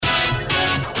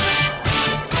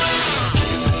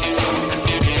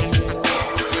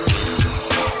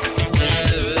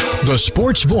The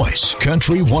Sports Voice,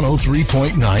 Country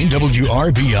 103.9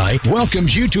 WRBI,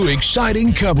 welcomes you to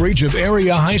exciting coverage of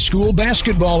area high school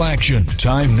basketball action.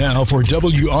 Time now for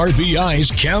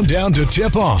WRBI's Countdown to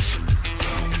Tip-Off.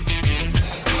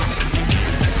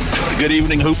 Good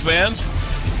evening, Hoop fans.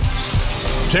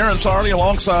 Terrence Harley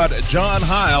alongside John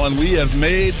Heil, and we have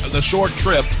made the short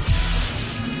trip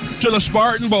to the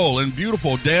Spartan Bowl in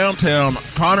beautiful downtown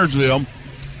Connersville,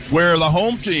 where the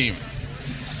home team,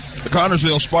 the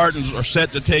Connersville Spartans, are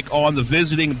set to take on the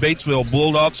visiting Batesville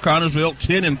Bulldogs. Connersville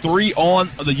 10-3 on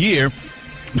the year.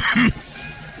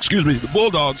 Excuse me. The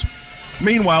Bulldogs,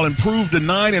 meanwhile, improved to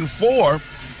 9-4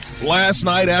 last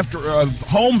night after a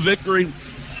home victory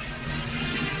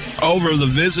over the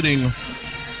visiting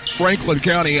Franklin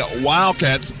County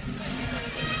Wildcats.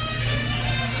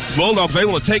 Bulldogs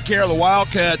able to take care of the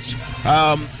Wildcats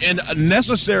in a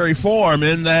necessary form,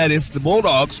 in that if the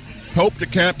Bulldogs hope to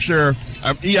capture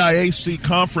an EIAC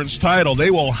conference title, they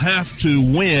will have to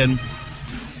win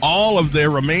all of their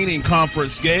remaining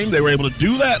conference games. They were able to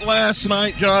do that last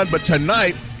night, John, but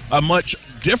tonight a much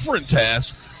different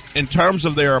task in terms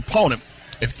of their opponent.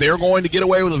 If they're going to get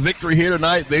away with a victory here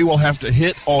tonight, they will have to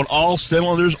hit on all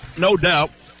cylinders. No doubt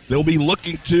they'll be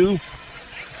looking to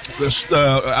this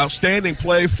outstanding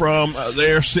play from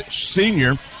their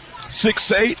senior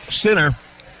 6'8" center,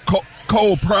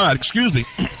 Cole Pride,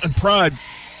 and Pride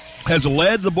has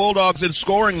led the Bulldogs in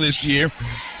scoring this year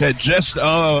at just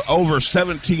over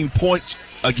 17 points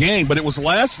a game. But it was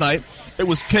last night, it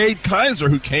was Cade Kaiser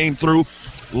who came through,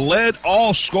 led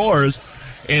all scorers,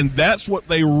 and that's what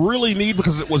they really need,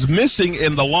 because it was missing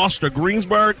in the loss to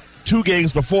Greensburg 2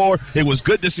 games before. It was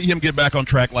good to see him get back on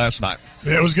track last night.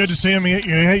 Yeah, it was good to see him.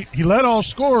 He led all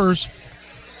scorers,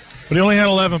 but he only had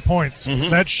 11 points. Mm-hmm.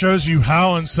 That shows you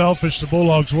how unselfish the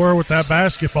Bulldogs were with that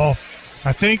basketball.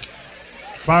 I think,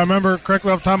 if I remember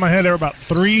correctly off the top of my head, there were about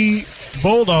 3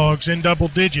 Bulldogs in double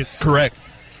digits. Correct.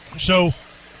 So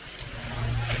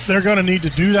they're going to need to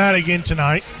do that again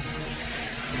tonight.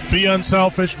 Be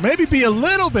unselfish, maybe be a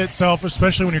little bit selfish,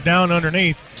 especially when you're down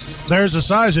underneath. There's a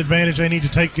size advantage they need to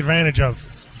take advantage of.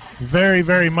 Very,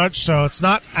 very much so. It's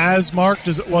not as marked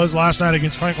as it was last night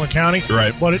against Franklin County,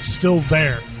 right, but it's still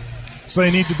there. So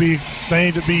they need to be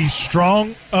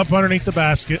strong up underneath the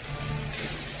basket,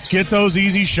 get those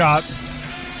easy shots,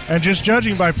 and just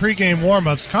judging by pregame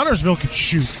warm-ups, Connersville could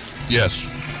shoot. Yes,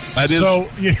 that is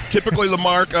typically the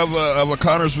mark of a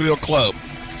Connersville club.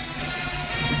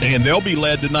 And they'll be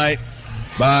led tonight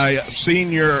by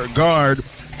senior guard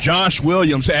Josh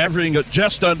Williams, averaging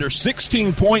just under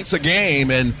 16 points a game.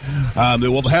 And they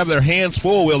will have their hands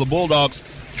full with the Bulldogs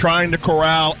trying to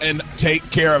corral and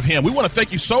take care of him. We want to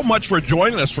thank you so much for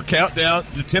joining us for Countdown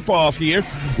to Tip-Off here.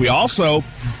 We also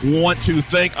want to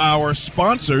thank our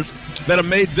sponsors that have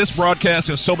made this broadcast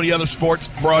and so many other sports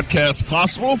broadcasts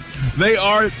possible. They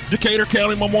are Decatur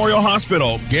County Memorial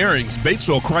Hospital, Garings,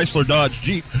 Batesville Chrysler Dodge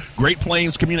Jeep, Great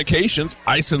Plains Communications,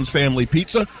 Ison's Family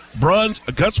Pizza, Bruns,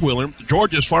 Gutzwiller,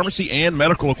 George's Pharmacy and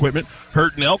Medical Equipment,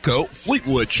 Hurt and Elko,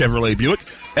 Fleetwood Chevrolet Buick,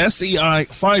 SEI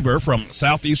Fiber from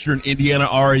Southeastern Indiana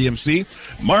REMC,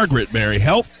 Margaret Mary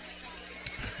Health,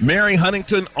 Mary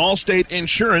Huntington Allstate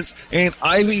Insurance, and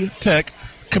Ivy Tech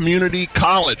Community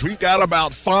College. We've got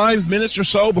about 5 minutes or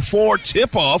so before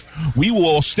tip-off. We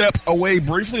will step away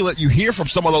briefly, let you hear from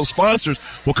some of those sponsors.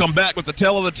 We'll come back with the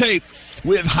tale of the tape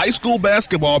with high school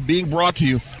basketball being brought to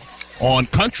you on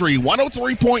Country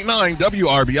 103.9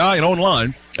 WRBI and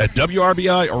online at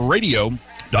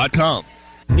WRBIRadio.com.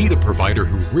 Need a provider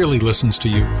who really listens to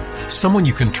you? Someone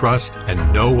you can trust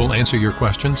and know will answer your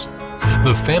questions?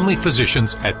 The family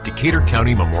physicians at Decatur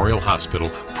County Memorial Hospital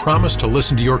promise to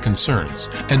listen to your concerns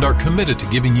and are committed to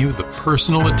giving you the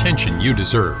personal attention you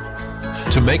deserve.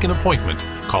 To make an appointment,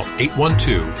 call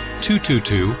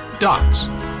 812-222-DOCS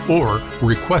or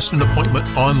request an appointment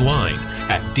online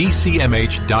at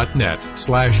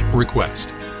dcmh.net/request.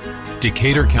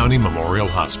 Decatur County Memorial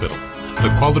Hospital.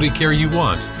 The quality care you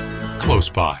want, close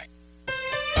by.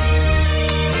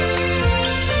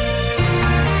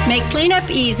 Make cleanup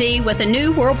easy with a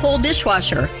new Whirlpool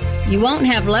dishwasher. You won't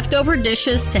have leftover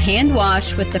dishes to hand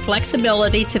wash with the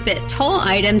flexibility to fit tall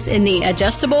items in the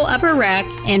adjustable upper rack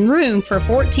and room for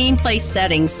 14 place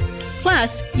settings.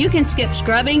 Plus, you can skip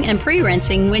scrubbing and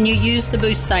pre-rinsing when you use the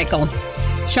boost cycle.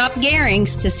 Shop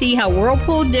Garings to see how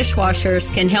Whirlpool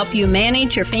dishwashers can help you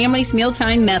manage your family's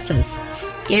mealtime messes.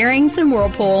 Garings and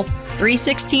Whirlpool,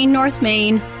 316 North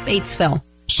Main, Batesville.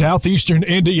 Southeastern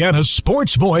Indiana's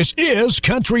sports voice is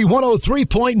Country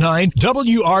 103.9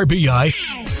 WRBI.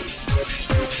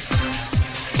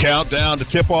 Countdown to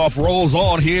tip-off rolls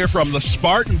on here from the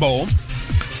Spartan Bowl.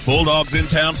 Bulldogs in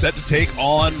town set to take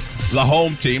on the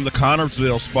home team, the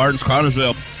Connersville Spartans.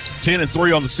 Connersville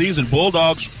 10-3 on the season.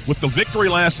 Bulldogs, with the victory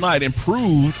last night,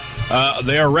 improved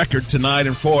their record to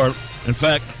 9-4. In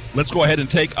fact, let's go ahead and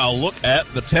take a look at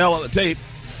the tail of the tape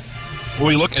when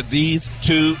we look at these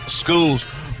two schools.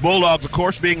 Bulldogs, of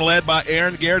course, being led by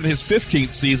Aaron Garrett in his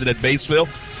 15th season at Batesville.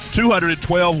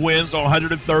 212 wins on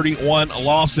 131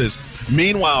 losses.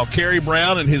 Meanwhile, Kerry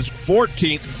Brown in his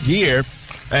 14th year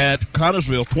at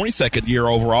Connersville, 22nd year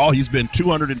overall. He's been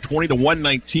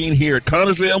 220-119 here at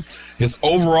Connersville. His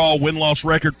overall win-loss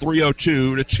record,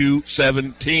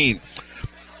 302-217.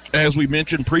 As we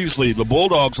mentioned previously, the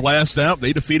Bulldogs last out,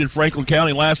 they defeated Franklin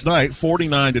County last night,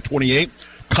 49-28.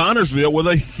 Connersville with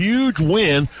a huge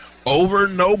win over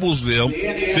Noblesville,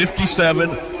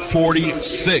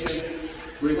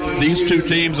 57-46. These two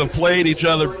teams have played each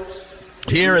other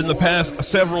here in the past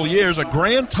several years, a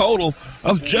grand total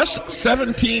of just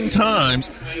 17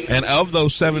 times. And of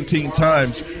those 17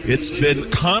 times, it's been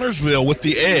Connersville with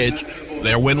the edge.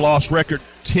 Their win-loss record,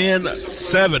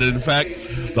 10-7. In fact,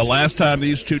 the last time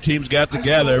these two teams got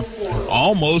together,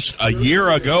 almost a year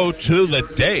ago to the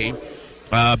day,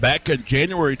 back on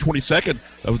January 22nd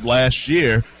of last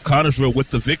year, Connersville with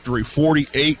the victory,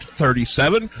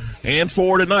 48-37. And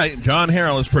for tonight, John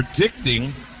Harrell is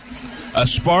predicting a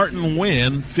Spartan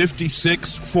win,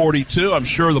 56-42. I'm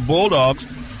sure the Bulldogs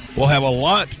will have a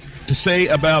lot to say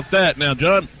about that. Now,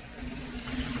 John,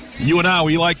 you and I,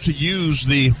 we like to use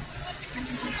the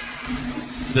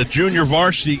junior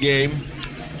varsity game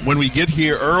when we get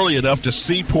here early enough to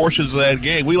see portions of that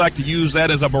game. We like to use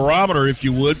that as a barometer, if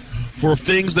you would, for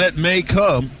things that may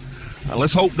come.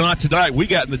 Let's hope not tonight. We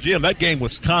got in the gym. That game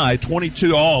was tied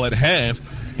 22-all at half,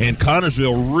 and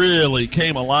Connersville really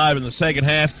came alive in the second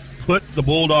half, put the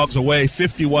Bulldogs away.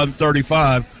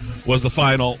 51-35 was the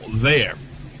final there.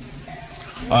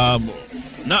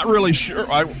 Not really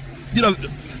sure. I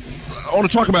want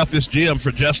to talk about this gym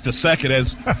for just a second,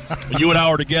 as you and I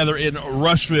are together in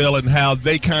Rushville, and how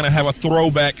they kind of have a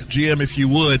throwback gym, if you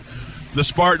would. The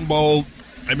Spartan Bowl,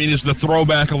 I mean, is the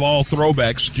throwback of all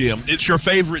throwbacks gym. It's your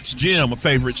favorites gym,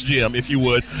 if you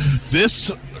would.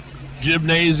 This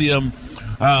gymnasium,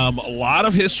 a lot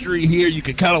of history here. You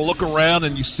can kind of look around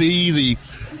and you see the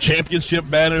championship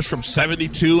banners from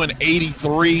 72 and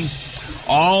 83,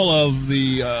 all of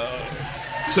the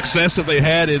success that they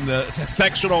had in the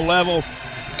sectional level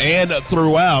and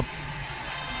throughout.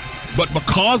 But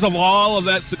because of all of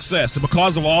that success and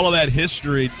because of all of that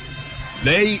history,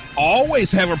 they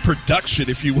always have a production,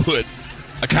 if you would,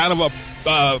 a kind of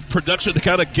a production to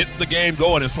kind of get the game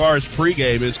going as far as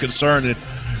pregame is concerned. And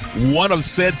one of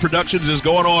said productions is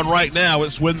going on right now.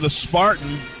 It's when the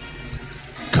Spartan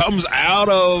comes out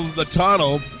of the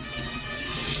tunnel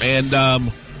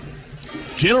and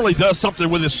generally does something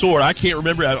with his sword. I can't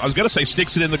remember. I was going to say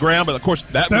sticks it in the ground, but of course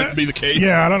that wouldn't be the case.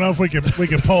 Yeah, I don't know if we can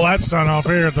pull that stunt off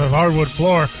here at the hardwood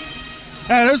floor.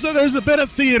 Hey, there's a bit of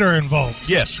theater involved.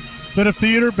 Yes. Bit of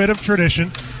theater, bit of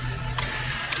tradition.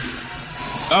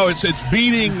 Oh, it's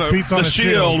beating the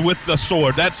shield with the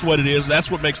sword. That's what it is. That's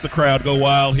what makes the crowd go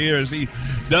wild here as he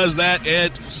does that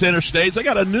at center stage. They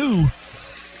got a new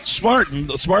Spartan.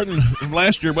 The Spartan from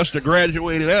last year must have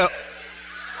graduated out.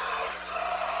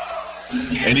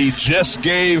 And he just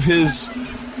gave it's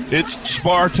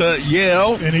Sparta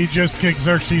yell. And he just kicked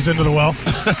Xerxes into the well.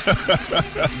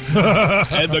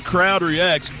 And the crowd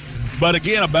reacts. But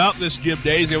again, about this gym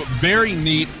days, very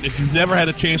neat. If you've never had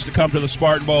a chance to come to the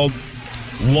Spartan Bowl,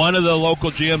 one of the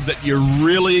local gyms that you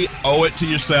really owe it to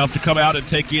yourself to come out and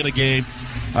take in a game.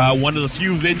 One of the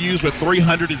few venues with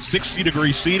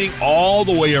 360-degree seating all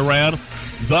the way around,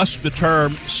 thus the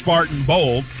term Spartan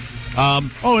Bowl.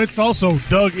 It's also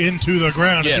dug into the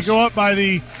ground. Yes. If you go up by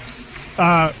the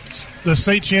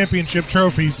state championship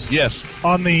trophies, yes,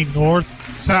 on the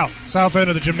south end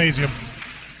of the gymnasium,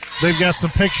 they've got some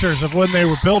pictures of when they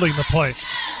were building the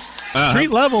place.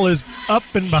 Street level is up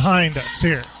and behind us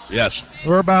here. Yes.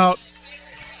 We're about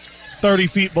 30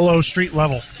 feet below street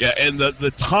level. Yeah, and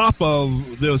the top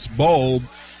of this bowl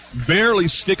barely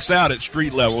sticks out at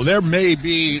street level. There may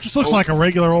be... It just looks like a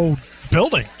regular old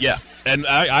building. Yeah, and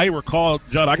I recall,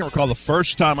 John, I can recall the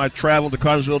first time I traveled to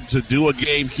Connersville to do a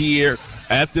game here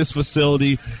at this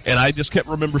facility, and I just kept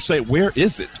saying, where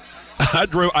is it?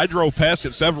 I drove past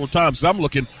it several times. I'm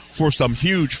looking for some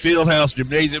huge field house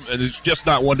gymnasium, and it's just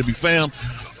not one to be found.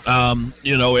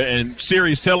 And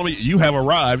Siri's telling me you have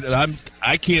arrived, and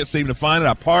I can't seem to find it.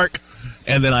 I park,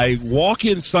 and then I walk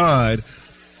inside,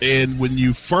 and when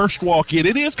you first walk in,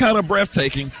 it is kind of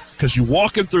breathtaking because you're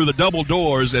walking through the double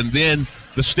doors, and then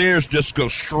the stairs just go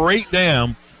straight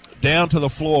down to the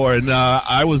floor. And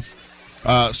I was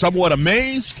somewhat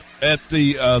amazed at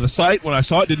the site when I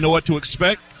saw it. Didn't know what to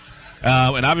expect,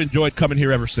 and I've enjoyed coming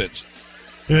here ever since.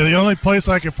 Yeah, the only place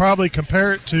I could probably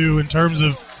compare it to in terms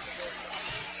of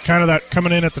kind of that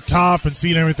coming in at the top and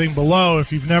seeing everything below,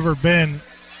 if you've never been,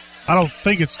 I don't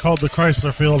think it's called the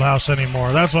Chrysler Fieldhouse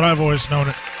anymore. That's what I've always known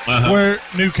it, where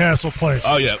Newcastle plays.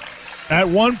 Oh, yeah. At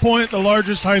one point, the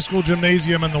largest high school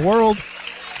gymnasium in the world.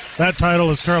 That title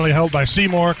is currently held by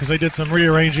Seymour because they did some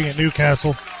rearranging at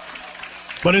Newcastle.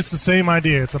 But it's the same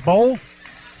idea. It's a bowl.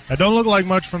 It don't look like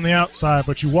much from the outside,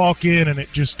 but you walk in and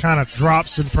it just kind of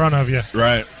drops in front of you.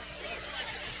 Right.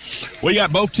 We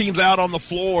got both teams out on the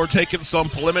floor taking some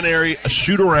preliminary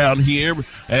shoot-around here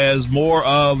as more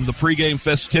of the pregame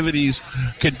festivities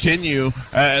continue.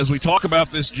 As we talk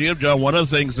about this gym, John, one of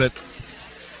the things that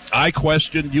I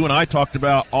questioned, you and I talked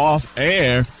about off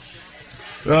air,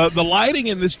 the lighting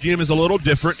in this gym is a little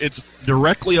different. It's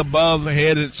directly above the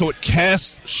head, and so it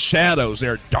casts shadows.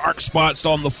 There are dark spots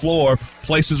on the floor,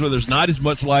 places where there's not as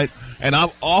much light, and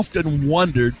I've often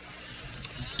wondered,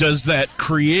 does that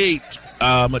create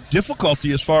a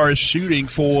difficulty as far as shooting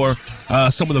for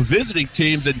some of the visiting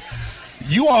teams? And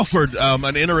you offered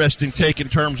an interesting take in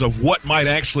terms of what might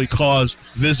actually cause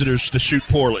visitors to shoot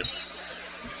poorly.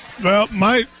 Well,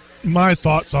 my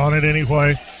thoughts on it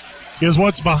anyway is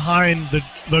what's behind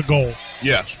the goal.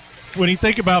 Yes. When you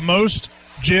think about most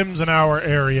gyms in our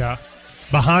area,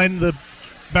 behind the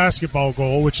basketball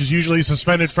goal, which is usually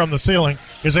suspended from the ceiling,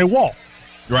 is a wall.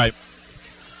 Right.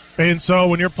 And so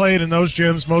when you're playing in those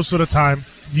gyms, most of the time,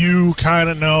 you kind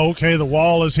of know, okay, the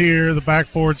wall is here, the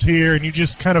backboard's here, and you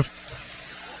just kind of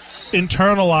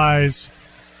internalize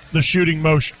the shooting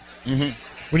motion. Mm-hmm.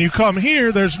 When you come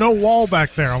here, there's no wall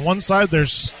back there. On one side,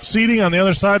 there's seating. On the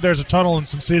other side, there's a tunnel and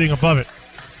some seating above it.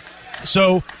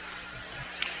 So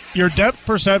your depth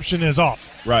perception is off.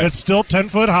 Right. It's still 10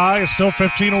 foot high. It's still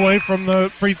 15 away from the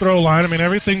free throw line. I mean,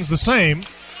 everything's the same.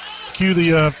 Cue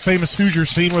the famous Hoosier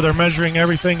scene where they're measuring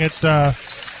everything at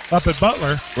up at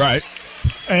Butler. Right.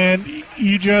 And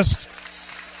you just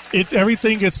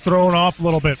everything gets thrown off a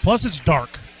little bit. Plus, it's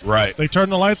dark. Right. They turn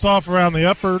the lights off around the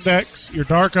upper decks. You're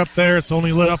dark up there. It's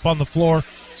only lit up on the floor.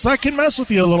 So that can mess with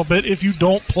you a little bit if you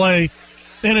don't play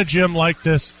in a gym like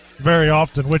this very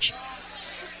often, which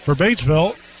for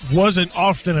Batesville wasn't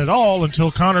often at all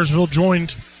until Connorsville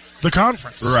joined the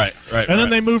conference. Right. And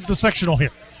then they moved the sectional here.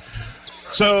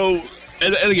 So,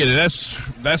 and again,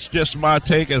 that's just my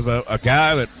take as a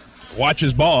guy that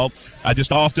watches ball. I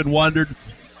just often wondered,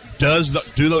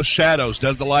 do those shadows,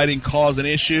 does the lighting cause an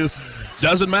issue?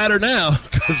 Doesn't matter now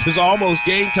because it's almost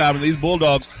game time, and these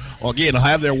Bulldogs, well, again, will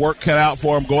have their work cut out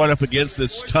for them going up against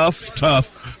this tough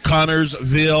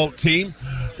Connorsville team.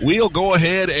 We'll go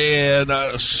ahead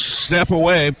and step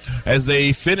away as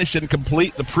they finish and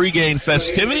complete the pregame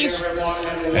festivities.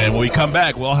 And when we come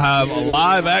back, we'll have a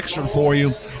live action for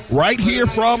you right here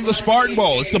from the Spartan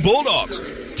Bowl. It's the Bulldogs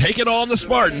taking on the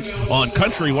Spartans on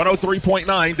Country 103.9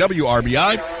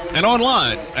 WRBI and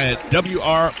online at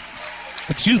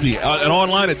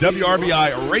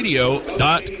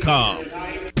WRBIradio.com.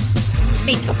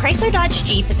 Batesville Chrysler Dodge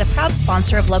Jeep is a proud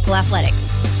sponsor of local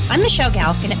athletics. I'm Michelle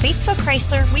Galk, and at Batesville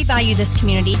Chrysler, we value this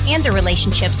community and the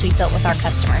relationships we've built with our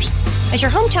customers. As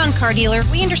your hometown car dealer,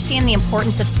 we understand the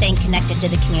importance of staying connected to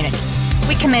the community.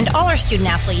 We commend all our student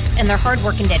athletes and their hard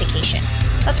work and dedication.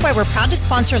 That's why we're proud to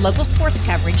sponsor local sports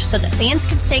coverage so that fans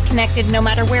can stay connected no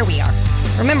matter where we are.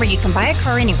 Remember, you can buy a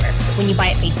car anywhere, but when you buy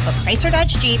at Batesville Chrysler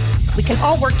Dodge Jeep, we can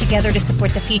all work together to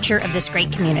support the future of this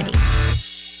great community.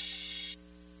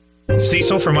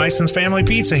 Cecil from Ison's Family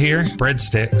Pizza here.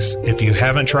 Breadsticks. If you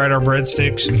haven't tried our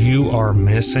breadsticks, you are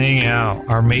missing out.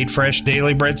 Our made fresh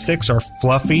daily breadsticks are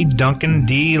fluffy Dunkin'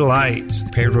 delights.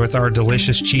 Paired with our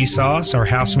delicious cheese sauce, our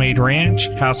house-made ranch,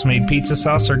 house-made pizza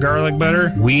sauce, or garlic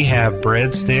butter, we have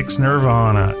breadsticks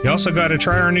nirvana. You also got to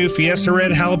try our new Fiesta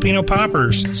Red Jalapeno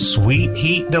Poppers. Sweet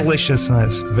heat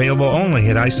deliciousness. Available only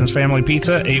at Ison's Family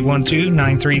Pizza,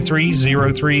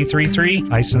 812-933-0333,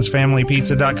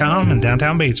 IsonsFamilyPizza.com, in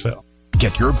downtown Batesville.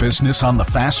 Get your business on the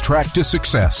fast track to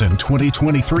success in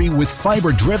 2023 with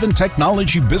fiber-driven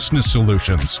technology business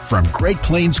solutions from Great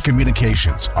Plains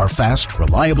Communications. Our fast,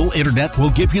 reliable internet will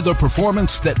give you the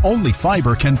performance that only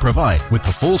fiber can provide, with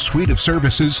the full suite of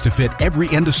services to fit every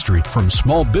industry, from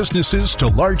small businesses to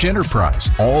large enterprise.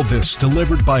 All this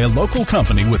delivered by a local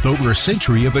company with over a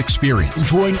century of experience.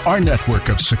 Join our network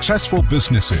of successful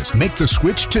businesses. Make the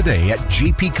switch today at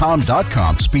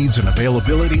gpcom.com. Speeds and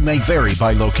availability may vary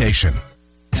by location.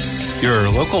 Your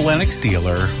local Lennox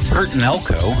dealer, Burton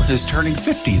Elko, is turning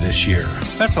 50 this year.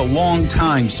 That's a long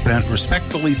time spent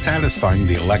respectfully satisfying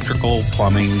the electrical,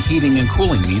 plumbing, heating, and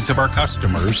cooling needs of our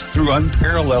customers through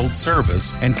unparalleled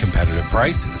service and competitive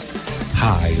prices.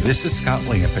 Hi, this is Scott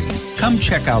Lamping. Come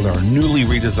check out our newly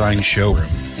redesigned showroom.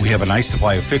 We have a nice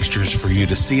supply of fixtures for you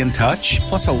to see and touch,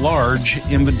 plus a large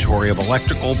inventory of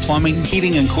electrical, plumbing,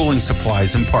 heating, and cooling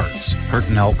supplies and parts.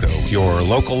 Burton Elko, your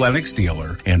local Lennox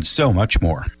dealer, and so much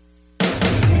more.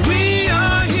 We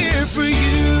are here for you.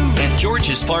 At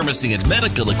George's Pharmacy and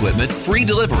Medical Equipment, free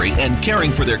delivery and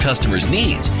caring for their customers'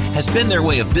 needs has been their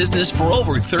way of business for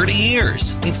over 30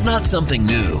 years. It's not something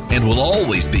new and will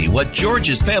always be what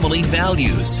George's family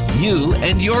values. You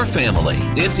and your family.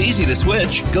 It's easy to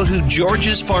switch. Go to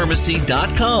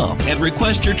georgespharmacy.com and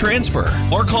request your transfer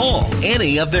or call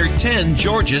any of their 10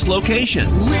 George's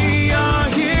locations. We are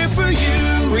here for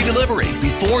you. Free delivery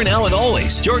before, now, and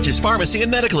always. George's Pharmacy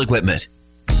and Medical Equipment.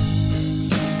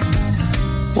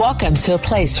 Welcome to a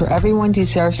place where everyone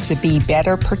deserves to be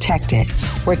better protected,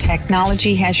 where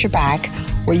technology has your back,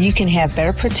 where you can have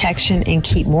better protection and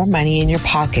keep more money in your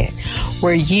pocket,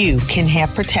 where you can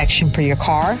have protection for your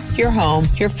car, your home,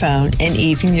 your phone, and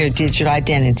even your digital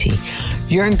identity.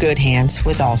 You're in good hands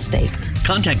with Allstate.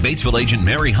 Contact Batesville agent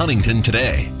Mary Huntington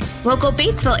today. Local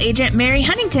Batesville agent Mary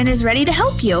Huntington is ready to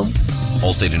help you.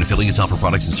 Allstate and affiliates offer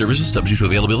products and services subject to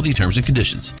availability, terms, and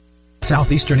conditions.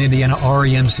 Southeastern Indiana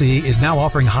REMC is now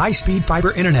offering high-speed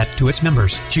fiber internet to its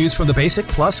members. Choose from the basic,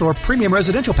 plus, or premium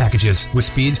residential packages with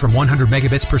speeds from 100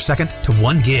 megabits per second to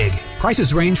 1 gig.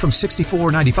 Prices range from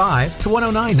 $64.95 to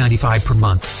 $109.95 per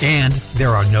month. And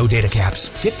there are no data caps.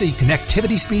 Get the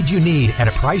connectivity speed you need at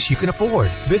a price you can afford.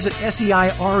 Visit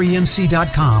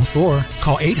SEIREMC.com or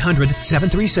call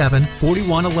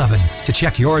 800-737-4111 to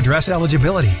check your address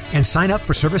eligibility and sign up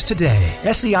for service today.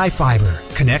 SEI Fiber,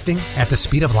 connecting at the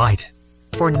speed of light.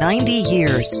 For 90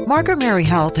 years, Margaret Mary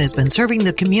Health has been serving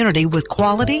the community with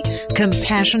quality,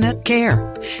 compassionate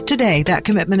care. Today, that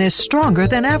commitment is stronger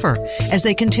than ever as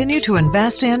they continue to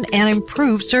invest in and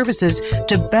improve services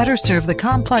to better serve the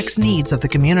complex needs of the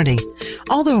community.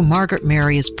 Although Margaret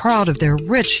Mary is proud of their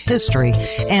rich history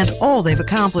and all they've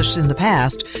accomplished in the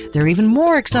past, they're even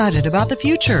more excited about the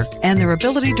future and their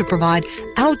ability to provide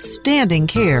outstanding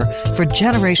care for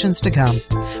generations to come.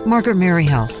 Margaret Mary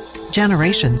Health.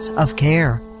 Generations of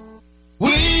care.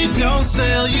 We don't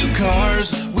sell you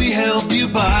cars, we help you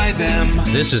buy them.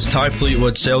 This is Ty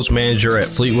Fleetwood, sales manager at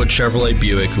Fleetwood Chevrolet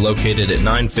Buick, located at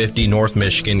 950 North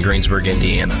Michigan, Greensburg,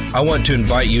 Indiana. I want to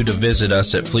invite you to visit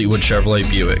us at Fleetwood Chevrolet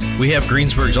Buick. We have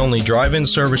Greensburg's only drive-in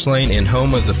service lane and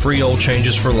home of the free oil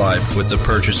changes for life with the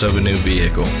purchase of a new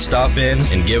vehicle. Stop in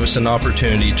and give us an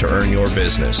opportunity to earn your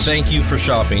business. Thank you for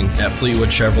shopping at Fleetwood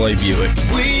Chevrolet Buick.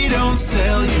 We don't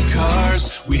sell you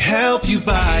cars, we help you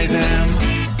buy them.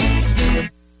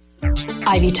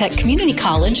 Ivy Tech Community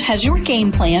College has your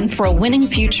game plan for a winning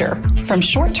future. From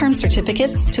short-term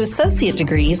certificates to associate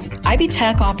degrees, Ivy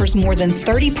Tech offers more than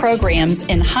 30 programs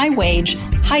in high-wage,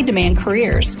 high-demand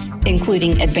careers,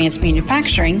 including advanced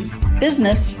manufacturing,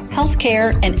 business,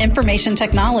 healthcare, and information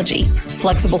technology.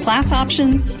 Flexible class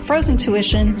options, frozen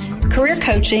tuition, career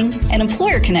coaching, and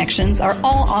employer connections are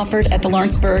all offered at the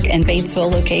Lawrenceburg and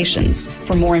Batesville locations.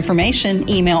 For more information,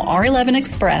 email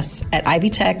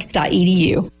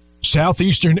r11express@ivytech.edu.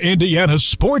 Southeastern Indiana's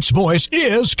sports voice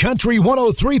is Country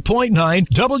 103.9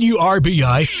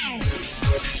 WRBI.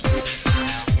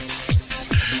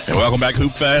 And welcome back,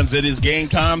 Hoop fans. It is game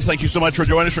time. Thank you so much for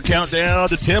joining us for Countdown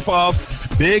to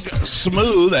tip-off. Big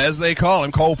Smooth, as they call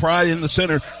him, Cole Pride in the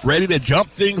center, ready to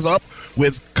jump things up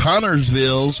with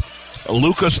Connorsville's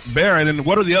Lucas Barron. And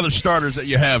what are the other starters that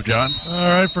you have, John? All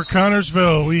right, for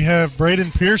Connorsville, we have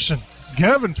Braden Pearson,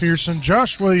 Gavin Pearson,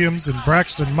 Josh Williams, and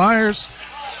Braxton Myers.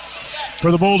 For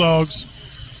the Bulldogs,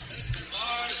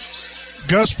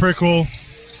 Gus Prickle,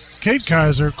 Kate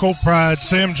Kaiser, Cole Pride,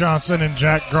 Sam Johnson, and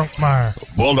Jack Grunkmeyer.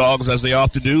 Bulldogs, as they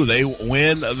often do, they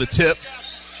win the tip.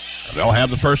 They'll have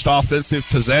the first offensive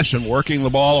possession, working the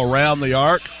ball around the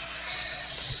arc.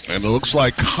 And it looks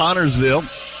like Connorsville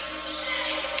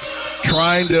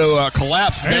trying to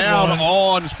collapse down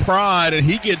on Pride, and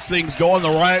he gets things going the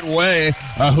right way.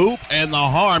 A hoop and the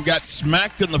harm got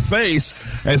smacked in the face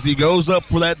as he goes up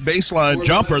for that baseline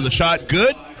jumper. The shot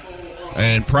good,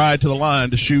 and Pride to the line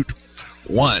to shoot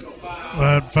one.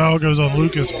 That foul goes on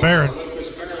Lucas Barron.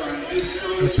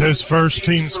 It's his first,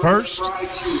 team's first.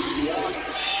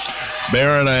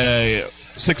 Barron, a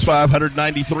 6'5",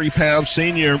 193-pound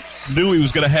senior, knew he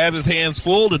was going to have his hands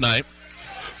full tonight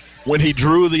when he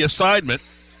drew the assignment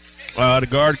to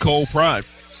guard Cole Pride.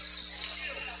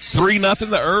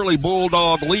 3-0, the early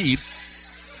Bulldog lead.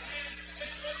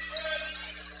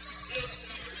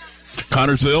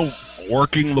 Connersville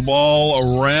working the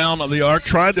ball around the arc,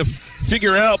 trying to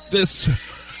figure out this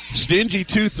stingy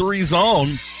 2-3 zone.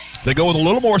 They go with a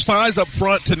little more size up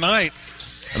front tonight.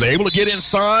 And they're able to get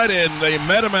inside, and they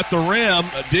met him at the rim.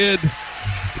 Did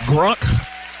Grunk.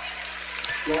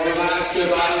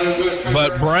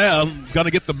 But Brown's going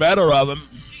to get the better of him.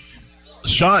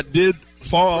 Shot did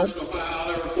fall.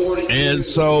 And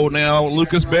so now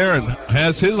Lucas Barron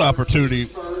has his opportunity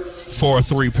for a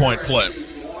three-point play.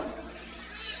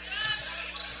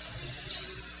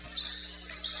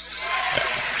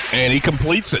 And he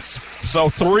completes it. So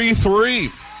 3-3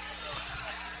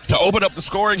 to open up the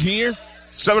scoring here.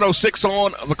 7:06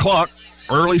 on the clock.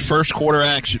 Early first quarter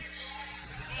action.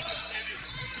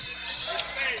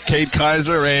 Cade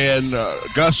Kaiser and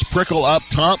Gus Prickle up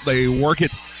top. They work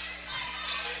it.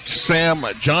 Sam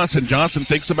Johnson. Johnson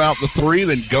thinks about the three,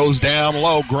 then goes down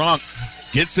low. Gronk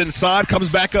gets inside, comes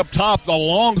back up top. The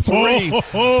long three.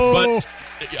 But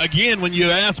again, when you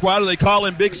ask why do they call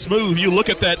him Big Smooth, you look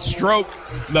at that stroke,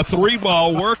 the three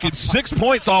ball working. 6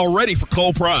 points already for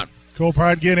Cole Pride. Cole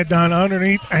Pride getting it done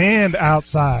underneath and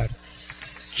outside.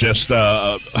 Just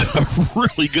a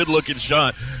really good-looking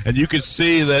shot. And you can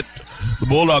see that the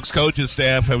Bulldogs coaching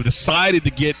staff have decided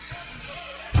to get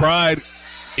Pride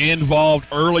involved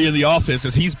early in the offense,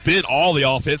 as he's been all the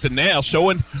offense, and now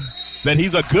showing that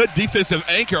he's a good defensive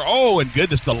anchor. Oh, and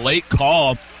goodness, the late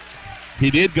call. He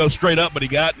did go straight up, but he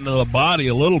got into the body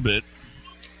a little bit.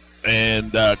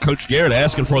 And Coach Garrett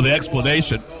asking for the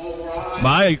explanation.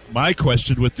 My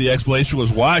question with the explanation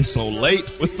was, why so late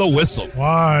with the whistle?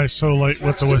 Why so late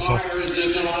with the whistle?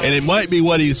 And it might be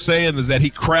what he's saying is that he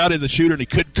crowded the shooter and he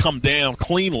couldn't come down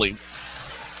cleanly.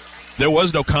 There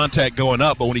was no contact going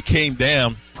up, but when he came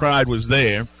down, Pride was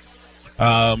there.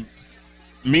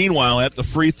 Meanwhile, at the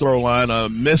free throw line, a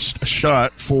missed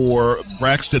shot for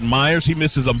Braxton Myers. He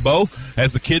misses them both,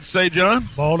 as the kids say, John.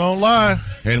 Ball don't lie.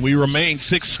 And we remain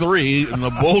 6-3, and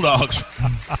the Bulldogs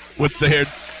with their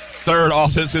third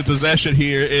offensive possession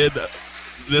here in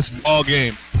this ball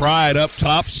game. Pride up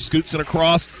top, scoots it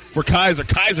across for Kaiser.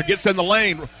 Kaiser gets in the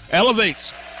lane,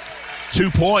 elevates.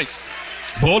 2 points.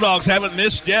 Bulldogs haven't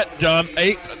missed yet, John.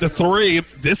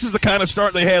 8-3. This is the kind of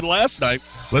start they had last night.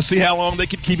 Let's see how long they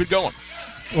can keep it going.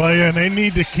 Well, yeah, they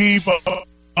need to keep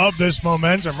up this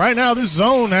momentum. Right now, this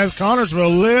zone has Connersville a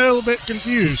little bit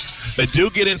confused. They do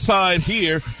get inside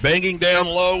here. Banging down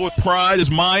low with Pride is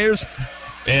Myers.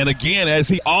 And again, as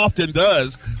he often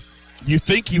does, you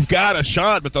think you've got a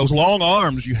shot, but those long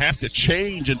arms, you have to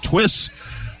change and twist.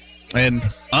 And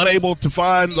unable to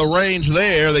find the range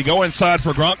there, they go inside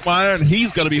for Gronkmeyer, and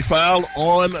he's going to be fouled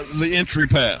on the entry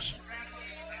pass.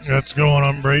 That's going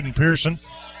on Braden Pearson.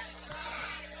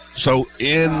 So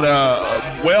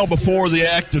well before the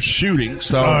act of shooting.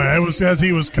 So it was as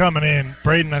he was coming in.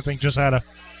 Braden, I think, just had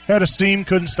a steam,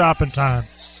 couldn't stop in time.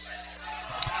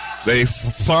 They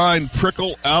find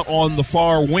Prickle out on the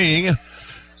far wing.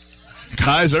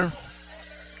 Kaiser.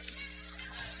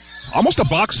 Almost a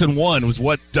box and one was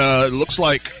what looks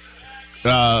like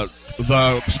the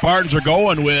Spartans are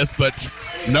going with, but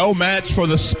no match for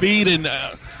the speed and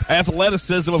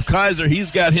athleticism of Kaiser.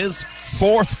 He's got his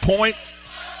 4th point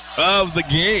of the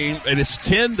game, and it's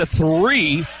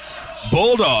 10-3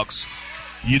 Bulldogs.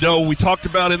 You know, we talked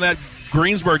about in that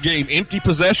Greensburg game, empty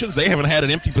possessions. They haven't had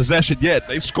an empty possession yet.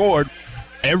 They've scored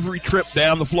every trip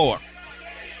down the floor.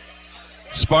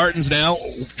 Spartans now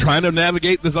trying to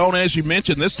navigate the zone, as you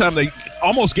mentioned. This time they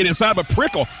almost get inside, but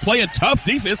Prickle, playing tough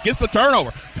defense, gets the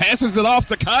turnover. Passes it off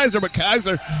to Kaiser, but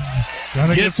Kaiser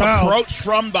gets approached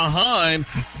from behind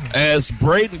as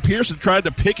Braden Pearson tried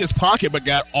to pick his pocket, but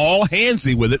got all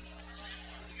handsy with it.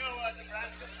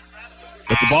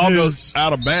 But the ball goes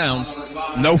out of bounds.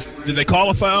 No, did they call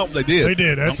a foul? They did. They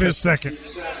did. That's his second.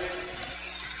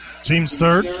 Team's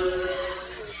third.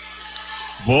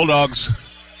 Bulldogs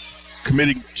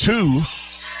committing 2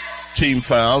 team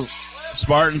fouls.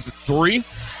 Spartans 3.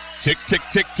 Tick, tick,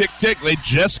 tick, tick, tick. They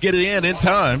just get it in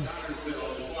time.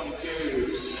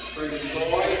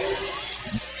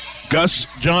 Gus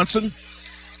Johnson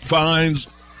finds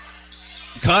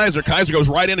Kaiser. Kaiser goes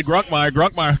right into Grunkmeyer.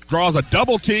 Grunkmeyer draws a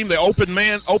double team. The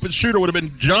open shooter would have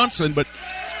been Johnson, but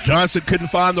Johnson couldn't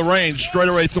find the range.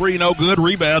 Straightaway 3, no good.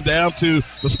 Rebound down to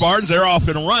the Spartans. They're off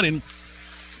and running.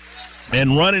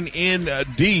 And running in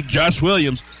D, Josh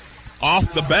Williams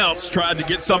off the bounce, tried to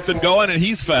get something going, and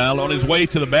he's fouled on his way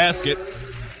to the basket.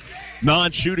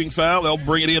 Non-shooting foul. They'll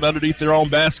bring it in underneath their own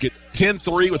basket.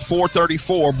 10-3 with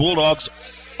 4:34. Bulldogs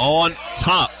on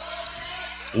top.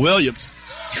 Williams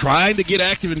trying to get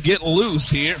active and get loose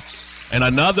here. And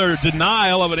another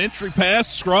denial of an entry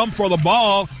pass. Scrum for the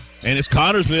ball. And it's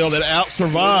Connorsville that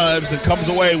out-survives and comes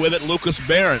away with it. Lucas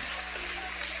Barron.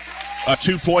 A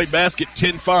 2-point basket,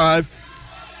 10-5.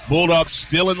 Bulldogs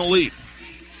still in the lead.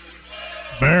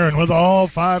 Barron with all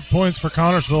 5 points for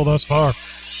Connorsville thus far.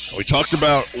 We talked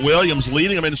about Williams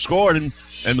leading them in scoring,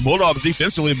 and the Bulldogs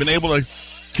defensively have been able to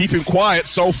keep him quiet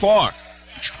so far.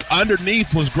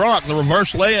 Underneath was Gronk. The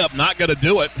reverse layup, not going to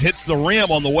do it. Hits the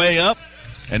rim on the way up.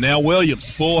 And now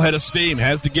Williams, full head of steam,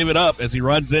 has to give it up as he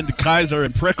runs into Kaiser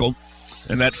and Prickle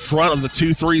in that front of the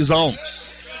 2-3 zone.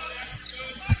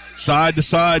 Side to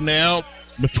side now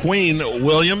between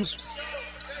Williams.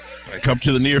 They come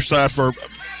to the near side for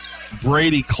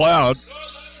Brady Cloud.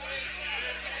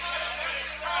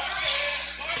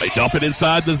 They dump it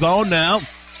inside the zone now,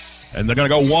 and they're going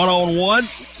to go one-on-one.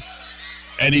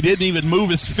 And he didn't even move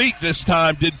his feet this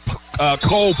time, did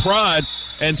Cole Pride,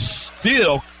 and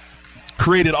still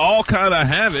created all kind of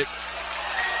havoc.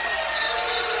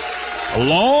 A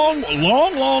long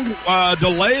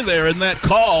delay there in that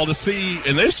call to see,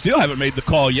 and they still haven't made the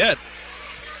call yet.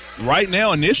 Right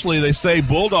now, initially, they say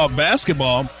Bulldog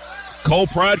basketball. Cole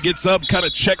Pride gets up, kind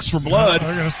of checks for blood,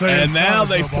 and now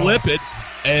they flip it,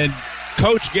 and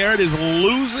Coach Garrett is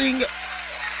losing.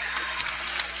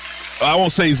 I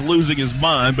won't say he's losing his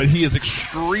mind, but he is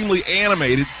extremely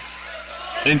animated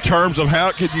in terms of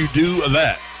how can you do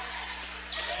that.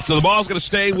 So the ball's going to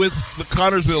stay with the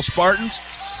Connorsville Spartans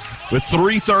with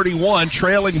 3:31,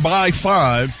 trailing by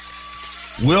 5.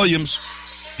 Williams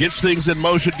gets things in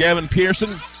motion. Gavin Pearson,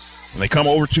 and they come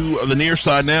over to the near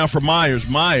side now for Myers.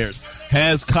 Myers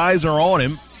has Kaiser on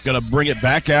him, going to bring it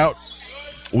back out.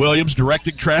 Williams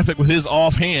directing traffic with his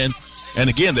offhand, and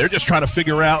again, they're just trying to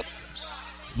figure out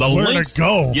where to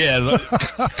go. Yeah,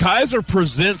 Kaiser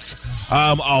presents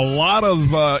a lot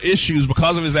of issues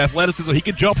because of his athleticism. He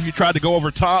could jump if you tried to go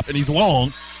over top, and he's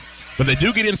long. But they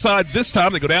do get inside this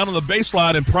time. They go down on the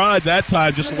baseline, and Pride that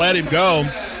time just let him go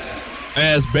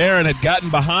as Barron had gotten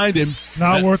behind him.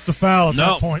 Not worth the foul at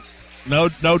that point. No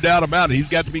doubt about it. He's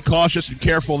got to be cautious and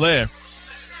careful there.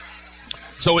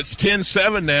 So it's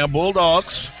 10-7 now.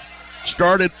 Bulldogs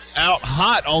started out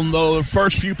hot on the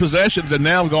first few possessions, and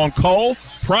now gone Cole.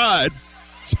 Pride,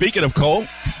 speaking of Cole,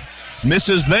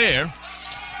 misses there.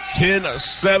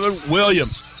 10-7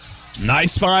 Williams.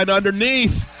 Nice find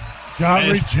underneath.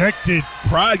 Got rejected.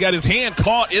 Pride got his hand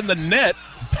caught in the net.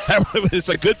 It's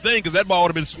a good thing because that ball would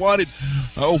have been swatted,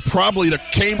 probably to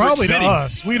Cambridge Probably City. to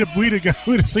us. We'd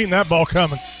have seen that ball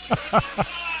coming.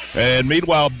 And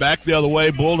meanwhile, back the other way,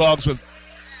 Bulldogs with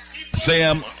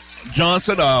Sam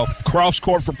Johnson, cross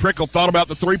court for Prickle, thought about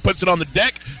the three, puts it on the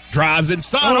deck, drives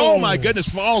inside. Oh, my goodness,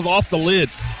 falls off the lid.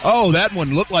 Oh, that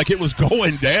one looked like it was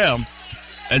going down.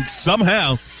 And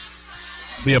somehow,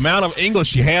 the amount of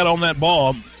English he had on that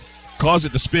ball caused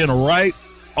it to spin right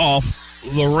off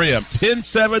the rim.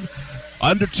 10-7,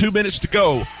 under 2 minutes to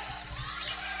go.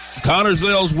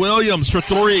 Connorsville's Williams for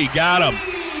three, got him.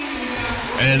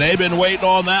 And they've been waiting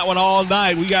on that one all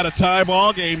night. We got a tie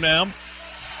ball game now.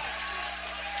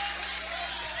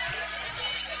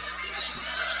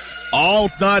 All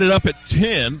knotted up at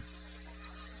 10.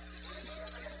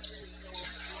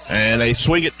 And they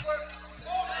swing it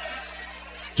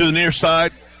to the near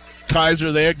side.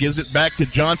 Kaiser there gives it back to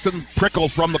Johnson. Prickle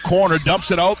from the corner,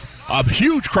 dumps it out. A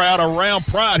huge crowd around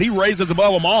Pride. He raises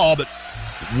above them all, but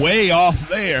way off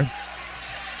there.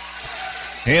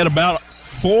 And about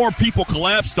 4 people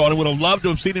collapsed on him. Would have loved to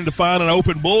have seen him to find an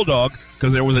open Bulldog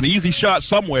because there was an easy shot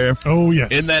somewhere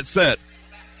in that set.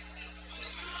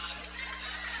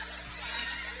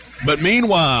 But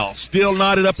meanwhile, still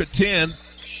knotted up at 10.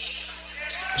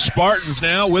 Spartans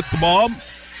now with the ball.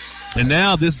 And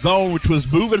now this zone, which was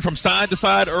moving from side to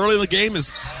side early in the game,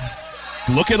 is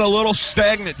looking a little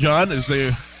stagnant, John, as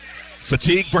the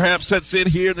fatigue perhaps sets in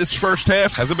here in this first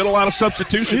half. Hasn't been a lot of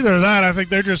substitution. Either that, I think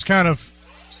they're just kind of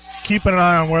keeping an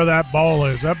eye on where that ball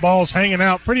is. That ball's hanging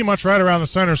out pretty much right around the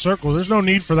center circle. There's no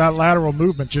need for that lateral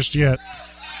movement just yet.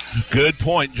 Good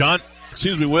point, John.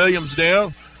 Williams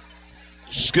down.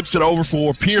 Skips it over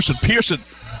for Pearson. Pearson,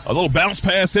 a little bounce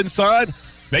pass inside.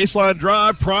 Baseline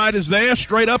drive. Pride is there.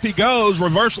 Straight up he goes.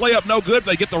 Reverse layup, no good.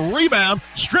 They get the rebound.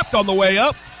 Stripped on the way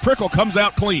up. Prickle comes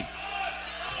out clean.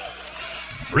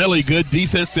 Really good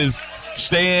defensive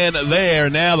stand there.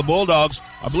 Now the Bulldogs,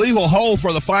 I believe, will hold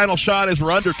for the final shot as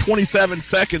we're under 27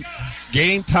 seconds.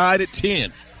 Game tied at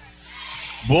 10.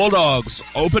 Bulldogs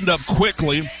opened up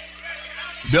quickly.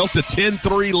 Built a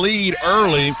 10-3 lead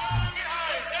early.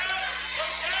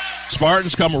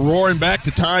 Spartans come roaring back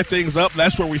to tie things up.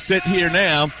 That's where we sit here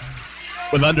now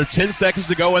with under 10 seconds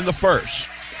to go in the first.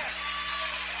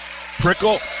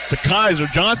 Prickle to Kaiser.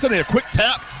 Johnson, a quick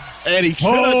tap And he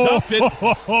should have dunked it.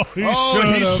 He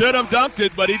should have dunked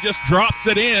it, but he just drops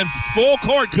it in. Full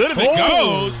court. Good if it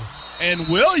goes. And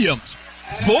Williams,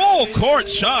 full court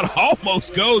shot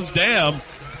almost goes down.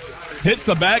 Hits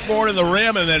the backboard in the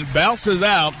rim and then bounces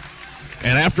out.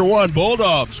 And after one,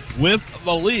 Bulldogs with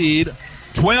the lead,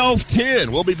 12-10.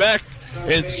 We'll be back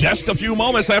in just a few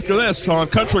moments after this on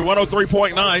Country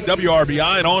 103.9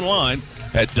 WRBI and online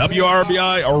at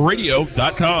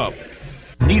WRBIRadio.com.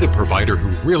 Need a provider who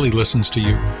really listens to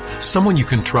you? Someone you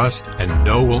can trust and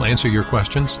know will answer your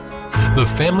questions? The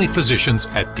family physicians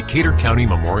at Decatur County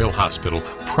Memorial Hospital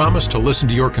promise to listen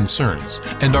to your concerns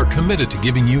and are committed to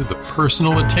giving you the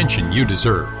personal attention you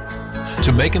deserve.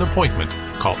 To make an appointment,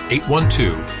 call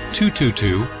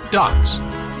 812-222-DOCS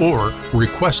or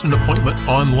request an appointment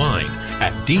online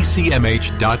at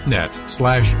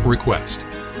dcmh.net/request.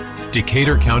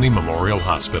 Decatur County Memorial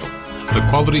Hospital. The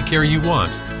quality care you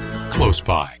want, close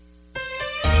by.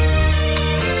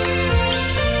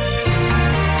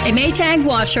 A Maytag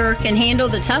washer can handle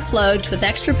the tough loads with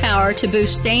extra power to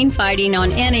boost stain fighting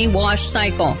on any wash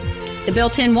cycle. The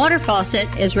built-in water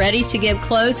faucet is ready to give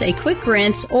clothes a quick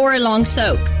rinse or a long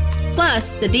soak. Plus,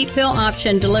 the deep fill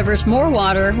option delivers more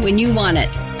water when you want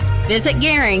it. Visit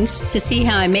Garings to see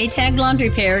how a Maytag laundry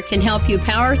pair can help you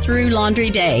power through laundry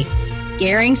day.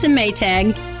 Garings and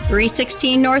Maytag,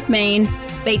 316 North Main,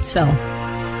 Batesville.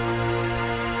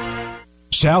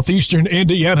 Southeastern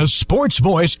Indiana's sports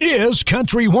voice is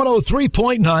Country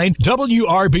 103.9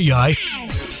 WRBI.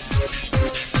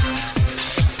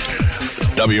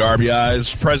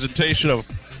 WRBI's presentation of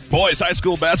boys high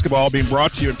school basketball being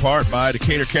brought to you in part by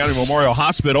Decatur County Memorial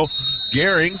Hospital,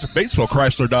 Garings, Batesville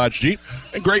Chrysler Dodge Jeep,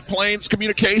 and Great Plains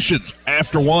Communications.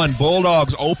 After one,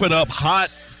 Bulldogs open up hot.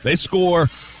 They score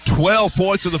 12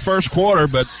 points in the first quarter,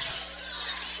 but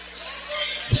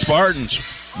the Spartans,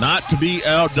 not to be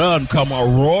outdone, come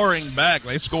roaring back.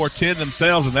 They score 10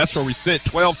 themselves, and that's where we sit,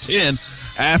 12-10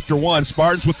 after one.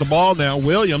 Spartans with the ball now.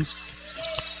 Williams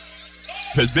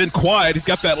has been quiet. He's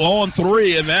got that long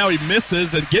three, and now he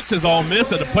misses and gets his own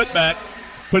miss at a putback.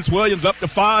 Puts Williams up to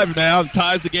 5 now and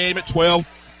ties the game at 12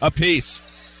 apiece.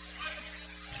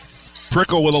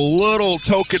 Prickle with a little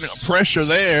token pressure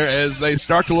there as they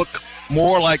start to look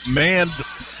more like man-to-man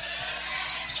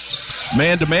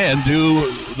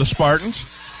do the Spartans.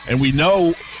 And we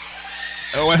know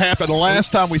what happened the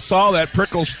last time we saw that.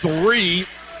 Prickle's 3,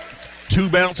 2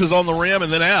 bounces on the rim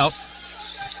and then out.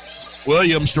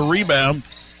 Williams to rebound.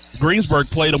 Greensburg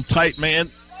played them tight man,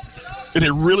 and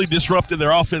it really disrupted their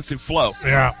offensive flow.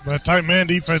 Yeah, the tight man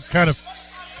defense kind of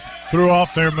threw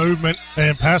off their movement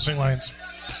and passing lanes.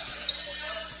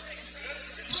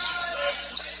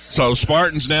 So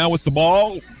Spartans now with the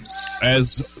ball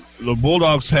as the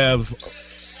Bulldogs have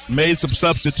made some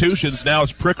substitutions. Now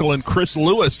it's Prickle and Chris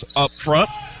Lewis up front.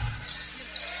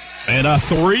 And a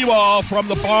 3-ball from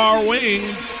the far wing.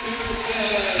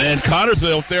 And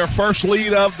Connersville, their first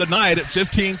lead of the night at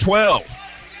 15-12.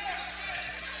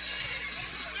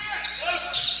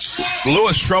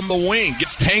 Lewis from the wing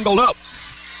gets tangled up.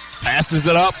 Passes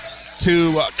it up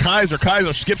to Kaiser.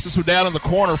 Kaiser skips this one down in the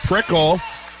corner. Prickle.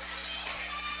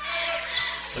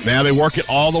 Now they work it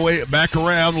all the way back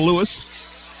around. Lewis.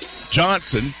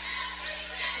 Johnson.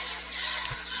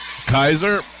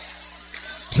 Kaiser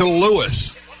to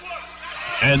Lewis.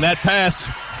 And that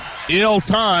pass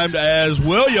ill-timed as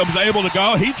Williams able to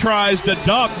go. He tries to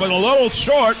dunk, but a little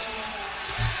short.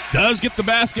 Does get the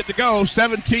basket to go.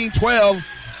 17-12.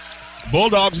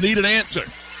 Bulldogs need an answer.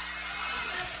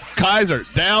 Kaiser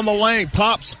down the lane.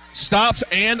 Pops, stops,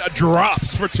 and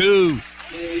drops for 2.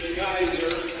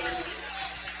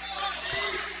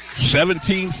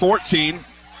 17-14.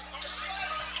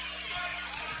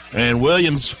 And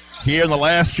Williams here in the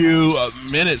last few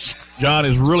minutes, John,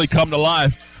 has really come to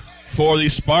life for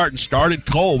these Spartans. Started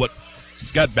cold, but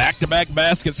he's got back-to-back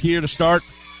baskets here to start.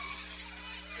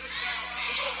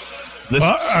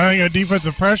 I think a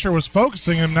defensive pressure was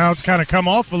focusing him. Now it's kind of come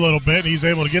off a little bit, and he's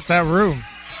able to get that room.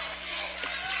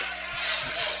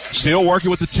 Still working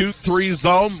with the 2-3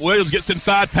 zone. Williams gets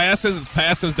inside, passes.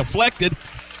 Pass is deflected.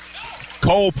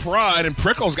 Cole Pride, and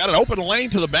Prickle's got an open lane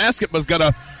to the basket, but is going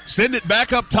to send it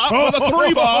back up top for the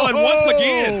 3-ball. And once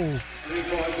again,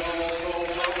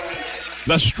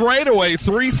 the straightaway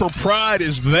 3 for Pride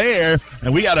is there,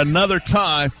 and we got another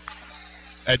tie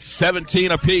at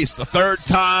 17 apiece. The third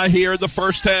tie here in the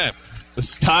first half.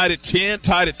 It's tied at 10,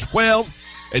 tied at 12,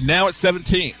 and now at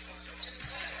 17.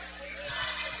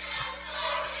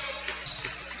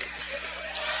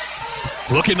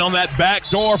 Looking on that back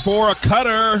door for a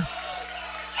cutter.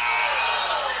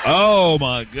 Oh,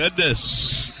 my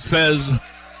goodness, says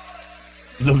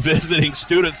the visiting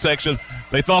student section.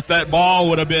 They thought that ball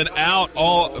would have been out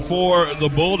all for the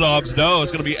Bulldogs. No,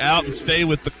 it's going to be out and stay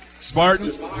with the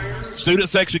Spartans. Student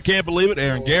section can't believe it.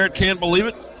 Aaron Garrett can't believe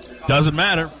it. Doesn't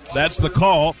matter. That's the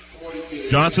call.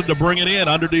 Johnson to bring it in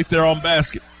underneath their own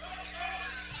basket.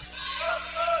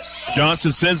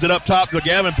 Johnson sends it up top to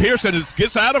Gavin Pearson. It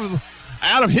gets out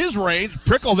of his range.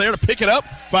 Prickle there to pick it up.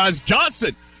 Finds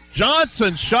Johnson.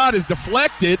 Johnson's shot is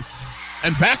deflected,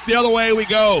 and back the other way we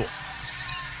go.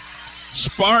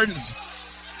 Spartans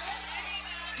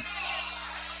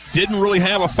didn't really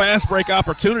have a fast break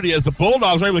opportunity as the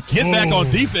Bulldogs were able to get back on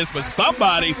defense, but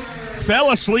somebody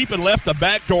fell asleep and left the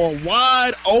back door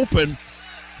wide open.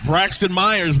 Braxton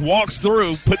Myers walks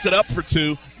through, puts it up for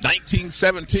two.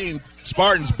 19-17,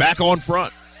 Spartans back on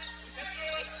front.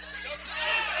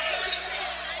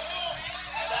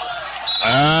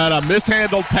 And a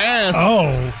mishandled pass.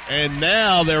 And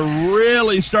now they're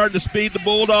really starting to speed the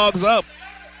Bulldogs up.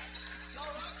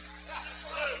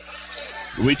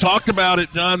 We talked about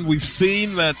it, John. We've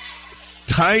seen that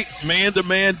tight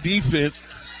man-to-man defense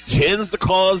tends to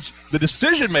cause the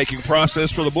decision-making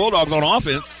process for the Bulldogs on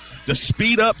offense to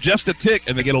speed up just a tick,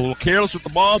 and they get a little careless with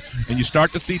the ball, and you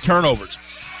start to see turnovers.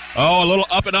 A little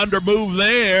up and under move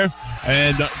there,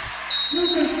 and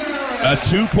a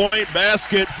 2-point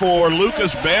basket for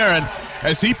Lucas Barron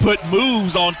as he put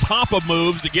moves on top of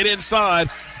moves to get inside.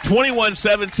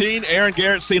 21-17, Aaron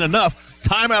Garrett's seen enough.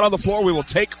 Timeout on the floor. We will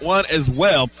take one as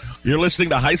well. You're listening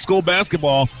to high school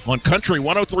basketball on Country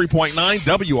 103.9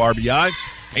 WRBI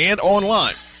and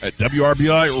online at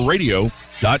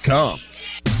WRBIRadio.com.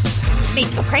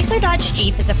 Batesville Chrysler Dodge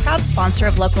Jeep is a proud sponsor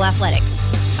of local athletics.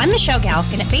 I'm Michelle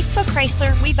Galk, and at Batesville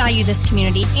Chrysler, we value this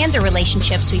community and the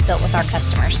relationships we've built with our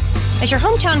customers. As your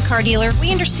hometown car dealer,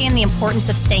 we understand the importance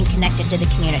of staying connected to the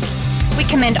community. We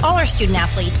commend all our student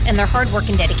athletes and their hard work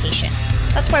and dedication.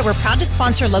 That's why we're proud to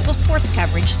sponsor local sports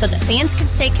coverage so that fans can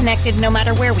stay connected no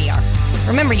matter where we are.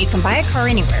 Remember, you can buy a car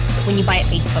anywhere, but when you buy at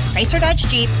Batesville Chrysler Dodge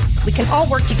Jeep, we can all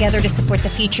work together to support the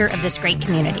future of this great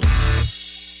community.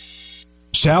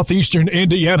 Southeastern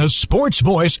Indiana's sports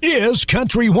voice is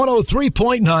Country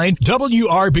 103.9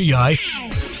 WRBI.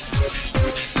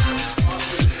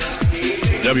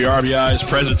 WRBI's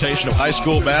presentation of high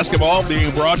school basketball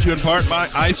being brought to you in part by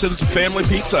Ison's Family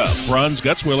Pizza, Bruns,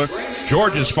 Gutzwiller,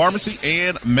 George's Pharmacy,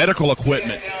 and Medical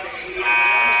Equipment.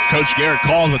 Coach Garrett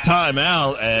calls a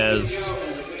timeout as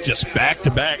just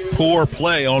back-to-back poor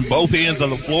play on both ends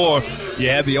of the floor. You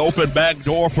have the open back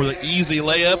door for the easy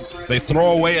layup. They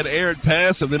throw away an errant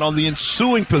pass, and then on the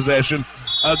ensuing possession,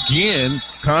 again,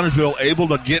 Connersville able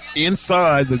to get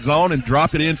inside the zone and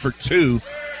drop it in for two.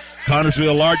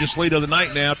 Connersville, largest lead of the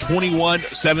night now,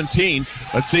 21-17.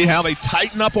 Let's see how they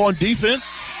tighten up on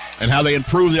defense and how they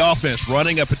improve the offense.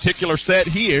 Running a particular set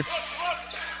here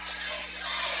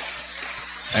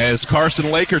as Carson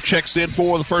Laker checks in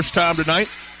for the first time tonight.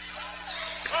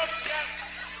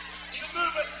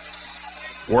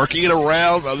 Working it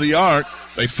around the arc.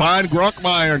 They find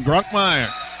Grunkmeyer, and Grunkmeyer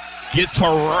gets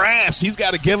harassed. He's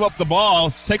got to give up the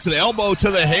ball. Takes an elbow to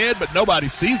the head, but nobody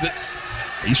sees it.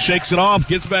 He shakes it off,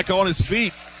 gets back on his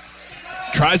feet,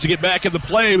 tries to get back in the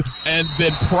play, and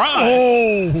then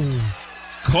Pride.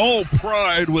 Cole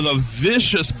Pride with a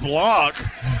vicious block.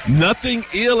 Nothing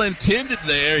ill-intended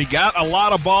there. He got a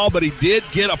lot of ball, but he did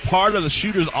get a part of the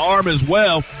shooter's arm as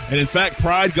well. And, in fact,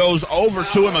 Pride goes over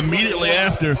to him immediately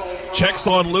after, checks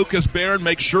on Lucas Barron,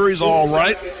 makes sure he's all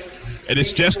right. And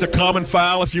it's just a common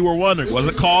foul, if you were wondering. It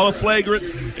wasn't called a flagrant.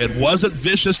 It wasn't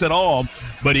vicious at all.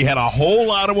 But he had a whole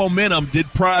lot of momentum,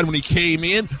 did Pride, when he came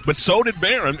in. But so did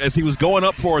Barron as he was going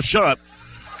up for a shot.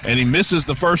 And he misses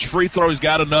the first free throw. He's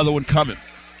got another one coming.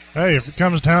 Hey, if it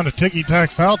comes down to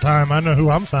ticky-tack foul time, I know who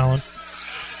I'm fouling.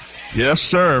 Yes,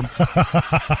 sir.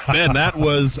 Man, that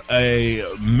was a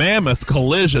mammoth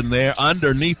collision there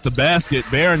underneath the basket.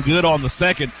 Barron good on the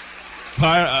second.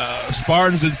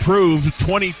 Spartans improved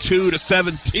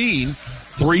 22-17.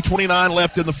 3:29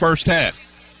 left in the first half.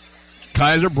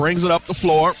 Kaiser brings it up the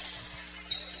floor.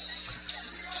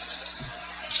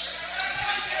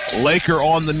 Laker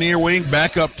on the near wing,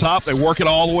 back up top. They work it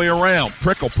all the way around.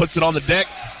 Prickle puts it on the deck,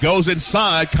 goes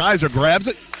inside. Kaiser grabs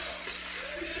it.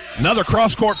 Another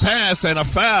cross-court pass and a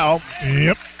foul.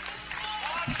 Yep.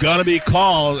 Going to be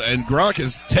called, and Grunk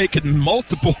has taken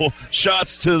multiple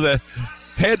shots to the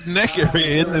head and neck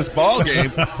area in this ball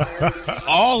game.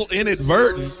 All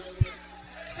inadvertent.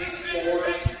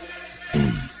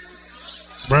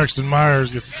 Braxton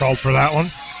Myers gets called for that one.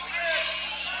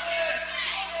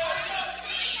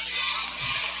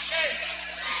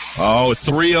 Oh,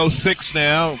 3:06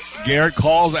 now. Garrett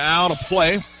calls out a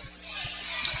play.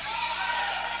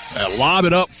 Lob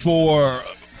it up for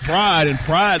Pride, and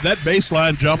Pride, that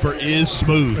baseline jumper is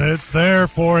smooth. It's there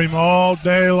for him all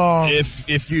day long. If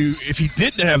he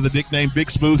didn't have the nickname Big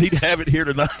Smooth, he'd have it here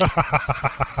tonight.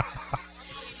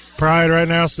 Pride right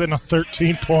now sitting on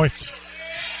 13 points.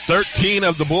 13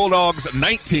 of the Bulldogs,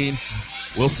 19.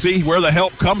 We'll see where the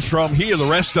help comes from here the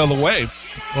rest of the way.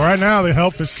 Well, right now the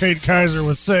help is Cade Kaiser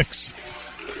with 6.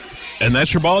 And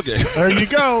that's your ball game. There you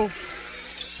go.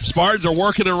 Spartans are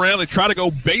working around. They try to go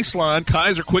baseline.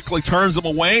 Kaiser quickly turns them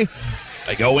away.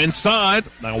 They go inside.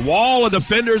 Now a wall of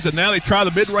defenders, and now they try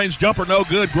the mid-range jumper. No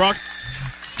good. Gruck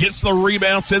gets the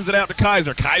rebound, sends it out to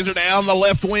Kaiser. Kaiser down the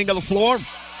left wing of the floor.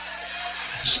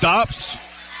 Stops.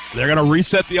 They're going to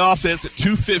reset the offense at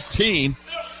 2:15.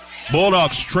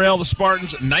 Bulldogs trail the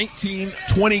Spartans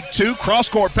 19-22.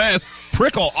 Cross-court pass.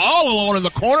 Prickle all alone in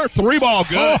the corner. 3-ball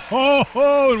good.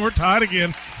 And we're tied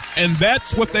again. And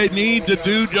that's what they need to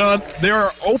do, John. There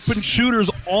are open shooters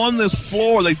on this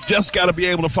floor. They just got to be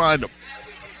able to find them.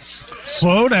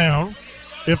 Slow down.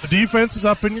 If the defense is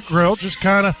up in your grill, just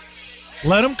kind of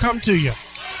let them come to you.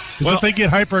 Because if they get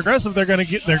hyper-aggressive, they're going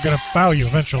to foul you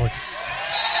eventually.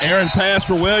 Aaron pass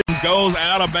for Williams goes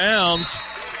out of bounds.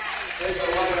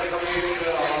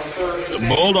 The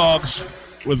Bulldogs,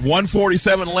 with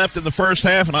 1:47 left in the first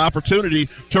half, an opportunity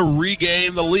to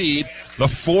regain the lead. The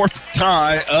fourth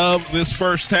tie of this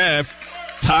first half,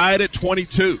 tied at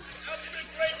 22.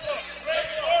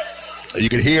 You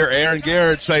can hear Aaron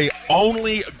Garrett say,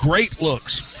 only great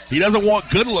looks. He doesn't want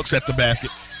good looks at the basket.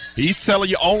 He's telling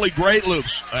you only great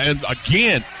looks. And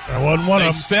again, that wasn't one they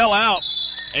of them. sell out.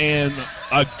 And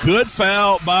a good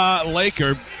foul by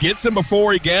Laker gets him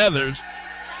before he gathers.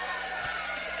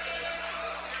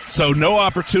 So no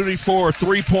opportunity for a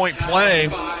three-point play.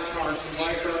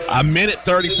 A minute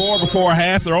 34 before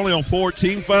half. They're only on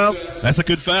 14 fouls. That's a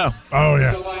good foul. Oh,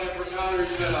 yeah.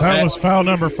 That was foul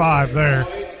number 5 there.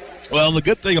 Well, the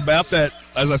good thing about that,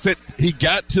 as I said, he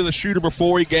got to the shooter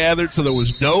before he gathered, so there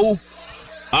was no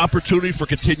opportunity for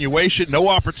continuation, no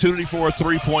opportunity for a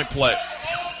three-point play.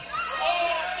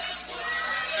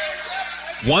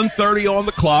 1:30 on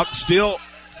the clock, still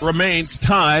remains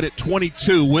tied at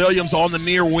 22. Williams on the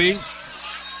near wing.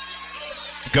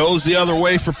 Goes the other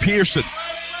way for Pearson.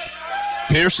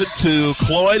 Pearson to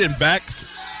Cloyd and back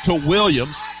to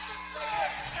Williams.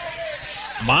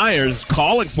 Myers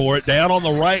calling for it down on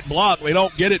the right block. They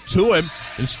don't get it to him.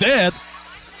 Instead,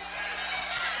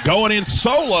 going in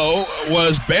solo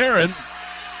was Barron,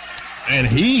 and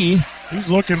he's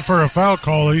looking for a foul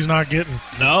call he's not getting.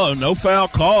 No foul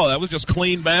call. That was just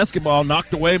clean basketball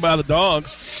knocked away by the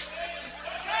Dogs.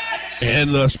 And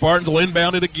the Spartans will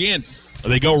inbound it again.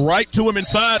 They go right to him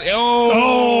inside.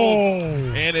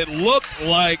 And it looked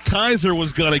like Kaiser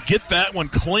was going to get that one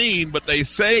clean, but they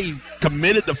say he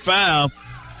committed the foul.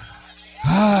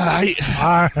 I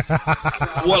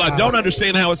don't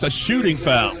understand how it's a shooting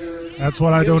foul. That's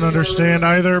what I don't understand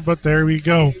either, but there we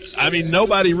go. I mean,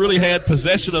 nobody really had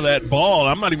possession of that ball.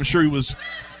 I'm not even sure he was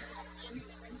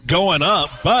going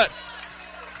up, but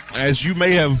as you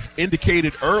may have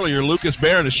indicated earlier, Lucas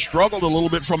Barron has struggled a little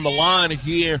bit from the line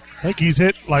here. I think he's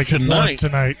hit like tonight.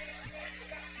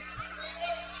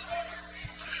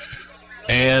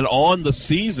 And on the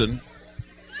season,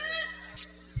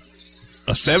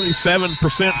 a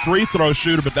 77% free throw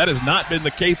shooter, but that has not been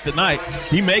the case tonight.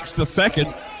 He makes the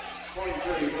second.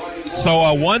 So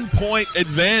a 1-point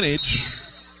advantage.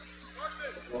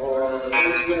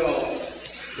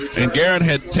 And Garrett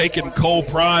had taken Cole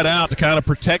Pride out to kind of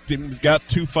protect him. He's got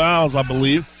 2 fouls, I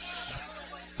believe.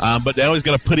 But now he's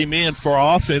going to put him in for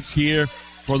offense here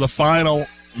for the final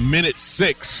minute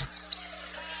 6.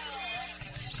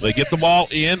 They get the ball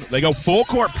in. They go full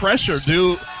court pressure,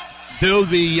 do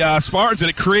the Spartans, and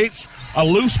it creates a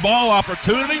loose ball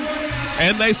opportunity,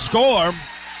 and they score.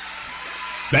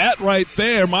 That right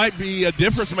there might be a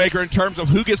difference maker in terms of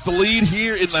who gets the lead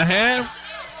here in the half.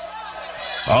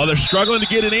 Oh, they're struggling to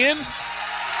get it in.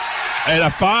 And a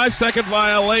 5-second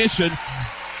violation.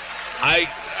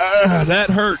 That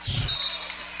hurts.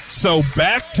 So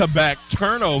back-to-back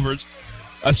turnovers,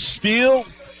 a steal,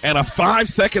 and a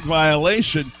 5-second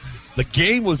violation. The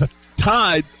game was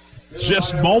tied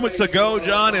just moments ago,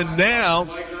 John, and now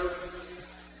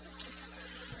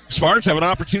Spartans have an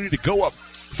opportunity to go up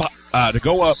 5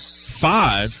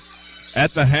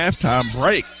 at the halftime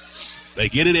break. They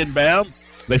get it inbound.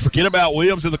 They forget about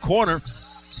Williams in the corner,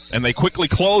 and they quickly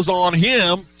close on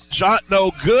him. Shot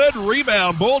no good.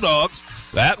 Rebound, Bulldogs.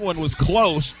 That one was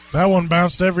close. That one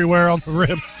bounced everywhere on the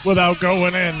rim without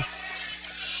going in.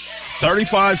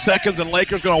 35 seconds, and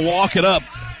Lakers going to walk it up.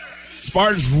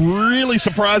 Spartans really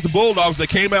surprised the Bulldogs. They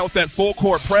came out with that full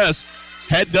court press.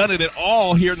 Had done it at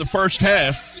all here in the first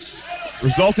half.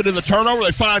 resulted in the turnover.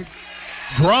 They find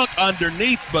Grunk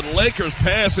underneath, but Lakers'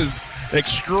 pass is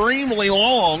extremely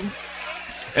long.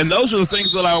 And those are the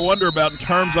things that I wonder about in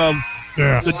terms of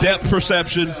the depth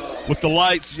perception with the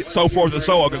lights, so forth and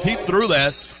so on, because he threw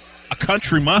that a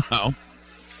country mile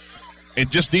and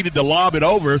just needed to lob it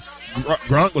over.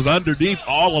 Grunk was underneath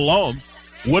all alone.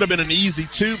 Would have been an easy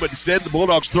 2, but instead the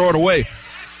Bulldogs throw it away.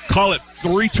 Call it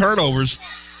 3 turnovers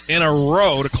in a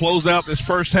row to close out this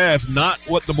first half. Not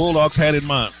what the Bulldogs had in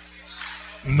mind.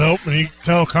 Nope, and you can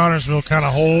tell Connorsville kind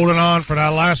of holding on for that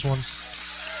last one.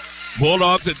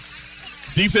 Bulldogs at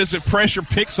defensive pressure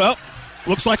picks up.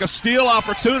 Looks like a steal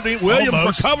opportunity. Williams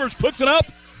recovers, puts it up.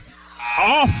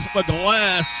 Off the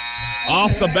glass,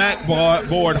 off the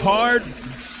backboard hard.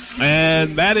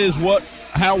 And that is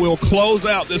how we'll close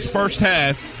out this first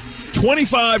half.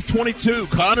 25-22,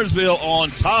 Connorsville on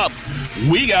top.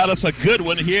 We got us a good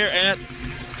one here at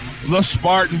the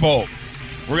Spartan Bowl.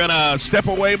 We're going to step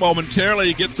away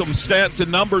momentarily to get some stats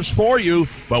and numbers for you,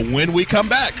 but when we come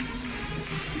back,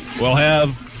 we'll have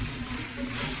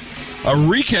a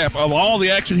recap of all the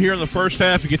action here in the first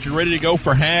half to get you ready to go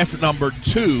for half number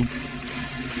 2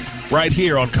 right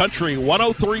here on Country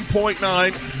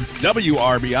 103.9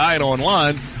 WRBI and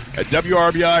online at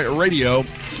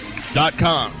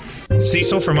WRBIRadio.com.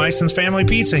 Cecil from Ison's Family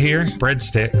Pizza here.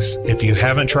 Breadsticks. If you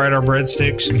haven't tried our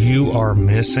breadsticks, you are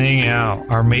missing out.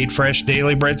 Our made fresh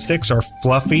daily breadsticks are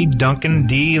fluffy Dunkin'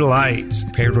 delights.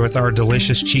 Paired with our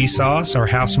delicious cheese sauce, our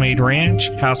house-made ranch,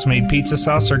 house-made pizza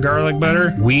sauce, or garlic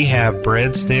butter, we have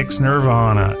breadsticks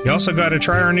nirvana. You also got to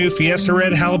try our new Fiesta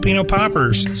Red Jalapeno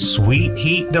Poppers. Sweet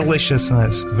heat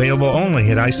deliciousness. Available only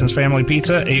at Ison's Family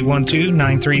Pizza,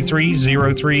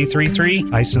 812-933-0333,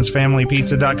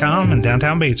 IsonsFamilyPizza.com in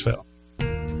downtown Batesville.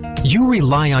 You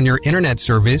rely on your internet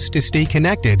service to stay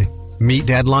connected, meet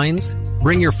deadlines,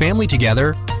 bring your family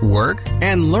together, work,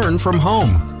 and learn from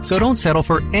home. So don't settle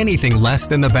for anything less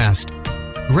than the best.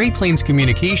 Great Plains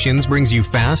Communications brings you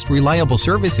fast, reliable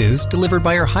services delivered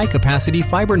by our high-capacity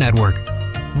fiber network.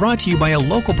 Brought to you by a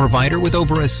local provider with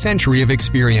over a century of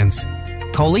experience.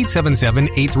 Call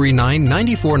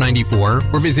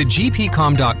 877-839-9494 or visit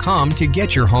gpcom.com to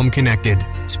get your home connected.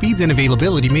 Speeds and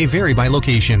availability may vary by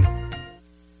location.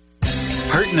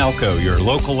 Hurt & Elko, your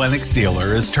local Lennox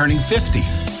dealer, is turning 50.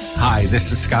 Hi,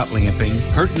 this is Scott Lamping.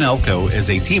 Hurt & Elko is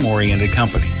a team-oriented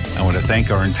company. I want to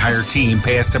thank our entire team,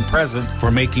 past and present,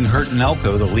 for making Hurt &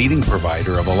 Elko the leading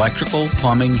provider of electrical,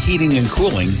 plumbing, heating, and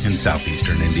cooling in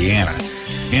southeastern Indiana.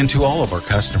 And to all of our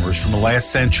customers from the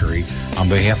last century, on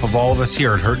behalf of all of us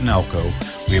here at Hurt & Elko,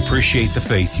 we appreciate the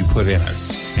faith you put in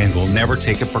us, and we'll never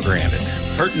take it for granted.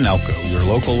 Hurt & Elko, your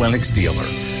local Lennox dealer,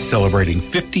 celebrating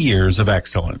 50 years of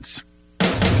excellence.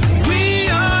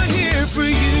 For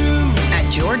you. At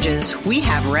George's, we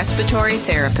have respiratory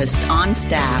therapists on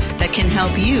staff that can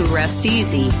help you rest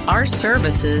easy. Our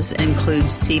services include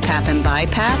CPAP and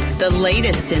BiPAP, the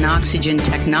latest in oxygen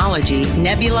technology,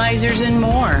 nebulizers, and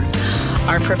more.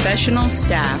 Our professional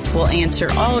staff will answer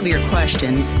all of your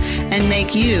questions and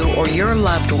make you or your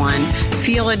loved one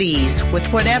feel at ease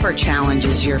with whatever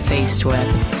challenges you're faced with.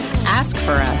 Ask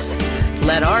for us.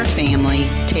 Let our family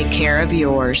take care of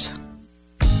yours.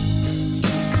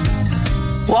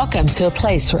 Welcome to a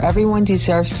place where everyone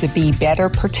deserves to be better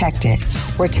protected,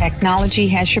 where technology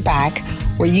has your back,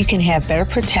 where you can have better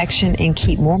protection and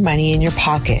keep more money in your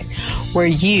pocket, where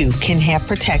you can have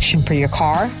protection for your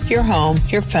car, your home,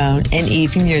 your phone, and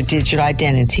even your digital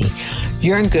identity.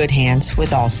 You're in good hands with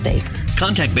Allstate.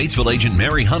 Contact Batesville agent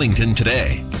Mary Huntington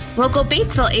today. Local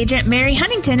Batesville agent Mary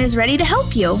Huntington is ready to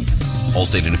help you.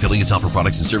 Allstate and affiliates offer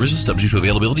products and services subject to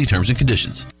availability, terms, and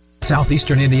conditions.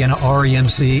 Southeastern Indiana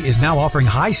REMC is now offering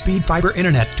high-speed fiber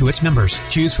internet to its members.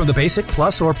 Choose from the basic,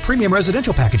 plus, or premium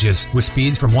residential packages with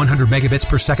speeds from 100 megabits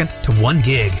per second to 1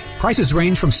 gig. Prices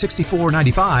range from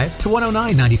 $64.95 to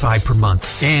 $109.95 per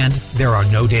month. And there are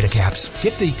no data caps.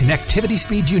 Get the connectivity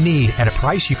speed you need at a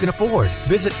price you can afford.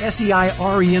 Visit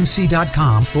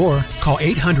SEIREMC.com or call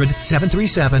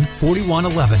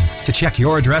 800-737-4111 to check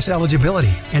your address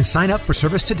eligibility and sign up for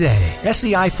service today.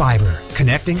 SEI Fiber,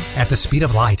 connecting at the speed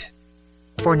of light.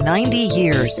 For 90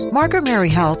 years, Margaret Mary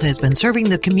Health has been serving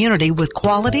the community with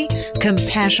quality,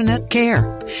 compassionate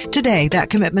care. Today, that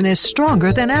commitment is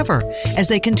stronger than ever as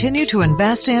they continue to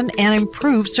invest in and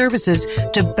improve services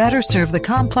to better serve the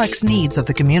complex needs of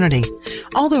the community.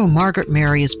 Although Margaret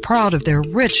Mary is proud of their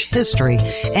rich history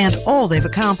and all they've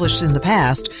accomplished in the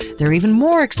past, they're even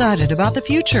more excited about the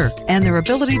future and their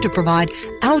ability to provide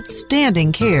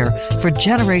outstanding care for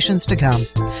generations to come.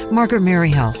 Margaret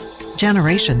Mary Health.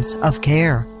 Generations of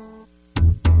care.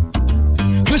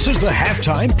 This is the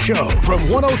Halftime Show from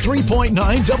 103.9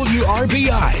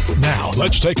 WRBI. Now,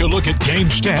 let's take a look at game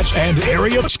stats and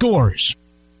area scores.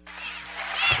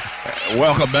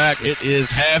 Welcome back. It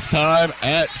is halftime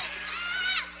at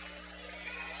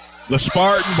the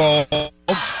Spartan Bowl.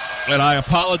 And I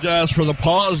apologize for the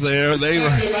pause there. They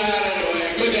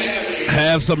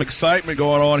have some excitement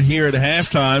going on here at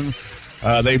halftime.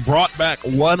 They brought back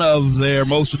one of their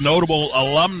most notable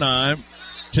alumni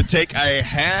to take a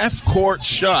half-court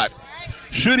shot.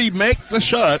 Should he make the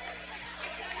shot,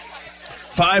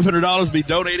 $500 be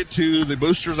donated to the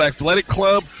Boosters Athletic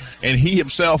Club, and he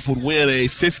himself would win a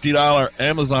 $50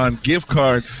 Amazon gift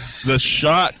card. The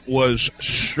shot was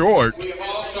short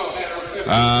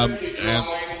and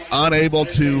unable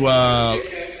to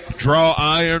draw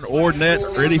iron or net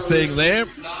or anything there.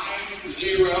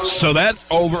 So that's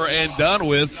over and done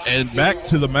with, and back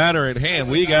to the matter at hand.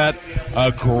 We got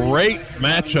a great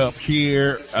matchup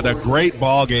here and a great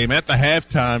ball game at the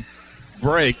halftime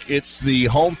break. It's the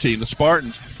home team, the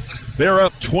Spartans. They're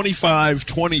up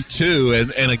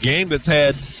 25-22, and a game that's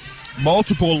had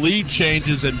multiple lead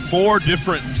changes and 4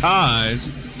 different ties.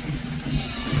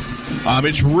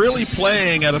 It's really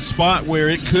playing at a spot where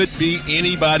it could be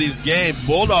anybody's game.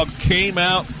 Bulldogs came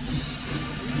out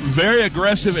very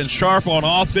aggressive and sharp on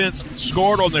offense,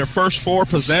 scored on their first 4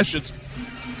 possessions,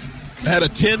 had a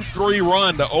 10-3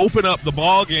 run to open up the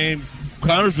ball game.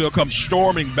 Connersville comes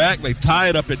storming back. They tie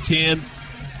it up at 10.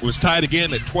 It was tied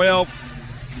again at 12,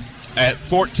 at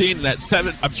 14, and at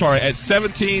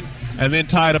 17, and then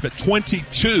tied up at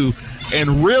 22.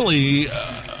 And really,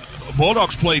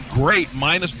 Bulldogs played great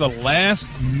minus the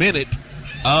last minute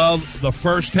of the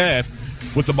first half.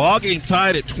 With the ball game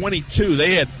tied at 22,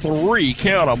 they had 3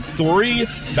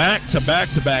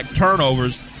 back-to-back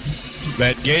turnovers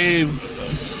that gave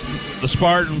the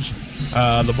Spartans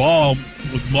the ball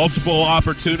with multiple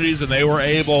opportunities, and they were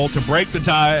able to break the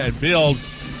tie and build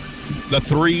the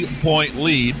 3-point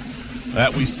lead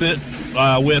that we sit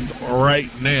with right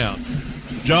now.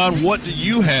 John, what do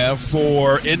you have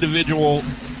for individual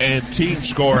and team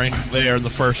scoring there in the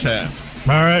first half?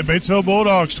 All right, Batesville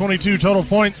Bulldogs, 22 total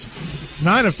points.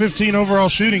 9 of 15 overall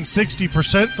shooting,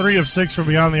 60%. 3 of 6 from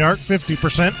beyond the arc,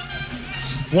 50%.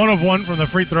 1 of 1 from the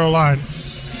free throw line.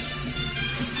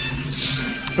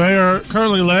 They are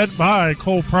currently led by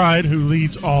Cole Pride, who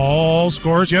leads all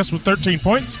scorers, yes, with 13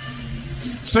 points.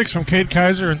 6 from Cade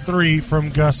Kaiser and 3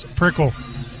 from Gus Prickle.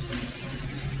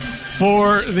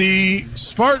 For the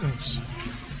Spartans,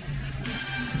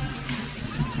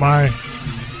 my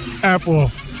app will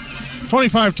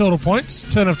 25 total points,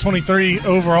 10 of 23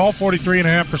 overall,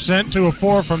 43.5%, 2 of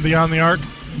 4 from beyond the arc,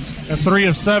 and 3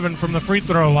 of 7 from the free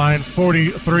throw line,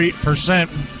 43%.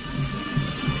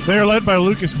 They are led by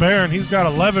Lucas Barron. He's got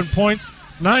 11 points,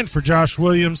 9 for Josh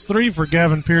Williams, 3 for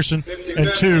Gavin Pearson, and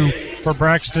 2 for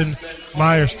Braxton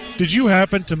Myers. Did you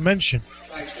happen to mention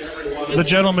the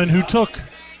gentleman who took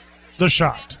the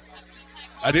shot?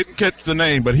 I didn't catch the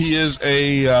name, but he is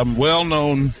a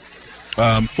well-known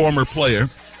former player.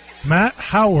 Matt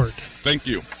Howard. Thank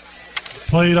you.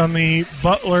 Played on the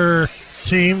Butler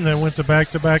team that went to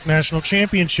back-to-back national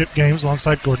championship games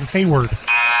alongside Gordon Hayward.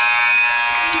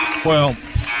 Well,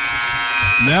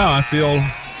 now I feel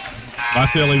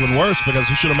even worse because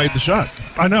he should have made the shot.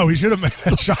 I know, he should have made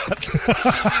that shot.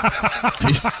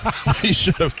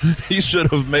 he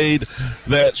should have made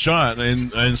that shot.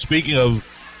 And speaking of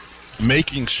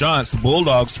making shots, the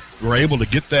Bulldogs were able to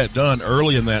get that done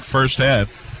early in that first half.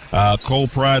 Cole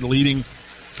Pride leading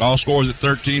all scorers at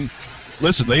 13.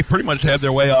 Listen, they pretty much had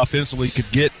their way offensively,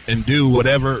 could get and do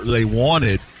whatever they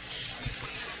wanted.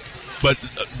 But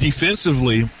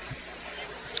defensively,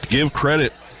 give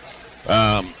credit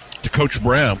to Coach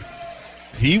Brown.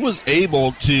 He was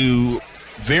able to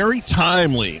very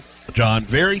timely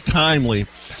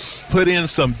put in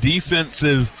some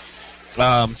defensive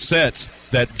sets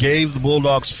that gave the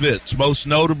Bulldogs fits, most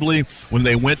notably when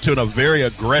they went to a very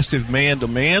aggressive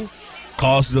man-to-man,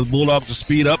 caused the Bulldogs to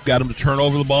speed up, got them to turn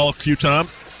over the ball a few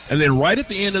times. And then right at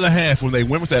the end of the half, when they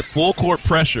went with that full-court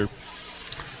pressure,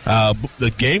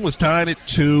 the game was tied at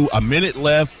 2, a minute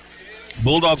left.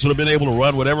 Bulldogs would have been able to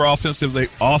run whatever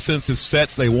offensive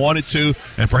sets they wanted to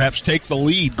and perhaps take the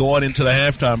lead going into the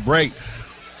halftime break.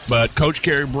 But Coach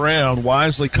Kerry Brown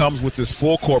wisely comes with this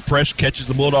full-court pressure, catches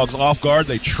the Bulldogs off guard.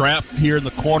 They trap here in the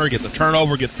corner, get the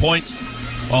turnover, get points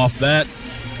off that,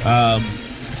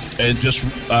 and just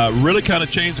really kind of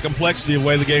changed the complexity of the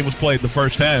way the game was played in the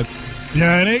first half.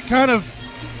 Yeah, and it kind of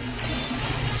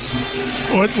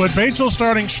with Batesville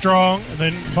starting strong and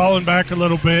then falling back a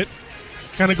little bit,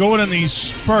 kind of going in these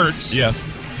spurts. Yeah.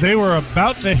 They were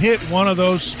about to hit one of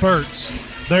those spurts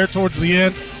there towards the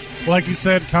end. Like you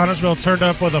said, Connorsville turned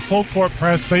up with a full court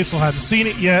press. Batesville hadn't seen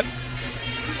it yet,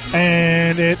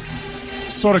 and it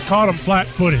sort of caught them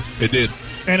flat-footed. It did.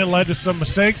 And it led to some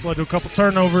mistakes, led to a couple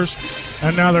turnovers,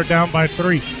 and now they're down by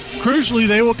 3. Crucially,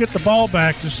 they will get the ball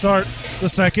back to start the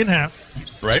second half.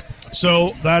 Right.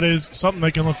 So that is something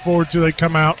they can look forward to. They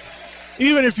come out,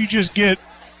 even if you just get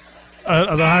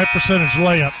the high percentage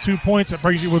layup, 2 points, that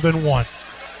brings you within 1.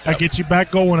 That gets you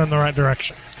back going in the right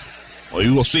direction. Well,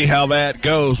 you will see how that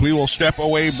goes. We will step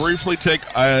away briefly, take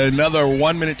another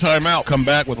 1-minute timeout, come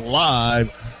back with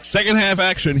live second half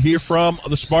action here from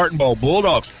the Spartan Bowl.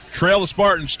 Bulldogs trail the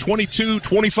Spartans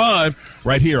 22-25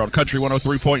 right here on Country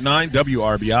 103.9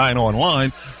 WRBI and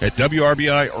online at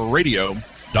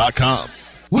WRBIRadio.com.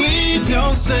 We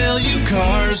don't sell you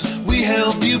cars, we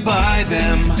help you buy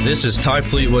them. This is Ty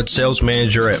Fleetwood, sales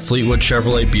manager at Fleetwood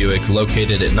Chevrolet Buick,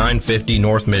 located at 950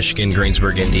 North Michigan,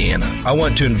 Greensburg, Indiana. I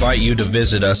want to invite you to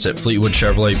visit us at Fleetwood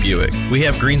Chevrolet Buick. We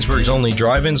have Greensburg's only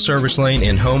drive-in service lane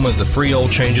and home of the free oil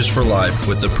changes for life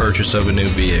with the purchase of a new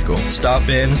vehicle. Stop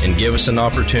in and give us an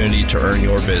opportunity to earn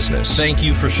your business. Thank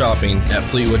you for shopping at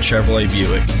Fleetwood Chevrolet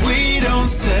Buick. We don't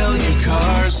sell you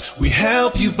cars, we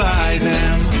help you buy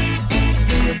them.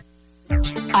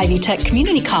 Ivy Tech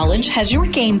Community College has your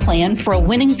game plan for a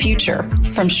winning future.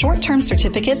 From short-term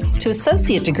certificates to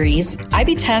associate degrees,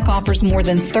 Ivy Tech offers more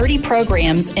than 30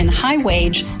 programs in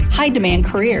high-wage, high-demand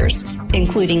careers,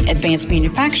 including advanced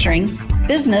manufacturing,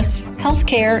 business,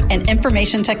 healthcare, and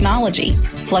information technology.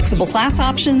 Flexible class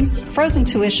options, frozen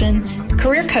tuition,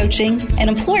 career coaching, and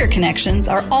employer connections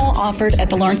are all offered at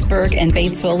the Lawrenceburg and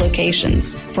Batesville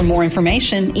locations. For more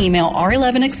information, email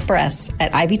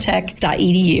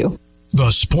r11express@ivytech.edu.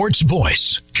 The Sports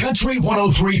Voice, Country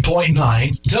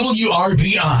 103.9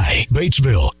 WRBI,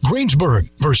 Batesville, Greensburg,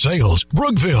 Versailles,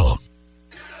 Brookville.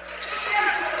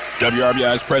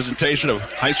 WRBI's presentation of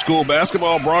high school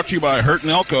basketball brought to you by Hurt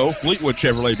and Elko, Fleetwood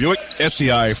Chevrolet Buick,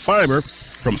 SCI Fiber,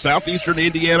 from Southeastern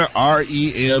Indiana,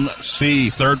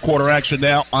 REMC. Third quarter action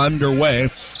now underway.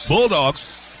 Bulldogs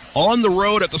on the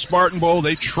road at the Spartan Bowl.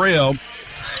 They trail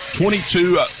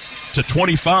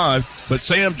 22-25, but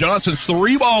Sam Johnson's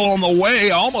 3-ball on the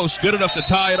way, almost good enough to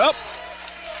tie it up.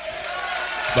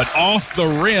 But off the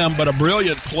rim, but a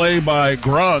brilliant play by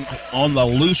Grunk on the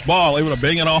loose ball, able to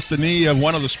bang it off the knee of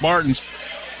one of the Spartans.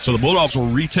 So the Bulldogs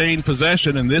will retain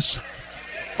possession, and this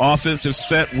offensive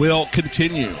set will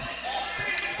continue.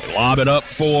 They lob it up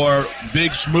for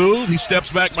Big Smooth. He steps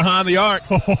back behind the arc.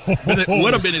 It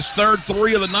would have been his third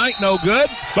 3 of the night, no good.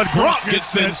 But Grunk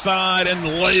gets inside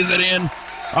and lays it in.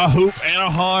 A hoop and a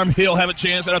harm. He'll have a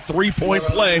chance at a 3-point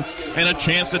play and a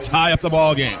chance to tie up the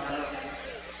ball game.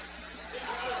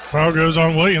 Foul goes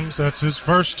on Williams. That's his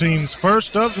team's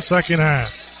first of the second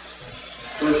half.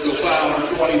 Personal foul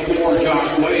number 24,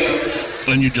 Josh Williams.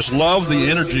 And you just love the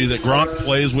energy that Gronk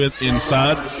plays with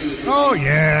inside. Oh,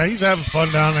 yeah. He's having fun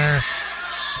down there.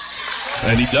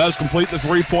 And he does complete the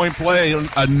 3-point play.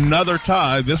 Another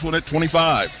tie, this one at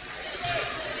 25.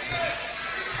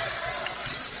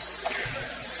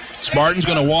 Spartan's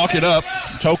going to walk it up.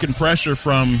 Token pressure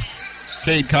from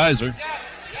Cade Kaiser.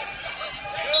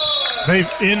 They've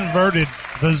inverted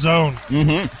the zone.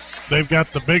 Mm-hmm. They've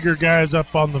got the bigger guys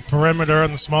up on the perimeter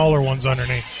and the smaller ones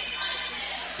underneath.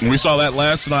 And we saw that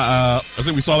last night. I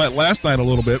think we saw that last night a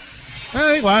little bit.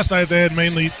 I think last night they had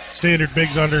mainly standard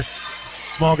bigs under,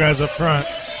 small guys up front.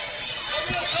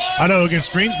 I know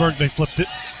against Greensburg they flipped it.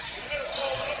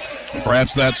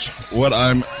 Perhaps that's what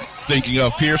I'm thinking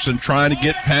of. Pearson trying to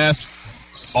get past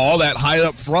all that height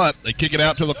up front. They kick it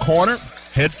out to the corner.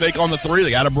 Head fake on the 3.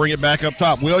 They got to bring it back up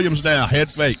top. Williams now, head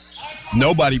fake.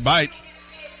 Nobody bites.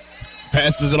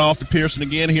 Passes it off to Pearson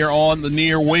again here on the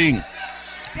near wing.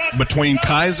 Between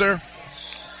Kaiser,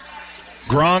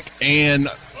 Gronk, and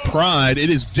Pride, it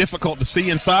is difficult to see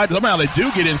inside. Somehow they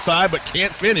do get inside but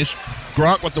can't finish.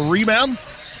 Gronk with the rebound.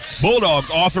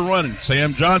 Bulldogs off and running.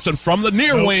 Sam Johnson from the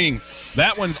near wing.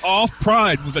 That one's off.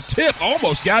 Pride with a tip.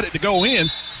 Almost got it to go in.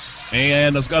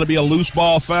 And there's got to be a loose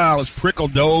ball foul as Prickle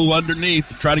dove underneath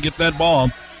to try to get that ball.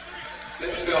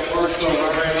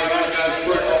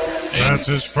 That's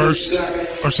his first,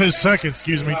 or his second,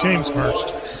 team's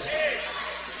first.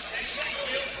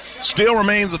 Still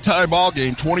remains a tie ball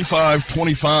game,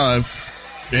 25-25.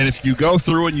 And if you go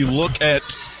through and you look at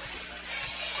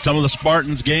some of the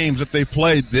Spartans' games that they've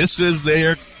played, this is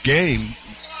their game.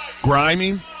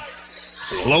 Grimy,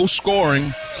 low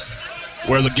scoring,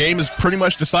 where the game is pretty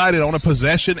much decided on a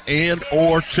possession and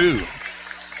or 2.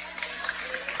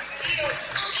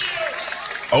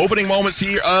 Opening moments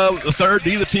here of the third.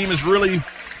 Neither team has really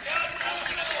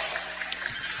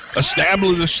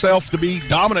established itself to be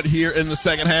dominant here in the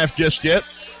second half just yet.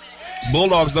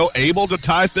 Bulldogs, though, able to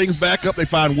tie things back up. They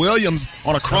find Williams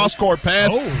on a cross-court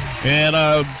pass. And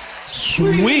a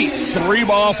sweet three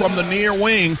ball from the near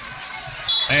wing.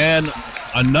 And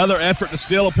another effort to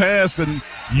steal a pass. And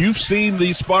you've seen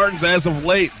these Spartans as of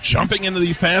late jumping into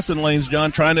these passing lanes,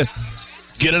 John, trying to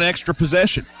get an extra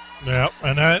possession. Yeah,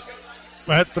 and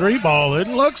that three ball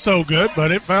didn't look so good,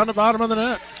 but it found the bottom of the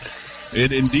net.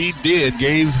 It indeed did.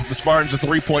 Gave the Spartans a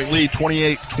 3-point lead,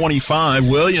 28-25.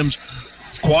 Williams,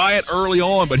 quiet early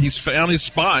on, but he's found his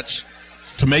spots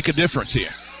to make a difference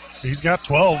here. He's got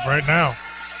 12 right now.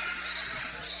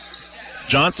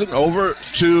 Johnson over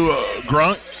to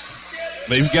Grunk.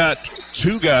 They've got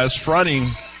two guys fronting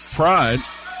Pride.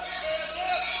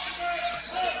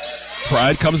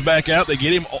 Pride comes back out. They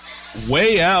get him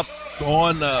way out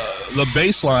on the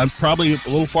baseline, probably a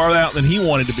little farther out than he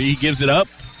wanted to be. He gives it up,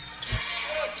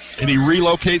 and he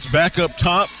relocates back up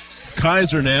top.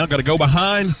 Kaiser now got to go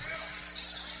behind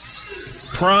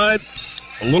Pride.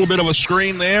 A little bit of a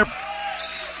screen there.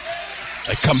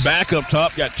 They come back up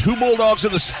top. Got two Bulldogs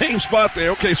in the same spot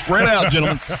there. Okay, spread out,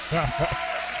 gentlemen.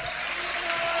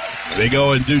 They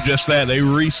go and do just that. They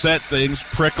reset things.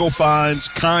 Prickle finds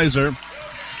Kaiser.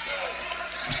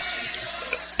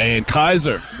 And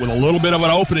Kaiser with a little bit of an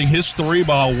opening. His three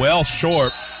ball well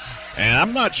short. And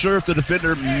I'm not sure if the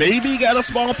defender maybe got a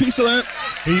small piece of that.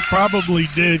 He probably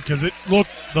did because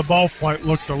the ball flight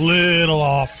looked a little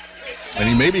off. And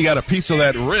he maybe got a piece of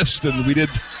that wrist, and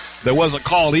that wasn't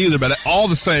called either. But all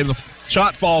the same, the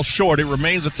shot falls short. It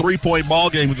remains a 3-point ball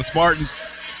game with the Spartans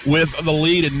with the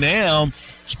lead. And now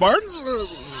Spartans,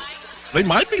 they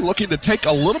might be looking to take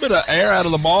a little bit of air out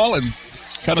of the ball and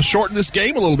kind of shorten this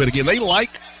game a little bit again. They like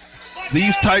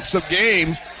these types of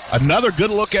games. Another good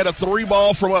look at a three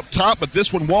ball from up top, but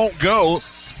this one won't go.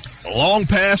 A long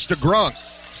pass to Grunk.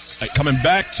 Coming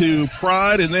back to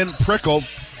Pride and then Prickle.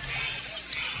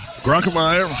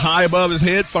 Grunkemeyer high above his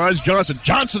head finds Johnson.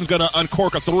 Johnson's going to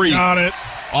uncork a three. Got it.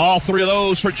 All three of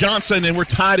those for Johnson, and we're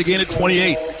tied again at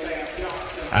 28.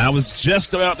 I was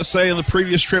just about to say in the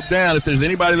previous trip down, if there's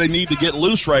anybody they need to get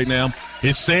loose right now,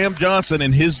 it's Sam Johnson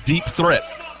and his deep threat.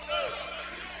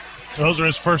 Those are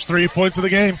his first 3 points of the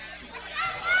game.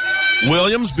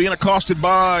 Williams being accosted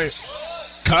by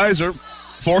Kaiser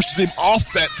forces him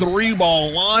off that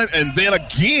three-ball line, and then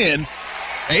again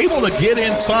able to get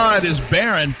inside is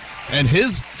Barron, and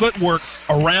his footwork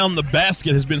around the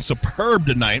basket has been superb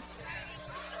tonight.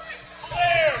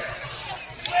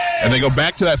 And they go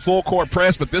back to that full-court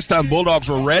press, but this time Bulldogs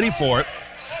were ready for it.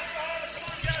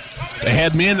 They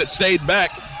had men that stayed back,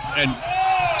 and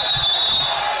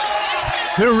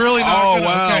they're really not oh, gonna,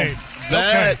 wow. Okay.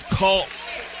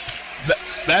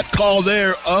 That call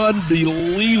there,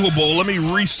 unbelievable. Let me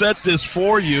reset this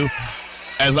for you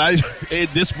as I in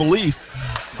disbelief.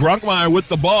 Grunkemeyer with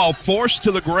the ball, forced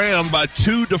to the ground by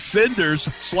two defenders,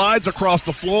 slides across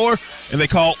the floor, and they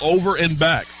call over and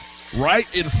back. Right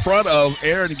in front of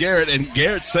Aaron Garrett, and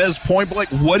Garrett says point blank,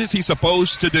 what is he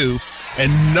supposed to do?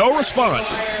 And no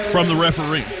response from the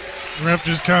referee. The ref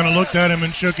just kind of looked at him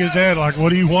and shook his head like, what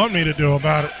do you want me to do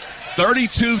about it?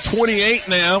 32-28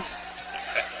 now.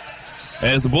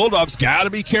 As the Bulldogs got to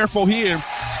be careful here.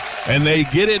 And they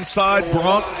get inside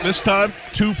Gronk this time.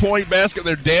 2-point basket.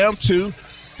 They're down two.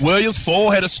 Williams, full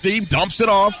head of steam, dumps it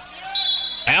off.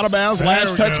 Out of bounds.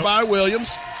 Last touch by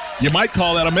Williams. You might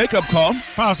call that a makeup call.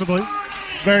 Possibly.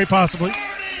 Very possibly.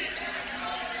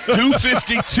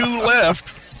 2:52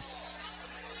 left.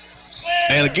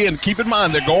 And again, keep in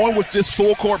mind, they're going with this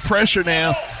full court pressure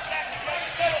now.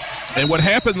 And what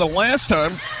happened the last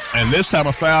time, and this time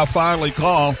a foul finally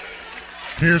called.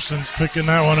 Pearson's picking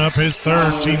that one up, his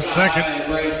third, team second.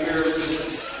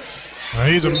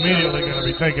 He's immediately going to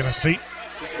be taking a seat.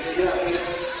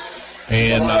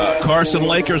 And Carson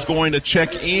Laker's going to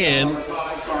check in.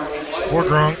 Poor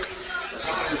Gronk.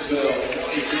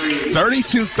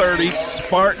 32-30,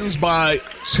 Spartans by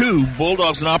 2.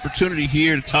 Bulldogs an opportunity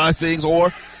here to tie things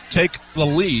or take the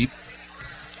lead.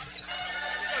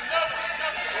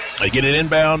 They get it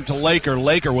inbound to Laker.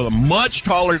 Laker with a much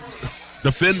taller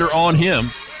defender on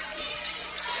him.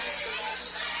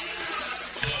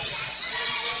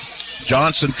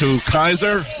 Johnson to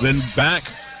Kaiser, then back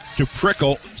to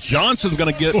Prickle. Johnson's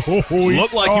going to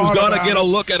look like he was going to get a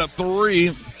look at a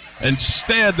three.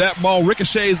 Instead, that ball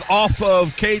ricochets off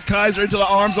of Cade Kaiser into the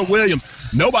arms of Williams.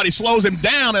 Nobody slows him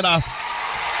down, and a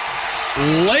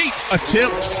late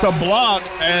attempt to block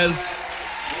as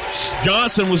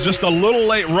Johnson was just a little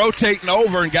late rotating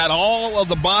over and got all of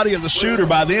the body of the shooter.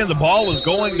 By then, the ball was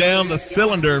going down the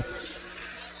cylinder.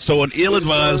 So an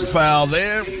ill-advised foul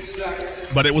there,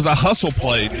 but it was a hustle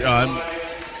play, John.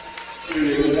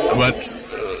 But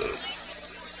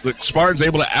the Spartans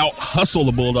able to out-hustle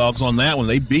the Bulldogs on that one.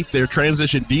 They beat their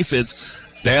transition defense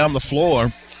down the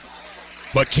floor,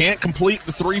 but can't complete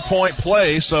the three-point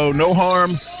play, so no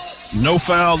harm, no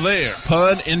foul there.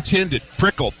 Pun intended.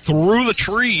 Prickle through the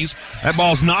trees. That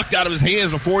ball's knocked out of his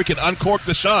hands before he can uncork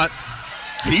the shot.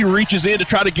 He reaches in to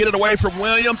try to get it away from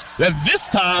Williams. Then this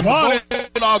time, the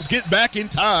Bulldogs get back in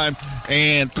time,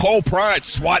 and Cole Pride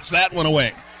swats that one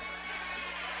away.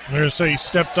 I'm going to say he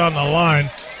stepped on the line.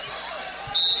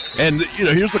 And,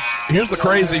 here's the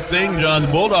crazy thing, John. The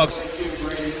Bulldogs,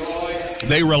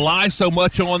 they rely so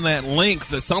much on that length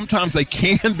that sometimes they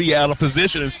can be out of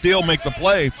position and still make the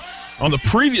play. On the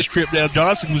previous trip down,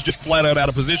 Johnson was just flat out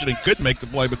of position and couldn't make the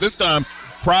play. But this time,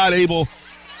 Pride able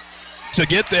to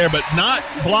get there, but not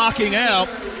blocking out.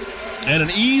 And an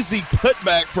easy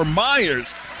putback for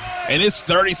Myers. And it's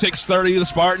 36-30, the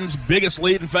Spartans' biggest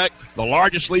lead. In fact, the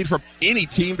largest lead for any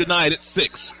team tonight at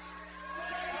 6.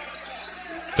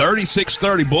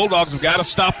 36-30. Bulldogs have got to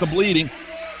stop the bleeding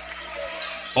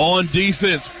on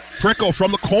defense. Prickle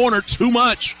from the corner, too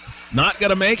much. Not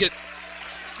going to make it.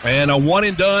 And a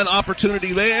one-and-done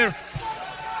opportunity there.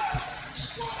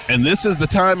 And this is the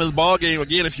time of the ball game,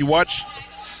 again, if you watch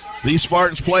these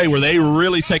Spartans play, where they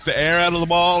really take the air out of the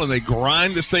ball and they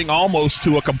grind this thing almost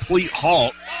to a complete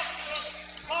halt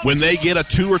when they get a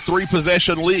 2 or 3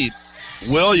 possession lead.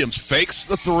 Williams fakes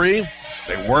the three.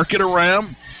 They work it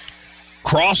around.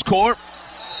 Cross court.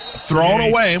 Thrown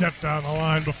away. Stepped down the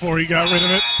line before he got rid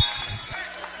of it.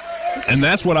 And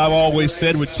that's what I've always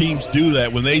said when teams do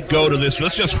that. When they go to this,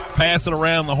 let's just pass it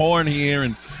around the horn here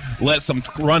and let some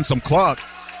run some clock.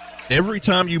 Every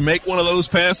time you make one of those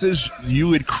passes,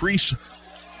 you increase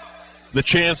the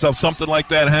chance of something like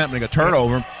that happening, a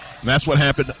turnover. And that's what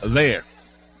happened there.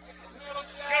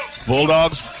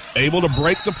 Bulldogs able to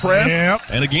break the press. Yep.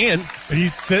 And again,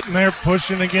 he's sitting there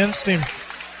pushing against him.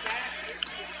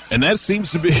 And that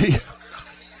seems to be,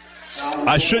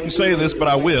 I shouldn't say this, but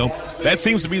I will. That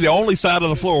seems to be the only side of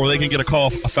the floor where they can get a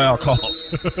foul call.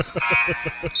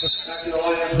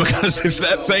 Because if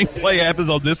that same play happens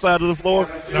on this side of the floor,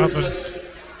 nothing.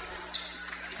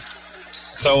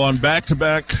 So on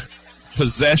back-to-back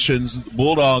possessions, the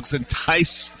Bulldogs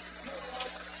entice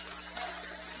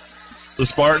the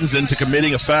Spartans into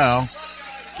committing a foul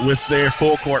with their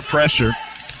full court pressure.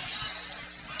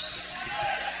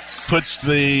 Puts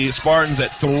the Spartans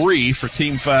at 3 for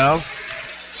team fouls.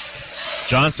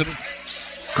 Johnson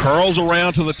curls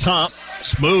around to the top.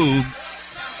 Smooth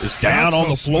is down on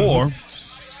the floor.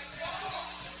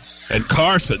 And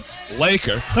Carson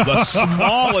Laker, the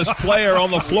smallest player on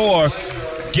the floor,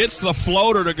 gets the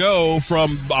floater to go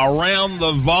from around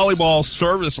the volleyball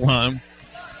service line.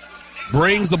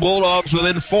 Brings the Bulldogs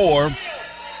within 4.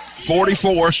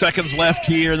 44 seconds left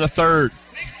here in the third.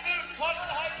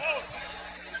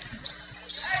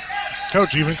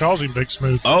 Coach even calls him Big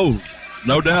Smooth. Oh,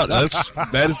 no doubt.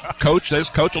 That is Coach. As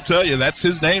Coach will tell you, that's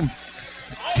his name.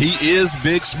 He is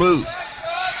Big Smooth.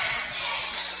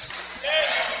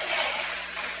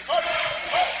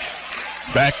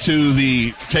 Back to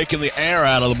the taking the air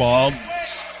out of the ball.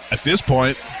 At this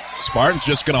point, Spartans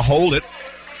just going to hold it.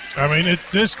 I mean,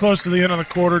 this close to the end of the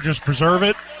quarter, just preserve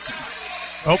it.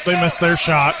 Oh, they missed their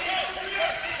shot.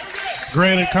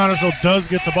 Granted, Connersville does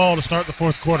get the ball to start the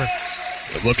fourth quarter.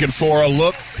 They're looking for a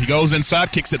look. He goes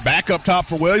inside, kicks it back up top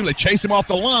for Williams. They chase him off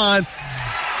the line.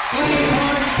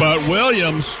 But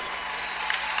Williams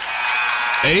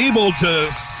able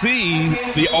to see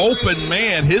the open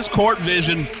man. His court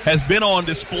vision has been on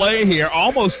display here.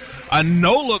 Almost a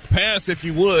no-look pass, if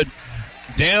you would,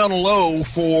 down low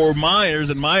for Myers.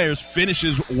 And Myers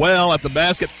finishes well at the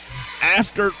basket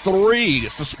after 3.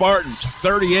 It's the Spartans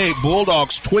 38,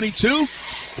 Bulldogs 22.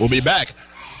 We'll be back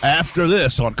after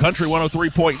this on Country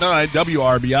 103.9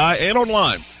 WRBI and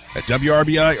online at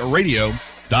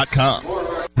WRBIRadio.com.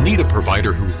 Need a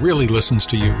provider who really listens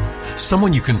to you?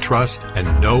 Someone you can trust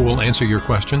and know will answer your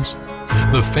questions?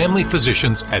 The family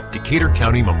physicians at Decatur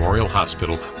County Memorial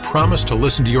Hospital promise to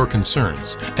listen to your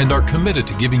concerns and are committed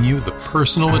to giving you the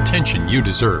personal attention you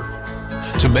deserve.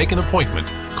 To make an appointment,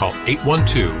 call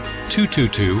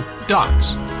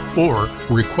 812-222-DOCS or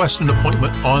request an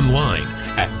appointment online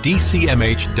at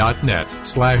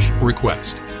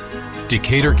dcmh.net/request.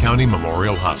 Decatur County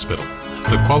Memorial Hospital.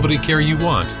 The quality care you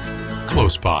want,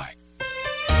 close by.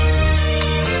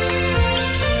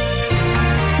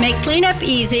 Make cleanup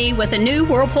easy with a new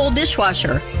Whirlpool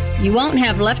dishwasher. You won't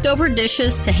have leftover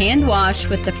dishes to hand wash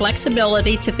with the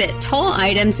flexibility to fit tall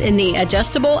items in the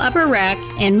adjustable upper rack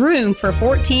and room for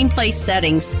 14 place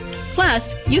settings.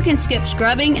 Plus, you can skip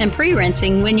scrubbing and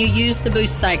pre-rinsing when you use the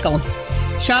boost cycle.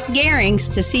 Shop Gehring's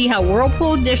to see how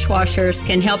Whirlpool dishwashers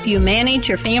can help you manage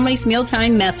your family's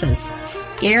mealtime messes.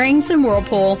 Gehring's and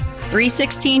Whirlpool,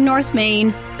 316 North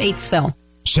Main, Batesville.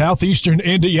 Southeastern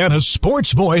Indiana's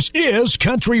sports voice is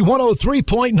Country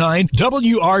 103.9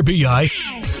 WRBI.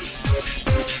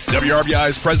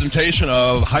 WRBI's presentation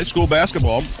of high school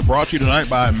basketball brought to you tonight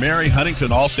by Mary Huntington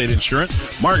Allstate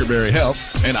Insurance, Margaret Mary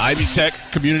Health, and Ivy Tech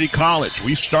Community College.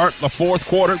 We start the fourth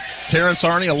quarter. Terrence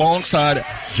Arney alongside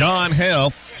John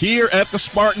Hell here at the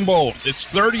Spartan Bowl.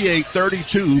 It's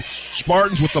 38-32.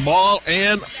 Spartans with the ball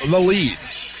and the lead.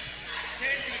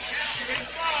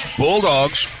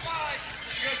 Bulldogs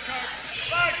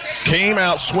came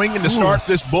out swinging to start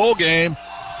this bowl game,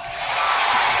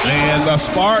 and the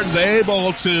Spartans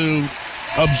able to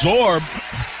absorb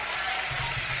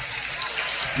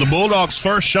the Bulldogs'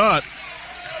 first shot,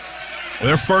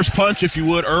 their first punch, if you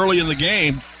would, early in the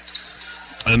game.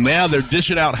 And now they're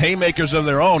dishing out haymakers of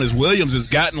their own as Williams has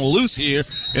gotten loose here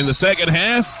in the second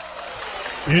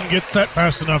half. He didn't get set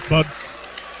fast enough, bud.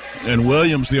 And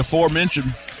Williams, the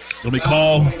aforementioned, will be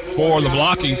called for the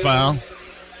blocking foul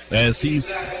as he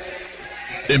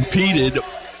impeded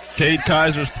Cade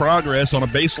Kaiser's progress on a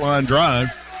baseline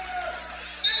drive.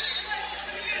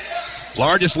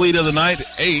 Largest lead of the night,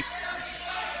 8.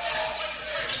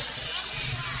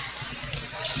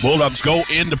 Bulldogs go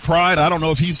into Pride. I don't know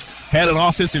if he's had an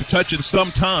offensive touch in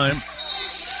some time.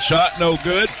 Shot no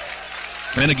good.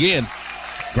 And again,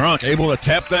 Gronk able to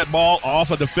tap that ball off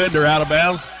a defender out of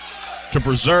bounds to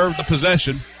preserve the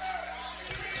possession.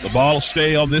 The ball will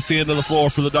stay on this end of the floor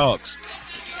for the Dogs.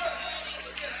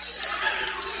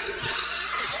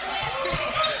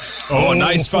 Oh, a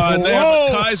nice find there,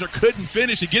 but Kaiser couldn't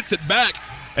finish. He gets it back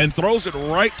and throws it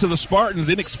right to the Spartans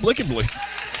inexplicably.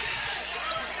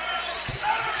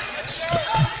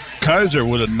 Kaiser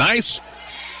with a nice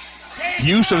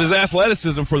use of his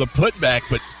athleticism for the putback,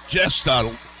 but just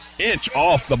an inch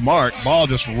off the mark. Ball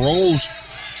just rolls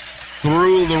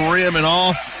through the rim and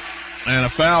off, and a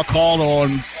foul called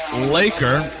on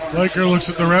Laker. Laker looks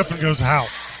at the ref and goes, how?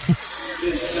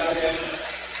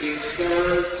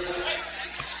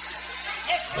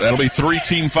 That'll be 3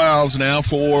 team fouls now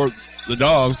for the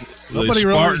Dogs. The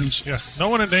Spartans. Really, no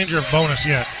one in danger of bonus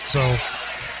yet. So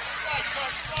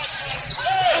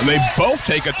and they both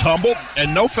take a tumble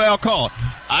and no foul call.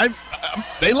 I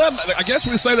guess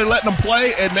we say they're letting them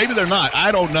play, and maybe they're not.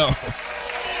 I don't know.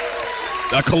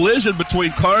 A collision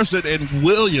between Carson and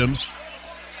Williams,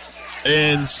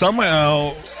 and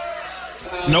somehow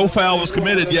no foul was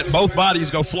committed, yet both bodies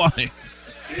go flying.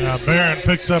 Barron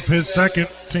picks up his second,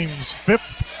 team's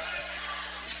 5th.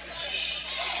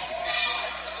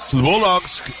 So the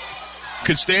Bulldogs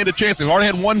could stand a chance. They've already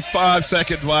had 1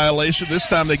 5-second violation. This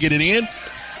time they get it in.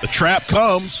 The trap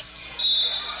comes.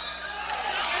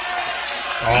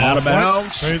 Out of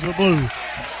bounds. Plays the blue.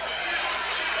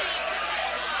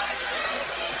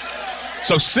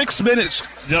 So 6 minutes,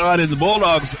 John, and the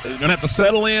Bulldogs are going to have to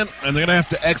settle in, and they're going to have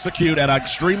to execute at an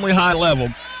extremely high level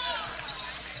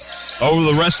over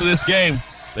the rest of this game.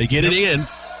 They get it in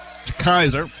to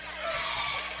Kaiser.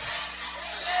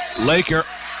 Laker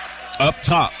up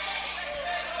top.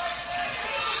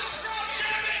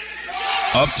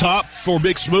 Up top for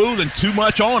Big Smooth, and too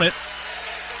much on it.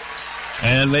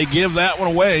 And they give that one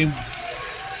away.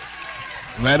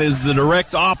 That is the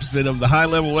direct opposite of the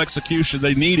high-level execution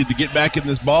they needed to get back in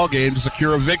this ball game to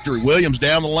secure a victory. Williams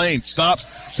down the lane, stops,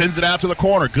 sends it out to the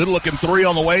corner. Good-looking three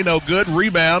on the way, no good.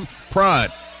 Rebound,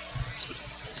 Pride.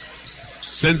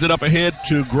 Sends it up ahead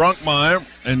to Grunkmeyer,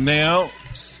 and now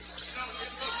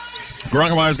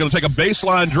Grunkmeyer is going to take a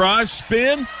baseline drive,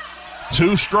 spin.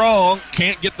 Too strong,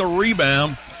 can't get the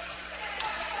rebound.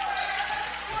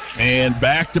 And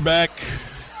back-to-back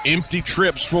empty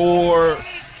trips for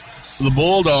the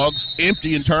Bulldogs.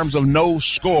 Empty in terms of no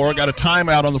score. Got a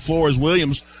timeout on the floor as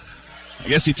Williams, I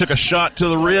guess he took a shot to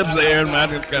the ribs there and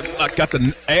got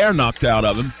the air knocked out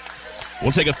of him.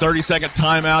 We'll take a 30-second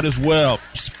timeout as well.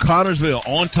 Connorsville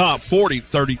on top,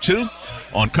 40-32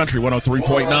 on Country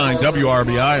 103.9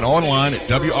 WRBI and online at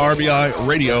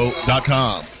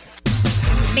WRBIRadio.com.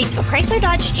 Batesville Chrysler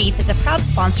Dodge Jeep is a proud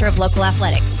sponsor of local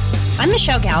athletics. I'm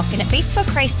Michelle Galk, and at Batesville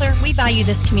Chrysler, we value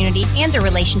this community and the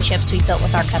relationships we've built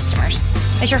with our customers.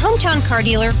 As your hometown car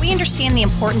dealer, we understand the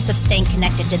importance of staying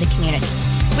connected to the community.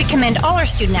 We commend all our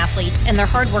student athletes and their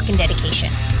hard work and dedication.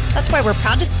 That's why we're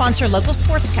proud to sponsor local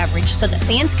sports coverage so that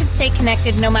fans can stay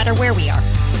connected no matter where we are.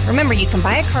 Remember, you can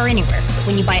buy a car anywhere, but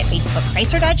when you buy at Batesville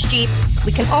Chrysler Dodge Jeep,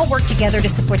 we can all work together to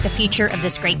support the future of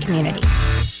this great community.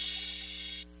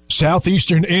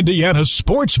 Southeastern Indiana's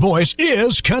sports voice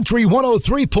is Country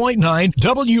 103.9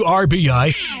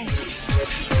 WRBI.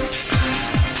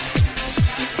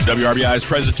 WRBI's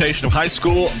presentation of high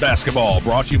school basketball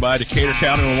brought to you by Decatur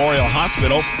County Memorial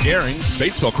Hospital, Gering,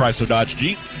 Batesville Chrysler Dodge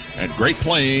Jeep, and Great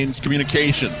Plains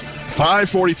Communications.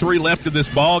 5:43 left in this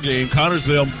ball game.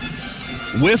 Connorsville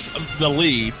with the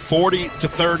lead,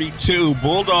 40-32.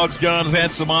 Bulldogs, John, have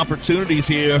had some opportunities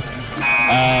here.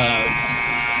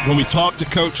 When we talked to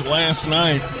Coach last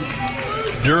night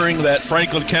during that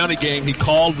Franklin County game, he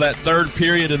called that third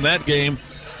period in that game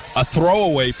a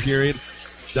throwaway period.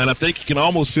 And I think you can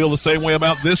almost feel the same way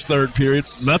about this third period.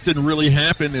 Nothing really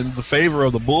happened in the favor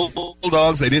of the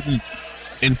Bulldogs. They didn't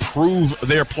improve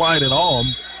their plight at all.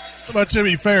 But to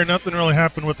be fair, nothing really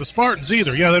happened with the Spartans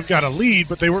either. Yeah, they've got a lead,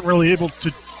 but they weren't really able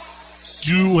to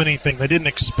do anything. They didn't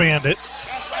expand it.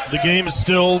 The game is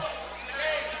still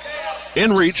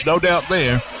in reach, no doubt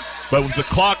there. But with the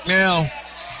clock now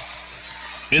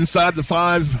inside the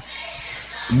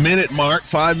 5-minute mark,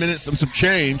 5 minutes and some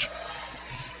change,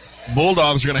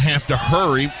 Bulldogs are going to have to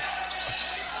hurry.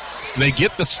 They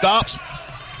get the stops,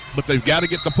 but they've got to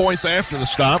get the points after the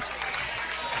stop.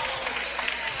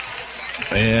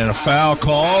 And a foul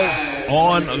call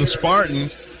on the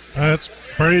Spartans. That's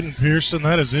Braden Pearson.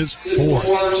 That is his fourth.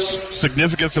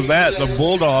 Significance of that, the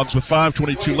Bulldogs with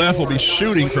 5:22 left will be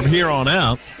shooting from here on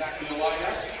out.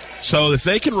 So if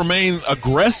they can remain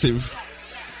aggressive,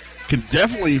 can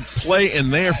definitely play in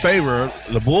their favor,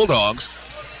 the Bulldogs.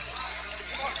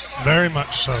 Very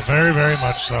much so. Very, very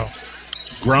much so.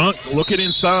 Gronk looking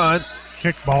inside.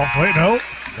 Kickball. Wait, no.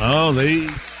 Oh,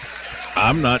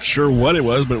 I'm not sure what it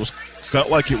was, but it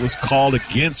felt like it was called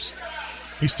against.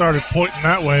 He started pointing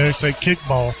that way. They say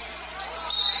kickball.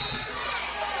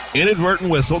 Inadvertent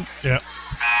whistle. Yeah.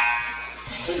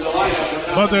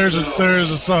 But there's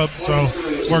a sub, so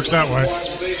it works that way.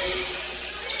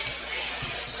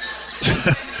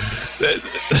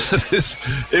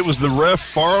 It was the ref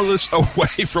farthest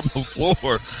away from the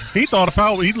floor. He thought a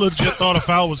foul. He legit thought a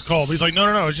foul was called. He's like,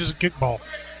 no, it's just a kickball.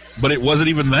 But it wasn't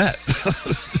even that.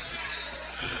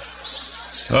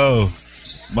 Oh,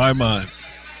 my mind.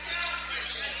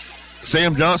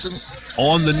 Sam Johnson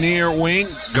on the near wing,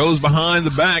 goes behind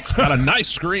the back. Got a nice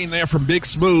screen there from Big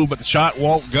Smooth, but the shot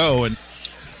won't go. And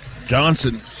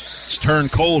Johnson's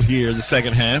turned cold here the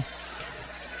second half.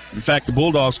 In fact, the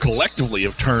Bulldogs collectively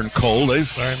have turned cold.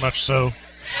 Very much so.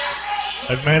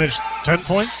 They've managed 10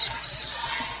 points,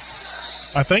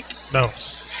 I think. No.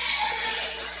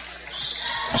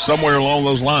 Somewhere along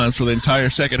those lines for the entire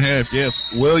second half, yes.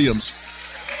 Williams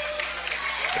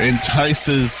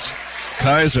entices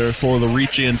Kaiser for the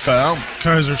reach-in foul.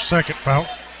 Kaiser's second foul.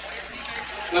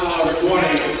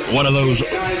 One of those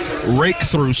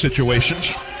rake-through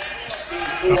situations.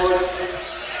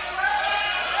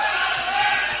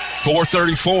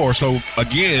 4:34, so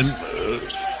again,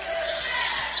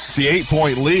 the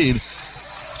 8-point lead.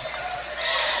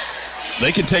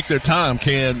 They can take their time,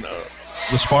 can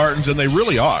the Spartans, and they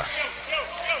really are.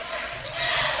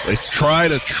 They try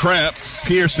to trap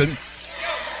Pearson.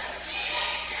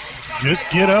 Just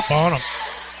get up on him.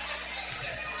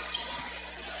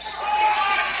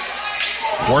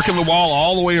 Working the wall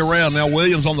all the way around. Now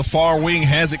Williams on the far wing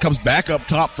has it, comes back up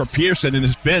top for Pearson, and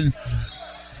has been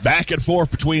back and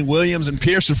forth between Williams and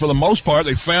Pearson for the most part.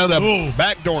 They found a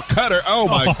backdoor cutter. Oh,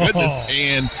 my goodness.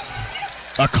 And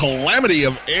a calamity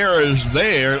of errors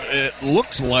there. It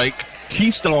looks like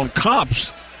Keystone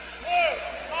Cops,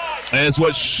 as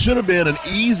what should have been an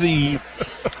easy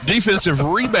defensive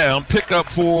rebound pickup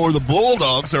for the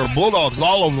Bulldogs. There are Bulldogs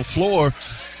all over the floor,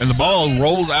 and the ball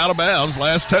rolls out of bounds.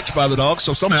 Last touch by the Dogs,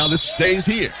 so somehow this stays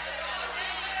here.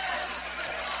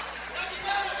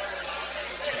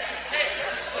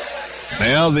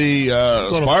 Now the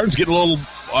Spartans get a little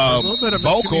bit of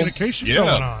vocal. Miscommunication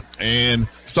going on. And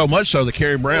so much so that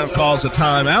Kerry Brown calls a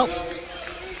timeout.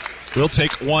 We'll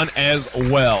take one as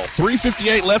well.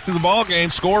 3:58 left in the ball game.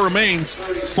 Score remains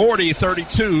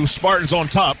 40-32. Spartans on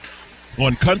top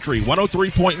on Country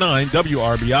 103.9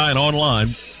 WRBI and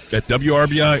online at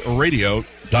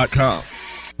WRBIRadio.com.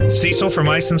 Cecil from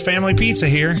Ison's Family Pizza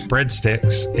here.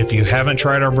 Breadsticks. If you haven't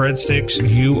tried our breadsticks,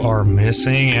 you are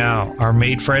missing out. Our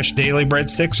made fresh daily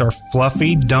breadsticks are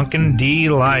fluffy Dunkin'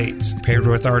 delights. Paired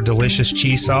with our delicious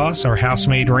cheese sauce, our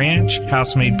house-made ranch,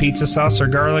 house-made pizza sauce, or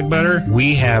garlic butter,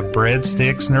 we have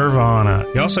breadsticks nirvana.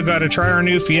 You also got to try our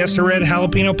new Fiesta Red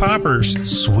Jalapeno Poppers.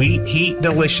 Sweet heat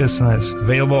deliciousness.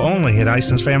 Available only at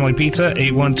Ison's Family Pizza,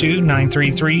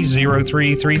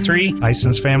 812-933-0333,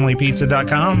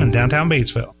 IsonsFamilyPizza.com, in downtown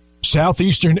Batesville.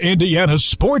 Southeastern Indiana's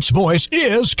sports voice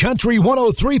is Country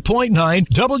 103.9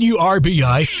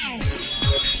 WRBI.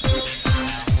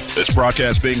 This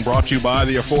broadcast being brought to you by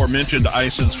the aforementioned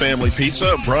Ison's Family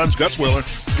Pizza, Bruns, Gutzwiller,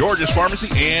 George's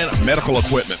Pharmacy, and Medical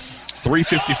Equipment.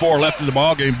 3:54 left in the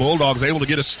ballgame. Bulldogs able to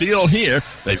get a steal here.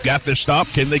 They've got their stop.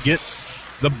 Can they get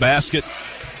the basket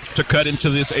to cut into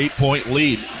this 8-point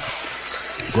lead?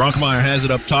 Gronkmeyer has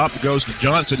it up top. It goes to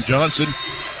Johnson. Johnson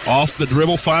off the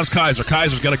dribble finds Kaiser.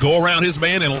 Kaiser's got to go around his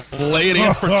man and lay it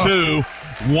in for two.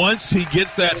 Once he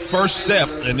gets that first step,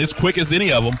 and as quick as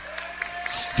any of them,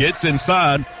 gets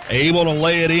inside, able to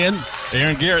lay it in.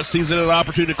 Aaron Garrett sees it as an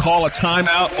opportunity to call a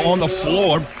timeout on the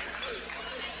floor.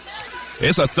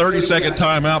 It's a 30-second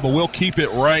timeout, but we'll keep it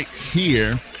right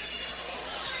here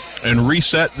and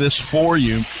reset this for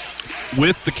you.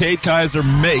 With the Cade Kaiser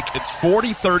make, it's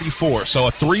 40-34. So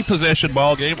a 3-possession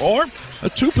ball game or a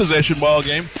 2-possession ball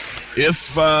game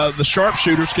if the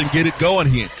sharpshooters can get it going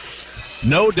here.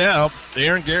 No doubt,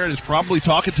 Aaron Garrett is probably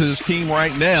talking to his team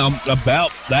right now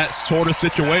about that sort of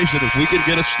situation. If we can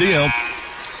get a steal,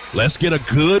 let's get a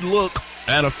good look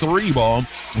at a 3 ball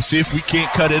and see if we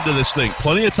can't cut into this thing.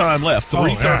 Plenty of time left.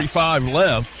 3:35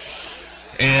 left.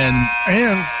 And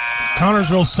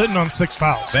Connorsville sitting on 6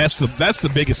 fouls. That's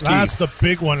the biggest key. That's the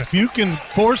big one. If you can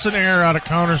force an error out of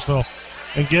Connorsville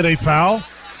and get a foul,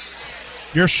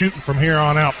 you're shooting from here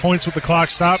on out. Points with the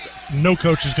clock stopped. No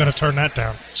coach is going to turn that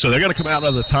down. So they're going to come out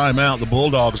of the timeout, the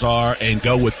Bulldogs are, and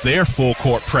go with their full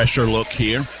court pressure look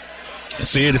here and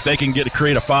see if they can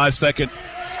create a 5-second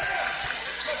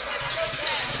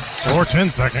or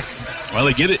 10-second. Well,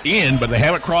 they get it in, but they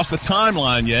haven't crossed the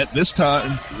timeline yet. This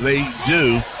time they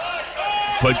do.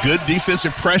 But good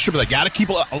defensive pressure, but they got to keep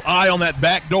an eye on that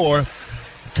back door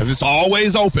because it's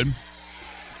always open.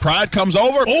 Pride comes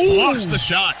over, blocks the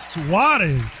shot.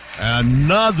 Swatting.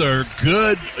 Another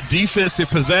good defensive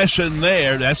possession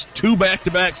there. That's 2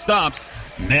 back-to-back stops.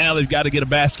 Now they've got to get a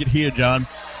basket here, John.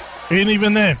 And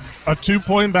even then, a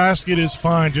 2-point basket is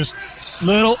fine. Just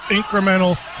little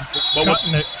incremental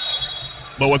cutting it.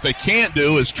 But what they can't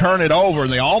do is turn it over,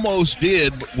 and they almost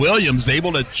did. Williams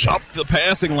able to jump the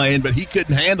passing lane, but he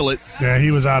couldn't handle it. Yeah,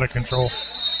 he was out of control.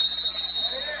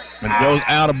 And it goes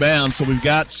out of bounds, so we've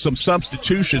got some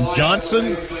substitution.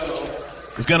 Johnson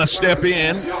is going to step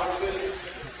in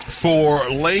for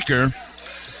Laker.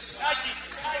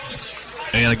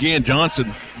 And again,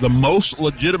 Johnson, the most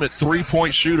legitimate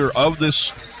 3-point shooter of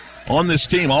on this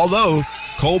team, although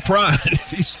Cole Pride,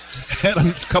 he's had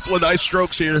a couple of nice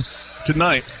strokes here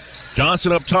tonight.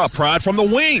 Johnson up top. Pride from the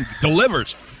wing.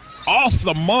 Delivers. Off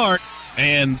the mark.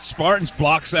 And Spartans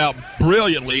blocks out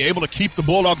brilliantly. Able to keep the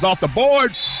Bulldogs off the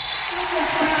board.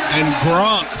 And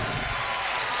Gronk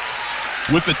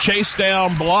with the chase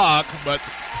down block. But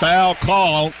foul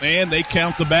call. And they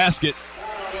count the basket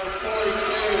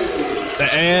to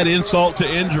add insult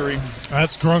to injury.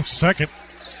 That's Gronk's second.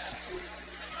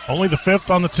 Only the 5th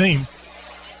on the team.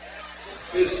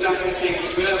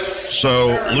 So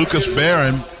Lucas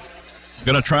Barron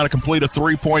going to try to complete a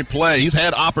 3-point play. He's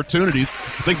had opportunities.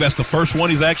 I think that's the first one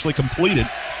he's actually completed.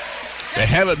 They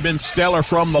haven't been stellar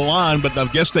from the line, but I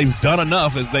guess they've done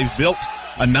enough as they've built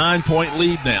a 9-point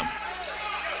lead now.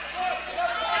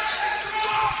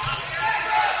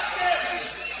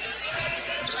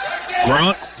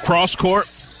 Grunt, cross court,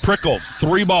 Prickle,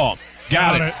 3-ball.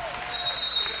 Got it.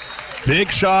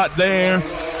 Big shot there,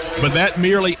 but that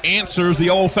merely answers the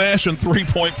old-fashioned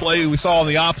 3-point play we saw on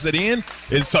the opposite end.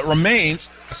 It remains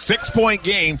a 6-point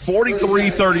game,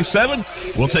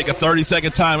 43-37. We'll take a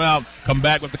 30-second timeout, come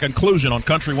back with the conclusion on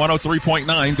Country 103.9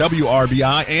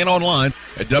 WRBI and online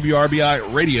at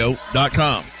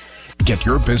WRBIRadio.com. Get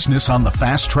your business on the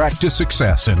fast track to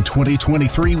success in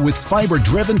 2023 with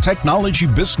fiber-driven technology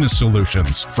business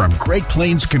solutions from Great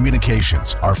Plains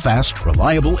Communications. Our fast,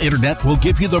 reliable internet will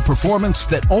give you the performance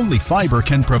that only fiber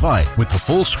can provide, with the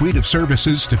full suite of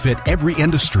services to fit every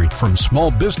industry, from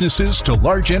small businesses to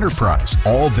large enterprise.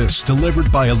 All this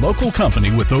delivered by a local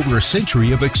company with over a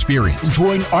century of experience.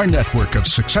 Join our network of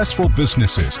successful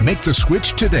businesses. Make the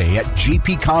switch today at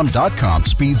gpcom.com.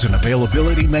 Speeds and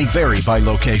availability may vary by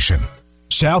location.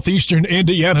 Southeastern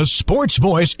Indiana's sports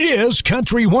voice is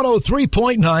Country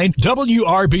 103.9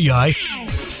 WRBI.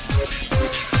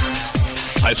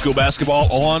 High school basketball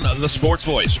on the Sports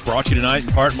Voice. Brought to you tonight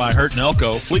in part by Hurt &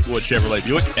 Elko, Fleetwood Chevrolet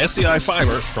Buick, SCI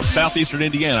Fiber from Southeastern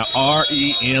Indiana,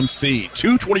 REMC.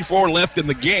 2:24 left in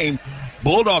the game.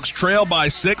 Bulldogs trail by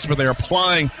 6, but they're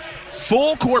applying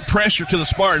full court pressure to the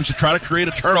Spartans to try to create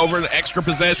a turnover and an extra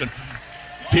possession.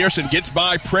 Pearson gets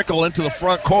by Prickle into the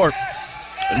front court.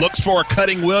 Looks for a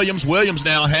cutting Williams. Williams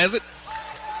now has it.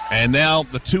 And now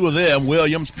the two of them,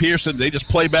 Williams, Pearson, they just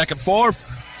play back and forth.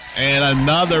 And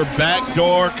another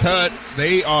backdoor cut.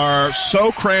 They are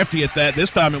so crafty at that.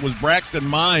 This time it was Braxton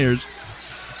Myers.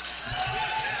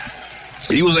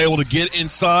 He was able to get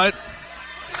inside.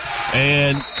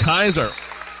 And Kaiser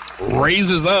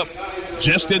raises up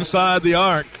just inside the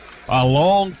arc. A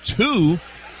long two.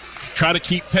 Try to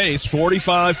keep pace.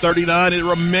 45-39. It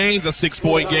remains a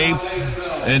 6-point game.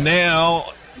 And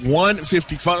now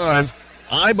 1:55.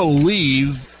 I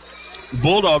believe the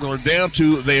Bulldogs are down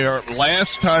to their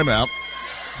last timeout.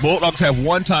 Bulldogs have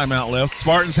 1 timeout left.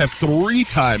 Spartans have 3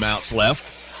 timeouts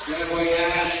left.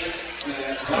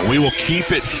 We will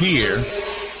keep it here.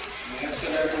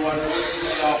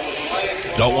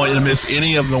 Don't want you to miss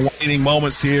any of the waning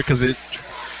moments here because it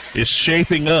is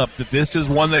shaping up that this is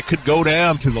one that could go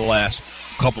down to the last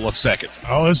couple of seconds.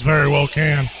 Oh, this very well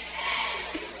can.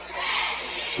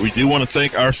 We do want to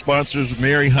thank our sponsors,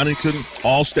 Mary Huntington,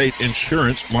 Allstate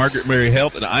Insurance, Margaret Mary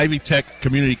Health, and Ivy Tech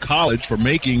Community College for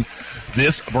making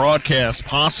this broadcast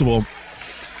possible.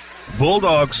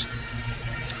 Bulldogs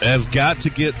have got to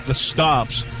get the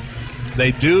stops.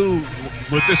 They do,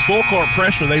 with this full court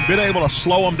pressure, they've been able to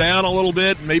slow them down a little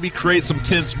bit, maybe create some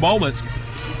tense moments.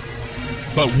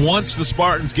 But once the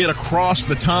Spartans get across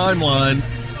the timeline,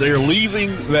 they're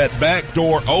leaving that back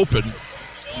door open.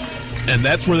 And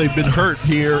that's where they've been hurt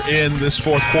here in this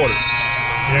fourth quarter.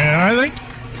 Yeah, and I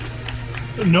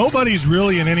think nobody's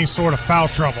really in any sort of foul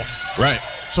trouble. Right.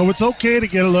 So it's okay to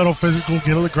get a little physical, get a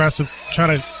little aggressive,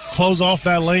 try to close off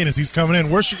that lane as he's coming in.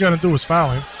 Worst you're going to do is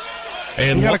foul him.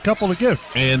 And we got a couple to give.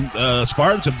 And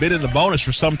Spartans have been in the bonus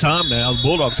for some time now. The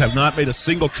Bulldogs have not made a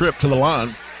single trip to the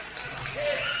line.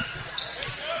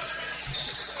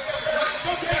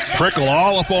 Prickle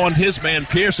all up on his man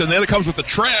Pearson. Then it comes with the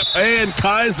trap, and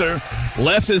Kaiser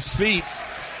left his feet.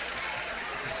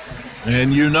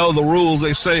 And you know the rules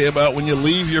they say about when you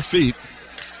leave your feet.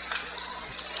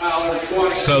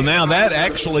 So now that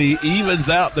actually evens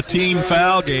out the team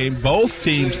foul game. Both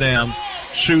teams now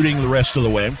shooting the rest of the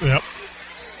way. Yep.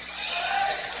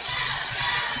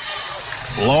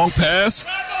 Long pass.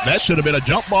 That should have been a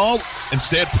jump ball.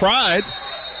 Instead, Pride.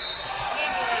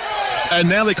 And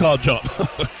now they call jump.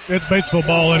 It's Batesville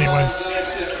ball anyway.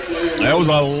 That was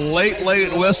a late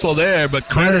whistle there, but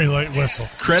very late whistle.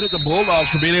 Credit the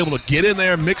Bulldogs for being able to get in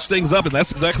there and mix things up, and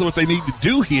that's exactly what they need to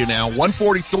do here now.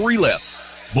 1:43 left.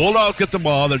 Bulldogs get the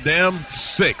ball. They're down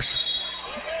 6.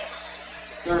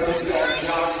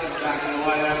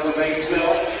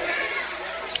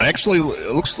 Actually,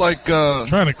 it looks like...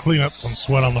 trying to clean up some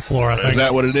sweat on the floor, I think. Is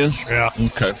that what it is? Yeah.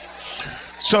 Okay.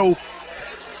 So...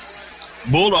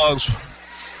 Bulldogs,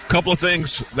 a couple of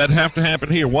things that have to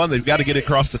happen here. One, they've got to get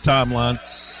across the timeline.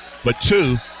 But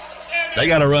 2, they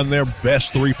got to run their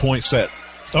best 3-point set.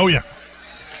 Oh, yeah.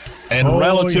 And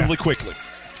relatively quickly.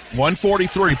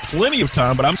 1:43, plenty of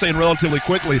time, but I'm saying relatively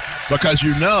quickly because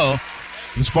you know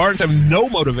the Spartans have no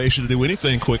motivation to do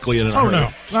anything quickly in an hurry.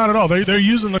 No, not at all. They're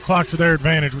using the clock to their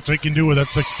advantage, which they can do with that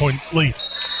 6-point lead.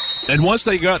 And once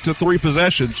they got to 3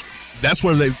 possessions, that's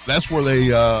where they've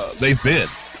been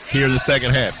here in the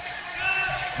second half.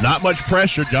 Not much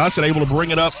pressure. Johnson able to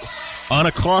bring it up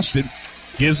unaccosted.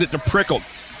 Gives it to Prickle.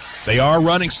 They are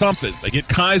running something. They get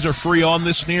Kaiser free on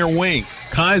this near wing.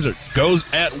 Kaiser goes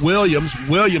at Williams.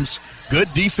 Williams,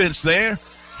 good defense there.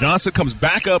 Johnson comes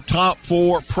back up top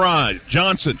for Pride.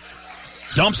 Johnson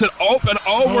dumps it open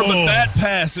over, but that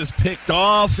pass is picked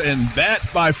off, and that,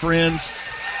 my friends,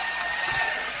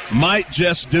 might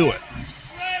just do it.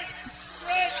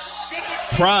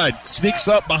 Pride sneaks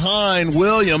up behind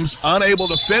Williams, unable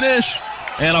to finish,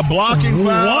 and a blocking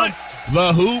foul,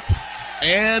 the hoop,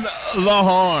 and the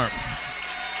harm.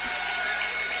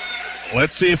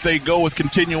 Let's see if they go with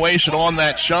continuation on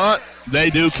that shot. They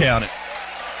do count it.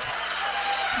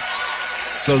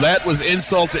 So that was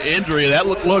insult to injury. That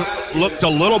looked a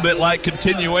little bit like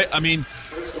continuation. I mean,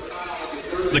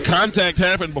 the contact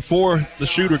happened before the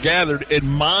shooter gathered, in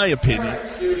my opinion.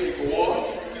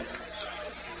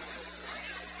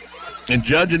 And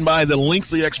judging by the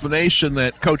lengthy explanation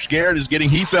that Coach Garrett is getting,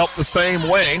 he felt the same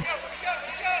way.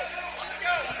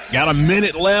 Got a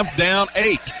minute left, down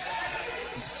 8.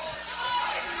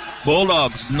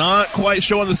 Bulldogs not quite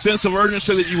showing the sense of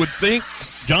urgency that you would think.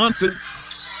 Johnson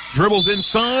dribbles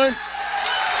inside.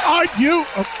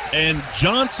 And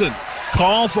Johnson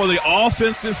called for the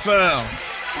offensive foul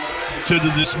to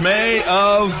the dismay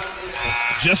of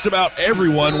just about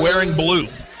everyone wearing blue.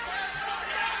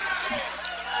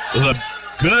 It was a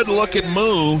good-looking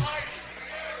move,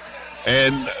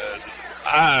 and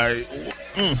I'm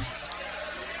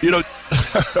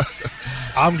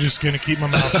just going to keep my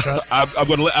mouth shut. I'm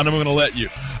going to let you.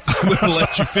 I'm going to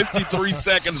let you. 53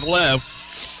 seconds left.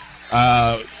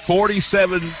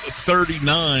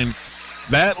 47-39.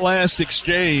 That last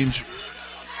exchange,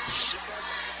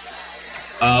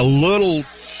 a little.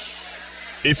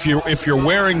 If you're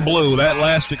wearing blue, that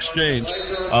last exchange,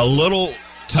 a little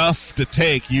tough to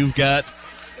take. You've got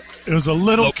It was a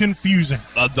little confusing.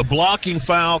 The blocking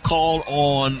foul called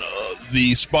on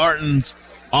the Spartans'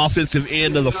 offensive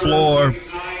end of the floor,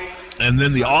 and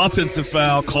then the offensive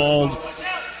foul called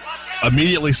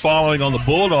immediately following on the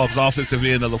Bulldogs' offensive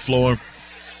end of the floor.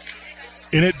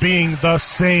 And it being the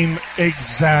same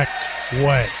exact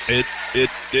way.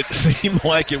 It seemed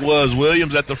like it was.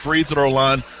 Williams at the free throw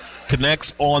line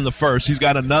connects on the first. He's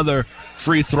got another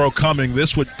free throw coming.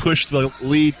 This would push the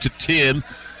lead to 10.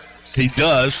 He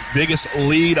does. Biggest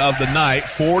lead of the night,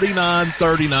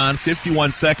 49-39,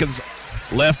 51 seconds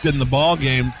left in the ball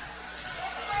game.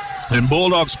 And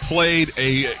Bulldogs played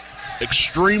a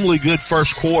extremely good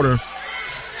first quarter,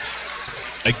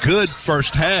 a good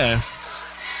first half.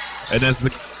 And as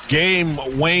the game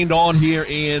waned on here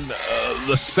in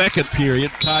the second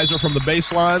period, Kaiser from the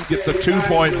baseline gets a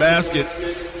 2-point basket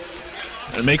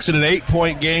and makes it an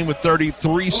 8-point game with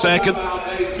 33 seconds.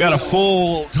 Got a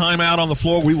full timeout on the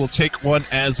floor. We will take one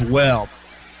as well.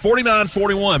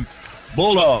 49-41,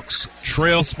 Bulldogs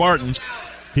trail Spartans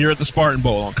here at the Spartan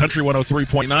Bowl on Country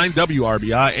 103.9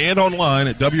 WRBI and online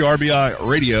at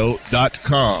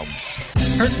WRBIRadio.com.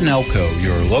 Hurton Elko,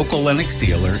 your local Lennox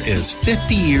dealer, is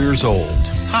 50 years old.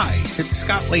 Hi, it's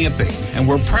Scott Lamping, and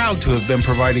we're proud to have been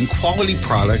providing quality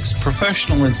products,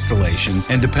 professional installation,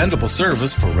 and dependable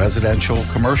service for residential,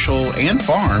 commercial, and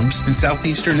farms in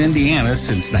southeastern Indiana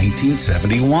since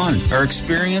 1971. Our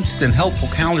experienced and helpful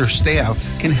counter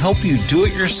staff can help you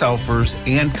do-it-yourselfers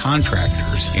and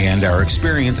contractors, and our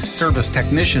experienced service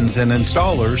technicians and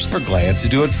installers are glad to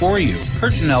do it for you.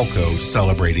 Hurton Elko,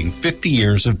 celebrating 50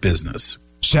 years of business.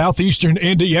 Southeastern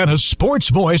Indiana's sports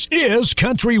voice is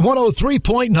Country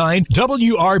 103.9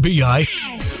 WRBI.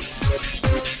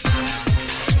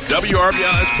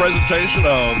 WRBI's presentation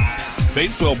of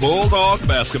Batesville Bulldog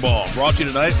basketball brought to you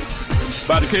tonight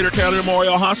by Decatur County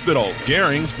Memorial Hospital,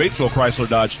 Garings, Batesville Chrysler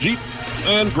Dodge Jeep,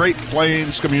 and Great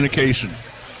Plains Communication.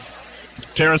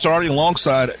 Terrence Hardy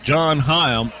alongside John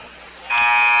Hyam.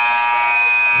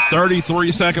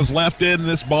 33 seconds left in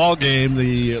this ball game.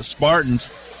 The Spartans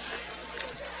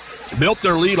built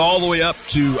their lead all the way up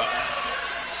to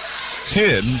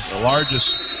 10, the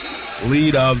largest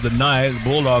lead of the night. The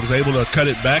Bulldogs able to cut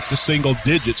it back to single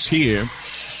digits here.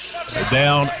 They're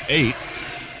down 8.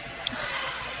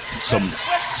 Some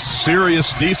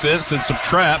serious defense and some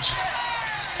traps.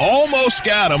 Almost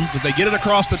got them, but they get it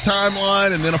across the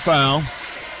timeline and then a foul.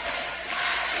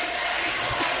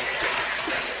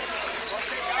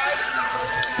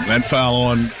 And then foul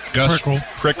on Gus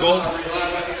Prickle.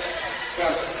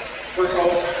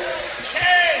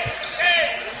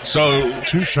 So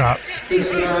 2 shots.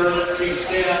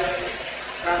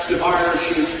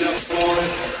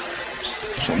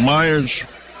 So Myers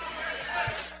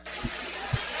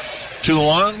to the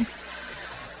line.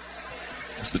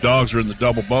 The Dogs are in the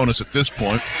double bonus at this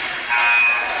point.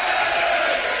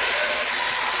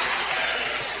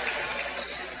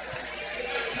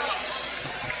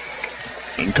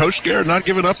 And Coach Garrett not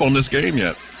giving up on this game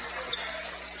yet.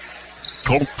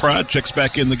 Colt Pride checks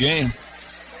back in the game.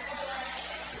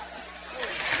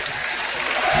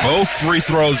 Both free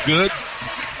throws good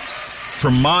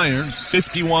from Meyer.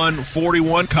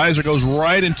 51-41. Kaiser goes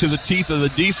right into the teeth of the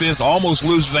defense, almost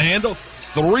loses the handle.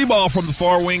 3 ball from the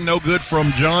far wing, no good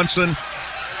from Johnson.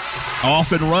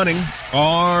 Off and running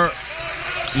are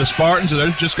the Spartans, and they're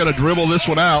just going to dribble this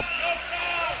one out.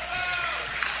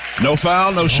 No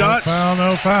foul, no shots.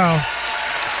 No foul.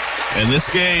 And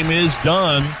this game is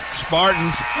done.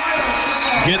 Spartans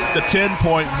get the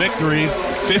 10-point victory,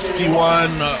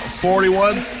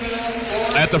 51-41.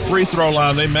 At the free throw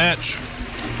line, they match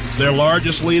their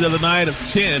largest lead of the night of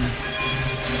 10.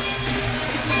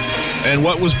 And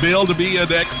what was billed to be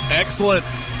an excellent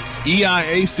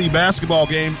EIAC basketball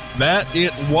game, that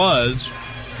it was.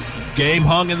 Game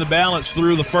hung in the balance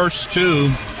through the first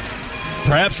 2,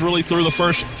 perhaps really through the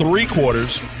first 3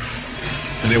 quarters.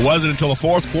 And it wasn't until the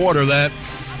fourth quarter that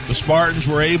the Spartans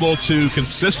were able to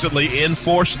consistently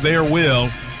enforce their will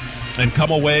and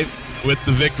come away with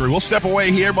the victory. We'll step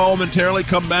away here momentarily,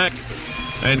 come back,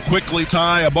 and quickly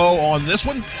tie a bow on this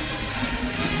one.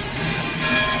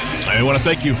 I want to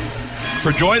thank you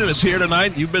for joining us here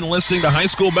tonight. You've been listening to high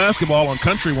school basketball on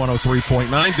Country 103.9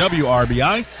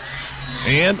 WRBI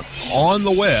and on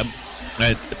the web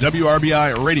at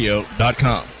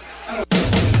WRBIRadio.com.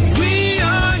 We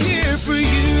are here for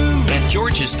you. At Georgia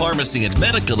George's Pharmacy and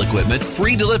Medical Equipment,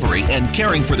 free delivery, and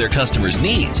caring for their customers'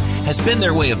 needs has been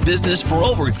their way of business for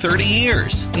over 30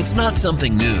 years. It's not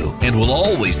something new and will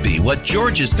always be what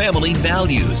George's family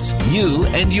values. You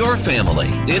and your family.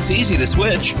 It's easy to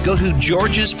switch. Go to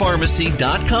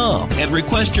georgespharmacy.com and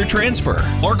request your transfer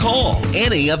or call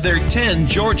any of their 10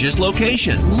 George's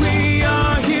locations. We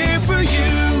are here for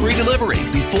you. Free delivery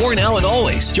before, now, and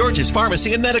always. George's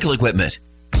Pharmacy and Medical Equipment.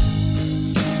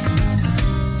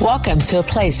 Welcome to a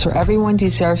place where everyone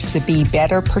deserves to be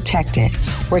better protected,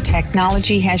 where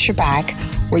technology has your back,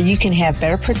 where you can have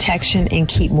better protection and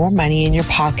keep more money in your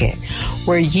pocket,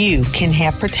 where you can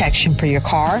have protection for your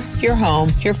car, your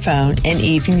home, your phone, and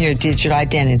even your digital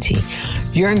identity.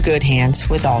 You're in good hands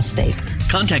with Allstate.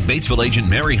 Contact Batesville agent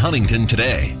Mary Huntington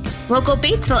today. Local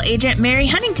Batesville agent Mary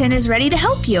Huntington is ready to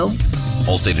help you.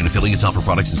 Allstate and affiliates offer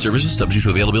products and services subject to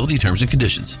availability, terms, and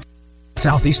conditions.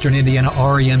 Southeastern Indiana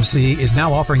REMC is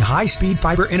now offering high-speed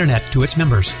fiber internet to its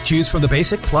members. Choose from the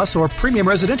basic, plus, or premium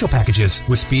residential packages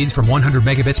with speeds from 100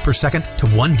 megabits per second to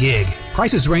 1 gig.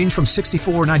 Prices range from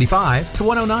 $64.95 to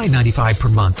 $109.95 per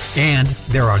month. And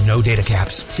there are no data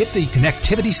caps. Get the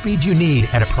connectivity speed you need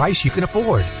at a price you can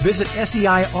afford. Visit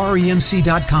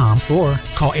SEIREMC.com or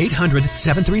call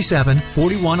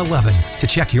 800-737-4111 to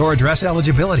check your address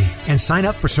eligibility and sign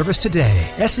up for service today.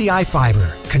 SEI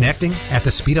Fiber, connecting at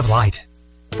the speed of light.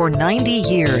 For 90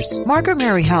 years, Margaret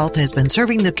Mary Health has been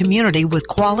serving the community with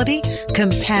quality,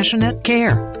 compassionate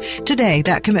care. Today,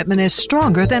 that commitment is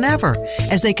stronger than ever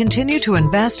as they continue to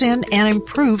invest in and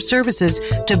improve services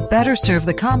to better serve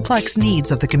the complex needs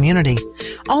of the community.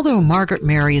 Although Margaret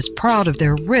Mary is proud of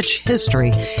their rich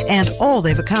history and all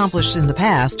they've accomplished in the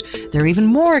past, they're even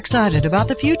more excited about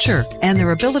the future and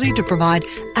their ability to provide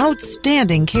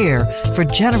outstanding care for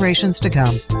generations to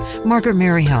come. Margaret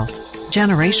Mary Health.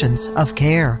 Generations of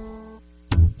care.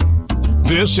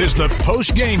 This is the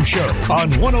post-game show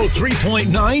on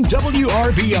 103.9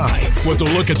 WRBI with a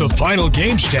look at the final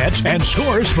game stats and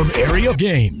scores from area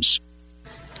games.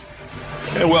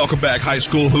 And welcome back, high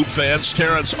school hoop fans.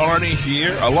 Terrence Arney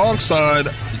here alongside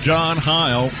John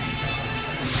Heil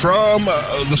from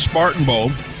the Spartan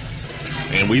Bowl.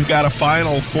 And we've got a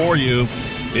final for you.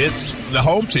 It's the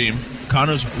home team,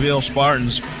 Connersville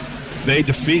Spartans. They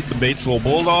defeat the Batesville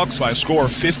Bulldogs by a score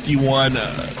of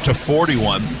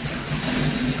 51-41.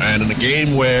 And in a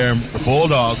game where the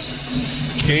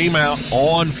Bulldogs came out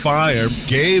on fire,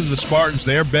 gave the Spartans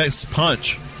their best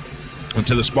punch. And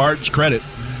to the Spartans' credit,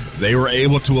 they were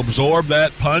able to absorb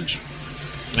that punch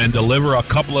and deliver a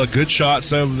couple of good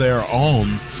shots of their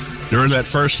own. During that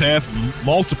first half,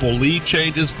 multiple lead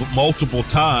changes, multiple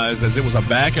ties, as it was a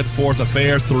back-and-forth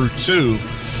affair through two.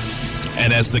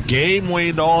 And as the game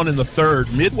waned on in the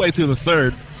third, midway through the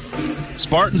third,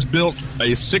 Spartans built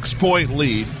a 6-point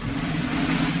lead.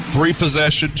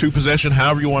 3-possession, 2-possession,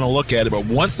 however you want to look at it. But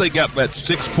once they got that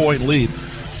 6-point lead,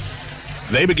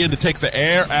 they began to take the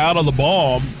air out of the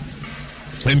ball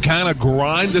and kind of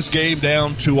grind this game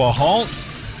down to a halt.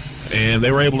 And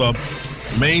they were able to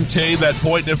maintain that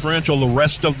point differential the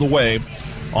rest of the way,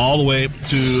 all the way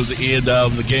to the end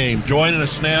of the game. Joining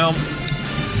us now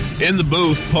in the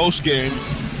booth post-game,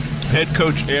 head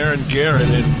coach Aaron Garrett.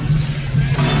 And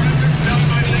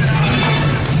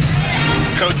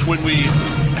Coach, when we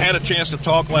had a chance to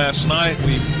talk last night,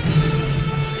 we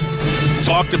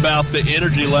talked about the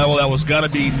energy level that was going to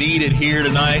be needed here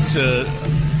tonight to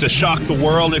shock the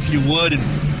world, if you would. And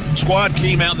the squad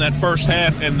came out in that first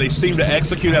half, and they seemed to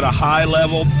execute at a high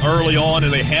level early on,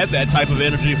 and they had that type of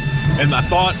energy. And I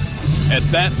thought at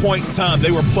that point in time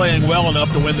they were playing well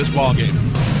enough to win this ball game.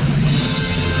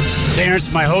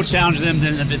 Terrence, my whole challenge to them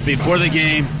before the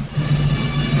game,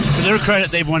 to their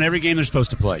credit, they've won every game they're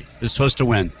supposed to play. They're supposed to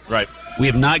win. Right. We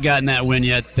have not gotten that win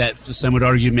yet that some would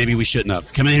argue maybe we shouldn't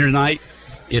have. Coming in here tonight,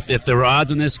 if there were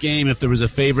odds in this game, if there was a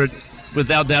favorite,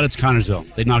 without doubt it's Connersville.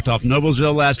 They knocked off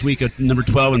Noblesville last week at number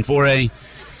 12 in 4A.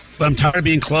 But I'm tired of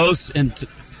being close and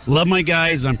love my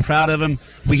guys. I'm proud of them.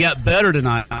 We got better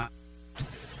tonight.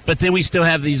 But then we still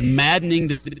have these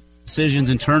maddening decisions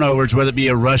and turnovers, whether it be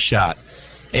a rush shot,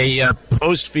 a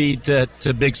post feed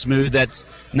to Big Smooth that's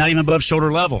not even above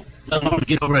shoulder level. Let alone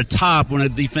get over a top when a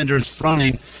defender is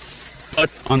fronting. But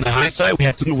on the high side, we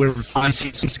had some where we're finally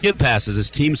seeing some skip passes.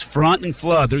 As teams front and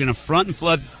flood, they're going to front and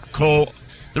flood Cole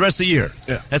the rest of the year.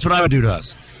 Yeah. That's what I would do to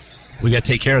us. We got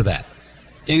to take care of that.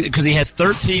 Because he has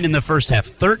 13 in the first half.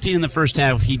 13 in the first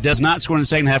half. He does not score in the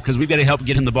second half because we've got to help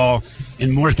get him the ball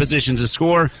in more positions to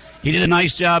score. He did a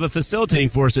nice job of facilitating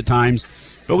for us at times.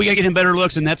 But we got to get him better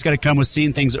looks, and that's got to come with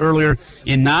seeing things earlier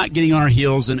and not getting on our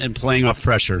heels and playing off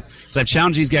pressure. So I've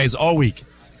challenged these guys all week.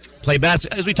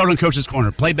 As we talked on Coach's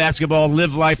Corner, play basketball,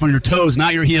 live life on your toes,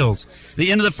 not your heels.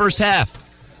 The end of the first half,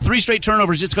 3 straight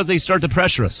turnovers just because they start to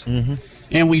pressure us. Mm-hmm.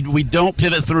 And we don't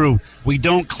pivot through. We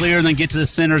don't clear and then get to the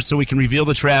center so we can reveal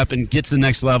the trap and get to the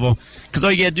next level. Because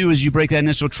all you got to do is you break that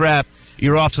initial trap,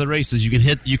 you're off to the races.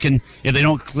 If they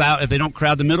don't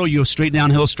crowd the middle, you go straight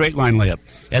downhill, straight line layup.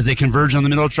 As they converge on the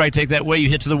middle, try to take that way, you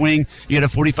hit to the wing, you get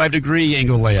a 45-degree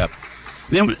angle layup.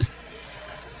 Then,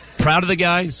 proud of the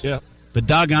guys. Yeah. But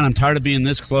doggone, I'm tired of being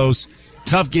this close.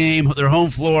 Tough game, their home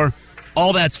floor,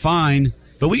 all that's fine.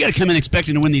 But we got to come in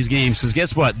expecting to win these games because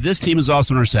guess what? This team is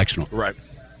also in our sectional. Right.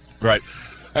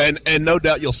 And no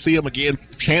doubt you'll see them again.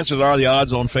 Chances are the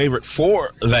odds-on favorite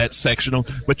for that sectional.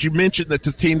 But you mentioned that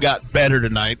the team got better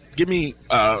tonight. Give me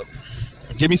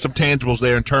some tangibles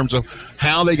there in terms of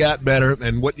how they got better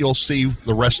and what you'll see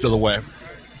the rest of the way.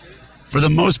 For the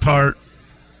most part,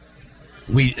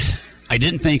 I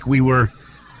didn't think we were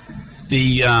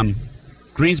the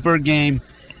Greensburg game.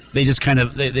 They just kind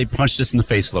of they punched us in the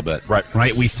face a little bit.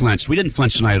 Right. We flinched. We didn't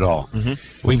flinch tonight at all.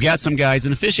 Mm-hmm. We've got some guys,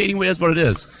 and officiating is what it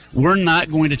is. We're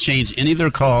not going to change any of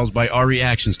their calls by our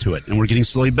reactions to it, and we're getting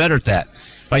slowly better at that.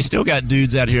 But I still got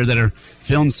dudes out here that are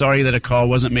feeling sorry that a call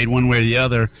wasn't made one way or the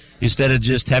other, instead of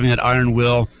just having that iron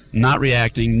will, not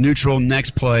reacting, neutral,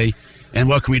 next play, and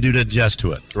what can we do to adjust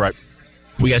to it? Right.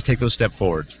 We got to take those steps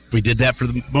forward. We did that for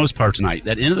the most part tonight.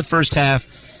 That end of the first half,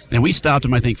 and we stopped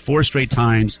them, I think, 4 straight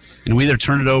times, and we either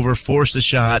turned it over, forced a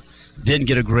shot, didn't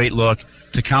get a great look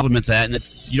to complement that.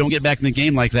 And you don't get back in the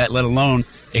game like that, let alone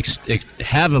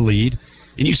have a lead.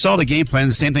 And you saw the game plan,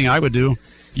 the same thing I would do.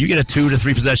 You get a 2 to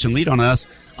 3 possession lead on us,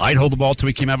 I'd hold the ball till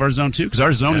we came out of our zone too, because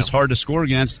our zone is hard to score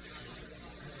against.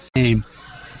 And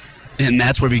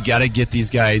that's where we got to get these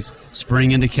guys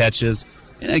spring into catches.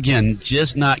 And again,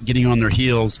 just not getting on their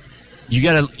heels. You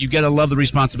gotta love the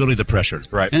responsibility of the pressure.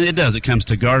 Right. And it does. It comes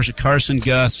to Carson,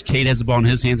 Gus, Cade has the ball in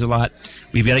his hands a lot.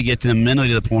 We've got to get them mentally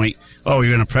to the point, oh,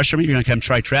 you're going to pressure me? You're going to come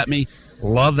try trap me?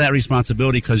 Love that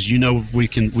responsibility because you know we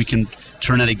can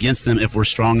turn that against them if we're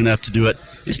strong enough to do it.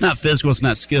 It's not physical. It's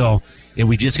not skill. And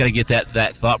we just got to get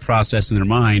that thought process in their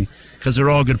mind because they're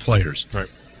all good players. Right.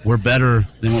 We're better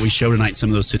than what we showed tonight in some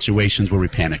of those situations where we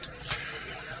panicked.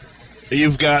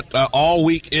 You've got all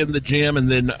week in the gym and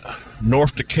then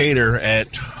North Decatur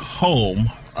at home,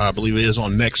 I believe it is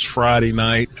on next Friday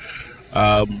night.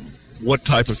 What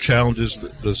type of challenges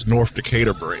does North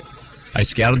Decatur bring? I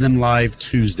scouted them live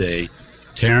Tuesday.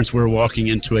 Terrence, we're walking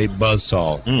into a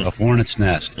buzzsaw, a hornet's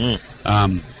nest.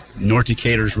 North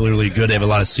Decatur is really, really good. They have a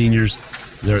lot of seniors.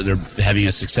 They're having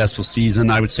a successful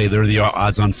season. I would say they're the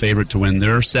odds-on favorite to win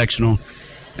their sectional,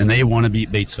 and they want to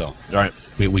beat Batesville. All right.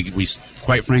 We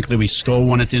quite frankly, we stole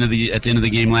one at the end of the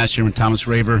game last year when Thomas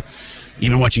Raver.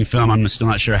 Even watching film, I'm still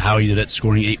not sure how he did it,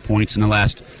 scoring 8 points in the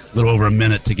last little over a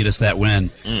minute to get us that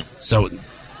win. So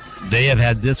they have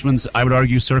had this one's, I would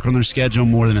argue, circling their schedule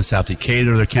more than a South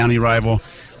Decatur, their county rival,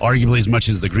 arguably as much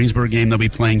as the Greensburg game they'll be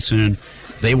playing soon.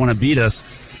 They want to beat us.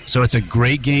 So it's a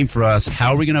great game for us.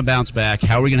 How are we going to bounce back?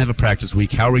 How are we going to have a practice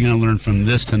week? How are we going to learn from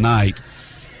this tonight?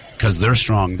 Because they're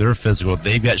strong, they're physical,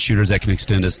 they've got shooters that can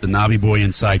extend us. The Nobby boy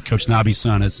inside, Coach Nobby's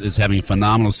son, is having a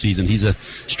phenomenal season. He's a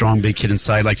strong, big kid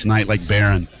inside, like tonight, like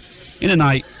Barron. In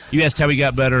tonight, you asked how we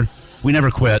got better. We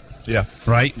never quit. Yeah.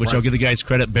 Right? Which I'll give the guys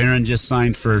credit. Barron just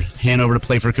signed for Hanover to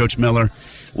play for Coach Miller.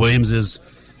 Williams is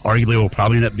arguably will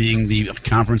probably end up being the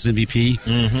conference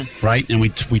MVP. Right? And we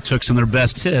took some of their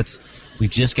best hits.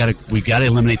 We've got to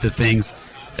eliminate the things.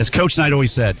 As Coach Knight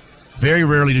always said, very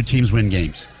rarely do teams win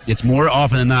games. It's more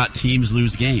often than not teams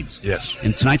lose games. Yes.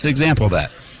 And tonight's an example of that.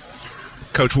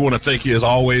 Coach, we want to thank you as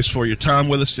always for your time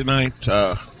with us tonight.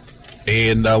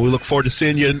 And we look forward to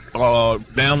seeing you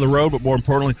down the road, but more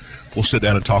importantly, we'll sit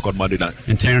down and talk on Monday night.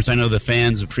 And Terrence, I know the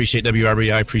fans appreciate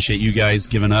WRBI, appreciate you guys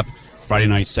giving up Friday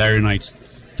nights, Saturday nights,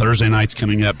 Thursday nights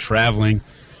coming up, traveling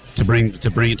to bring it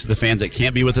to the fans that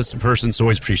can't be with us in person. So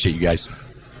always appreciate you guys.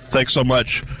 Thanks so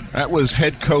much. That was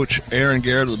head coach Aaron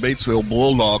Garrett of the Batesville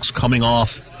Bulldogs coming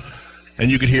off,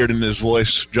 and you could hear it in his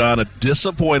voice, John, a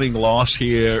disappointing loss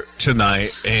here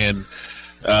tonight, and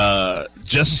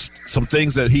just some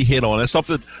things that he hit on. That's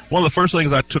something. One of the first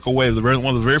things I took away, one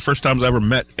of the very first times I ever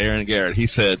met Aaron Garrett, he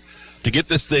said, to get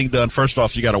this thing done, first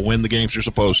off, you got to win the games you're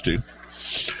supposed to,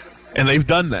 and they've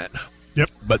done that. Yep.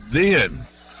 But then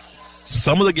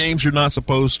some of the games you're not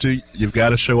supposed to, you've got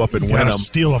to show up and win them.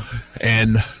 Steal them.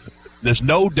 And there's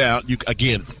no doubt, you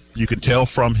can tell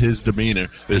from his demeanor,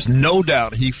 there's no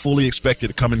doubt he fully expected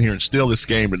to come in here and steal this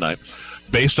game tonight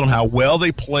based on how well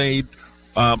they played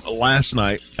last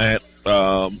night at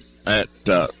home.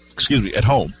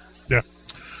 Yeah.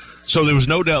 So there was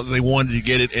no doubt that they wanted to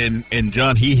get it, and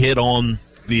John, he hit on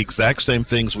the exact same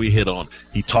things we hit on.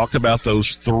 He talked about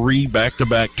those 3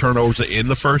 back-to-back turnovers in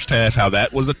the first half, how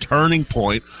that was a turning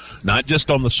point, not just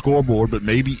on the scoreboard, but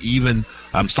maybe even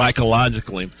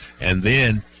psychologically. And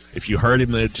then, if you heard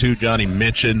him there too, Johnny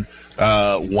mentioned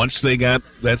once they got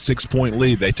that 6-point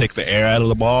lead, they take the air out of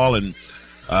the ball, and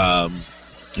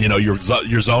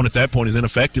your zone at that point is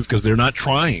ineffective because they're not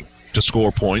trying to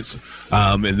score points,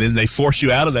 and then they force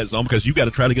you out of that zone because you got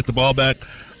to try to get the ball back,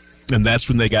 and that's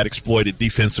when they got exploited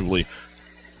defensively,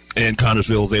 and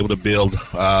Connersville was able to build,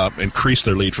 increase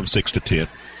their lead from 6 to 10.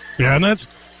 Yeah, and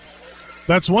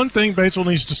that's one thing Batesville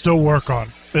needs to still work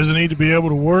on, is they need to be able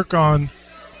to work on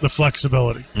the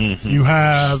flexibility. Mm-hmm. You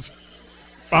have,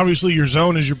 obviously, your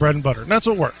zone is your bread and butter, and that's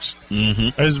what works.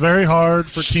 Mm-hmm. It's very hard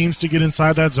for teams to get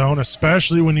inside that zone,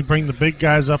 especially when you bring the big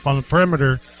guys up on the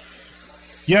perimeter.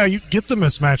 Yeah, you get the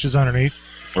mismatches underneath,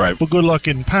 right? But good luck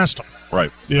getting past them,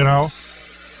 right?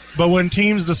 But when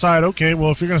teams decide, okay,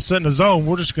 well, if you're going to sit in the zone,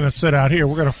 we're just going to sit out here.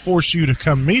 We're going to force you to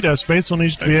come meet us. Batesville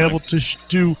needs to be able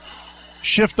to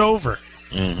shift over.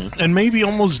 Mm-hmm. And maybe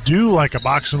almost do like a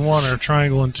box and 1 or a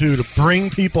triangle and 2 to bring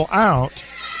people out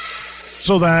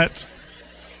so that,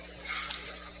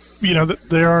 that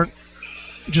they aren't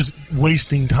just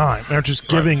wasting time. They're just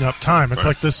giving up time. It's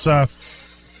like this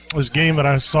game that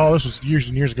I saw. This was years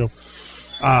and years ago.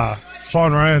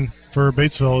 Fawn Ryan for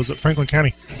Batesville is at Franklin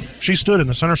County. She stood in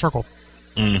the center circle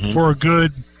for a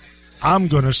good, I'm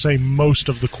going to say, most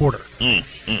of the quarter.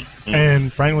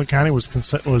 And Franklin County was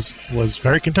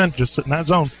very content just sitting in that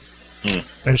zone.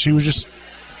 And she was just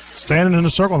standing in the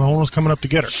circle, and no one was coming up to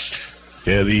get her.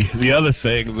 Yeah, the other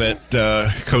thing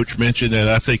that Coach mentioned, and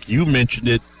I think you mentioned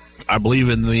it, I believe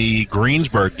in the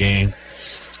Greensburg game,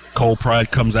 Cole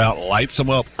Pride comes out, lights them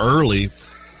up early.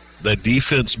 The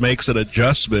defense makes an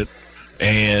adjustment,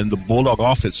 and the Bulldog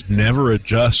offense never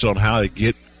adjusts on how to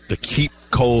keep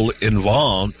Cole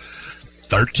involved.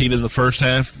 13 in the first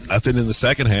half, nothing in the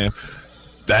second half.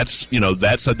 That's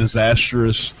a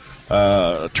disastrous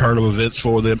turn of events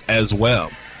for them as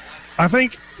well. I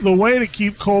think the way to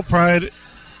keep Cole Pride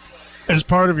as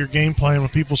part of your game plan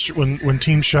when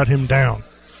teams shut him down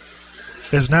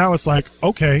is now it's like,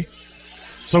 okay,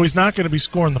 so he's not going to be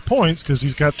scoring the points because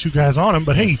he's got 2 guys on him,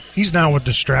 but hey, he's now a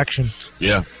distraction.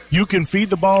 Yeah. You can feed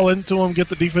the ball into him, get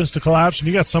the defense to collapse, and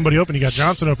you got somebody open. You got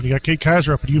Johnson open. You got Kate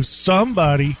Kaiser open. You have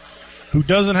somebody who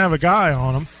doesn't have a guy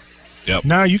on him. Yep.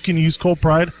 Now you can use Cole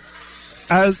Pride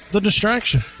as the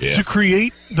distraction to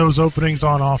create those openings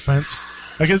on offense.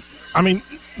 Because,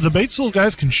 the Batesville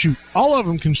guys can shoot. All of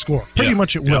them can score. Pretty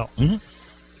much at will.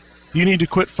 Mm-hmm. You need to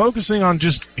quit focusing on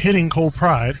just hitting Cole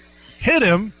Pride. Hit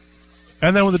him,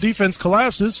 and then when the defense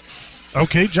collapses,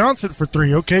 okay, Johnson for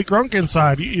 3. Okay, Grunk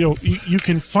inside. You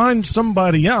can find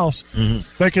somebody else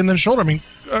that can then shoulder.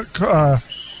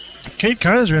 Kate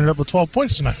Kaiser ended up with 12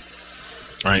 points tonight.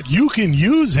 Right. You can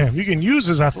use him. You can use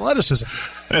his athleticism.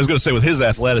 I was going to say, with his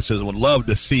athleticism, would love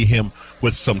to see him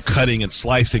with some cutting and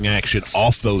slicing action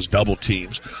off those double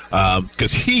teams,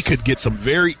 because he could get some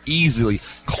very easily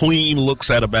clean looks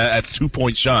at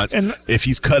 2-point shots if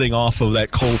he's cutting off of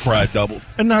that Cole Pride double.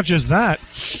 And not just that,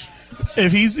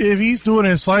 if he's doing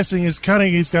his slicing, his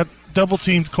cutting, he's got double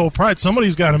teamed Cole Pride.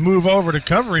 Somebody's got to move over to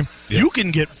cover him. Yeah. You can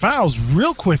get fouls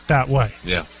real quick that way.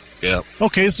 Yeah. Yeah.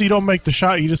 Okay, so you don't make the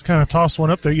shot. You just kind of toss one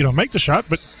up there. You don't make the shot,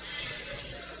 but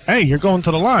hey, you're going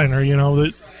to the line, or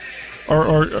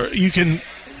or you can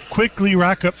quickly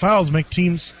rack up fouls, make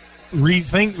teams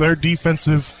rethink their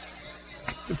defensive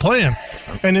plan.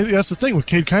 And that's the thing with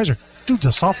Cade Kaiser. Dude's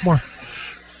a sophomore.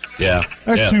 Yeah.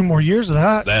 There's 2 more years of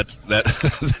that.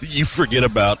 That you forget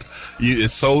about.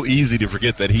 It's so easy to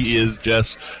forget that he is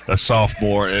just a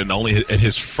sophomore and only at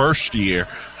his first year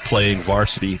playing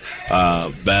varsity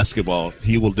basketball.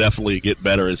 He will definitely get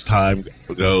better as time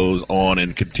goes on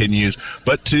and continues.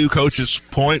 But to Coach's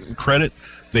point and credit,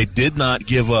 they did not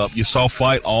give up. You saw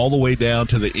fight all the way down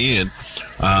to the end.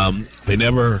 They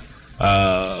never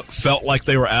felt like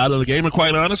they were out of the game, and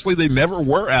quite honestly, they never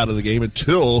were out of the game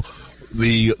until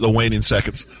the waning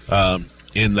seconds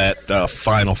in that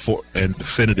final and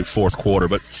definitive fourth quarter.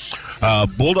 But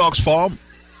Bulldogs fall.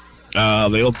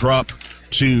 They'll drop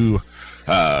to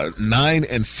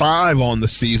 9-5 on the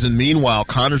season. Meanwhile,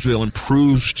 Connersville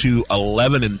improves to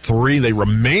 11-3. They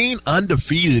remain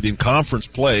undefeated in conference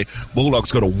play.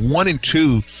 Bulldogs go to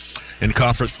 1-2 in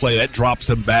conference play. That drops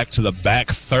them back to the back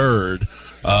third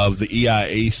of the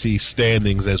EIAC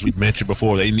standings. As we mentioned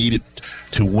before, they needed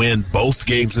to win both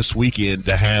games this weekend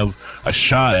to have a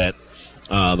shot at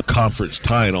the conference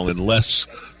title, unless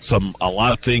a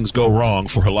lot of things go wrong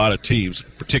for a lot of teams,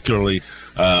 particularly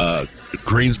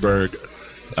Greensburg,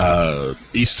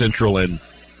 East Central, and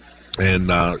and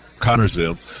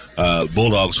Connersville,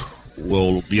 Bulldogs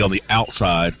will be on the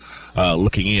outside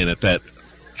looking in at that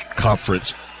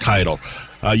conference title.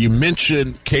 You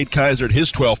mentioned Cade Kaiser at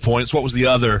his 12 points. What was the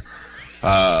other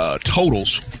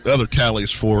totals, the other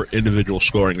tallies for individual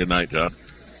scoring tonight, John?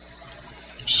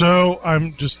 So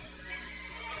I'm just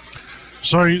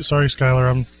sorry, Skylar.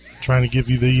 I'm trying to give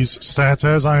you these stats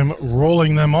as I'm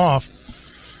rolling them off.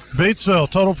 Batesville,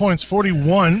 total points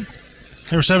 41.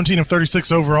 They were 17 of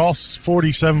 36 overall,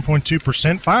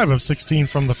 47.2%, 5 of 16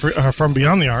 from the from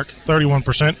beyond the arc,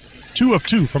 31%, 2 of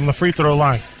 2 from the free throw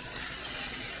line.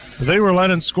 They were led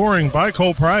in scoring by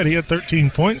Cole Pride. He had 13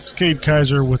 points. Cade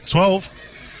Kaiser with 12.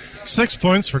 6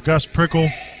 points for Gus Prickle.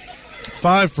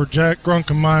 5 for Jack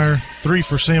Grunkemeyer. 3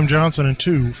 for Sam Johnson and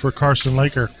 2 for Carson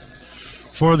Laker.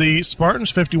 For the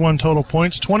Spartans, 51 total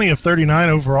points, 20 of 39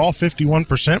 overall,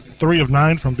 51%, 3 of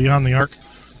 9 from beyond the arc,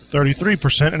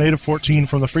 33%, and 8 of 14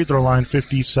 from the free throw line,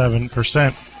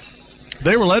 57%.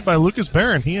 They were led by Lucas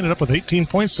Barron. He ended up with 18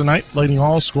 points tonight, leading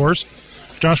all scores.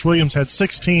 Josh Williams had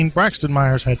 16, Braxton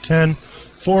Myers had 10,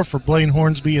 4 for Blaine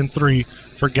Hornsby, and 3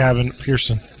 for Gavin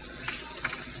Pearson.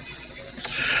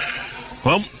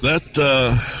 Well, that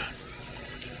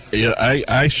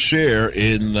I share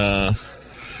in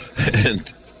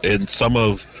some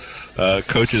of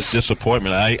Coach's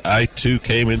disappointment. I too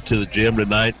came into the gym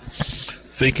tonight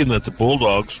thinking that the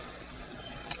Bulldogs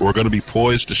were going to be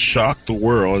poised to shock the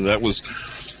world, and that was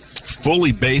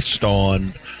fully based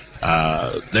on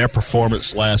their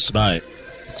performance last night,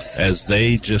 as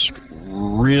they just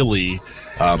really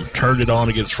turned it on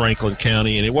against Franklin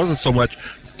County. And it wasn't so much,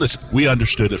 listen, we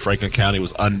understood that Franklin County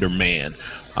was undermanned,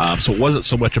 so it wasn't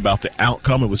so much about the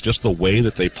outcome, it was just the way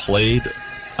that they played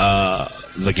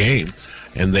the game.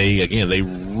 And they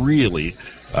really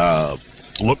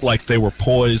looked like they were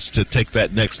poised to take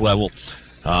that next level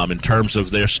in terms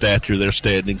of their stature, their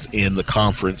standings in the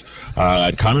conference.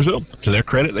 At Connersville, to their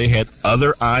credit, they had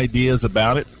other ideas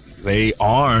about it. They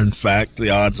are, in fact,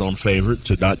 the odds-on favorite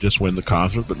to not just win the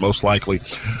conference, but most likely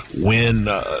win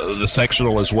the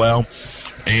sectional as well,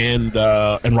 and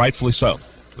rightfully so.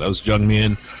 Those young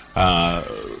men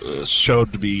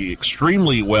showed to be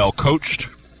extremely well coached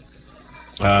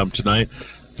tonight.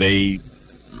 They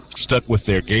stuck with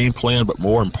their game plan, but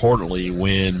more importantly,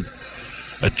 when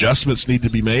adjustments need to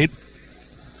be made,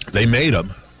 they made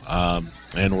them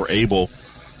and were able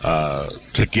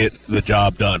to get the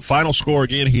job done. Final score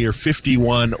again here,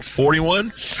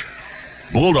 51-41.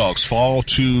 Bulldogs fall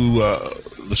to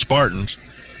the Spartans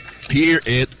here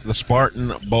at the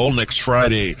Spartan Bowl next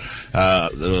Friday.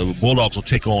 The Bulldogs will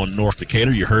take on North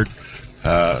Decatur. You heard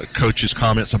Coach's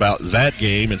comments about that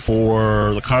game. And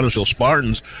for the Connersville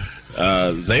Spartans,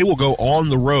 they will go on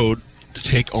the road to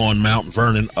take on Mount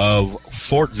Vernon of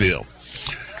Fortville.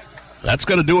 That's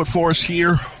going to do it for us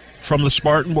here from the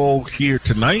Spartan Bowl here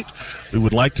tonight. We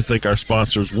would like to thank our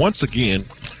sponsors once again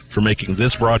for making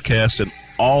this broadcast and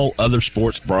all other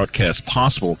sports broadcasts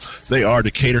possible. They are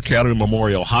Decatur County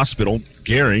Memorial Hospital,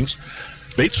 Garings,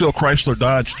 Batesville Chrysler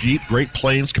Dodge Jeep, Great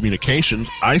Plains Communications,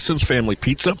 Ison's Family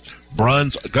Pizza,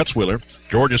 Bruns Gutzwiller,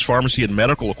 George's Pharmacy and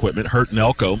Medical Equipment, Hurt and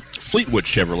Elko, Fleetwood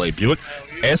Chevrolet Buick,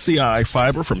 SEI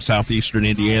Fiber from Southeastern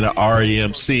Indiana,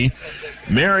 REMC,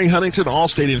 Mary Huntington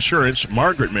Allstate Insurance,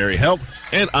 Margaret Mary Health,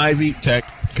 and Ivy Tech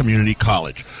Community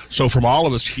College. So from all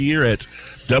of us here at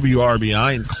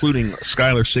WRBI, including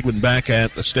Skylar Sigmund back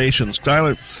at the station.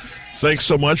 Skylar, thanks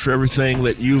so much for everything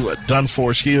that you've done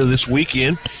for us here this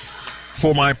weekend.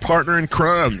 For my partner in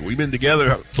crime, we've been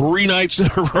together 3 nights in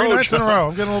a row. 3 nights in a row.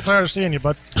 I'm getting a little tired of seeing you,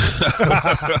 bud.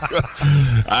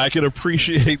 I can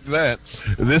appreciate that.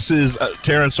 This is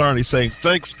Terrence Arney saying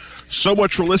thanks so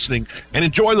much for listening and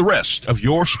enjoy the rest of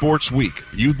your sports week.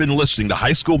 You've been listening to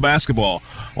high school basketball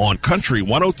on Country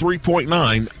 103.9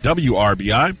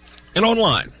 WRBI and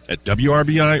online at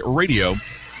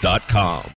WRBIRadio.com.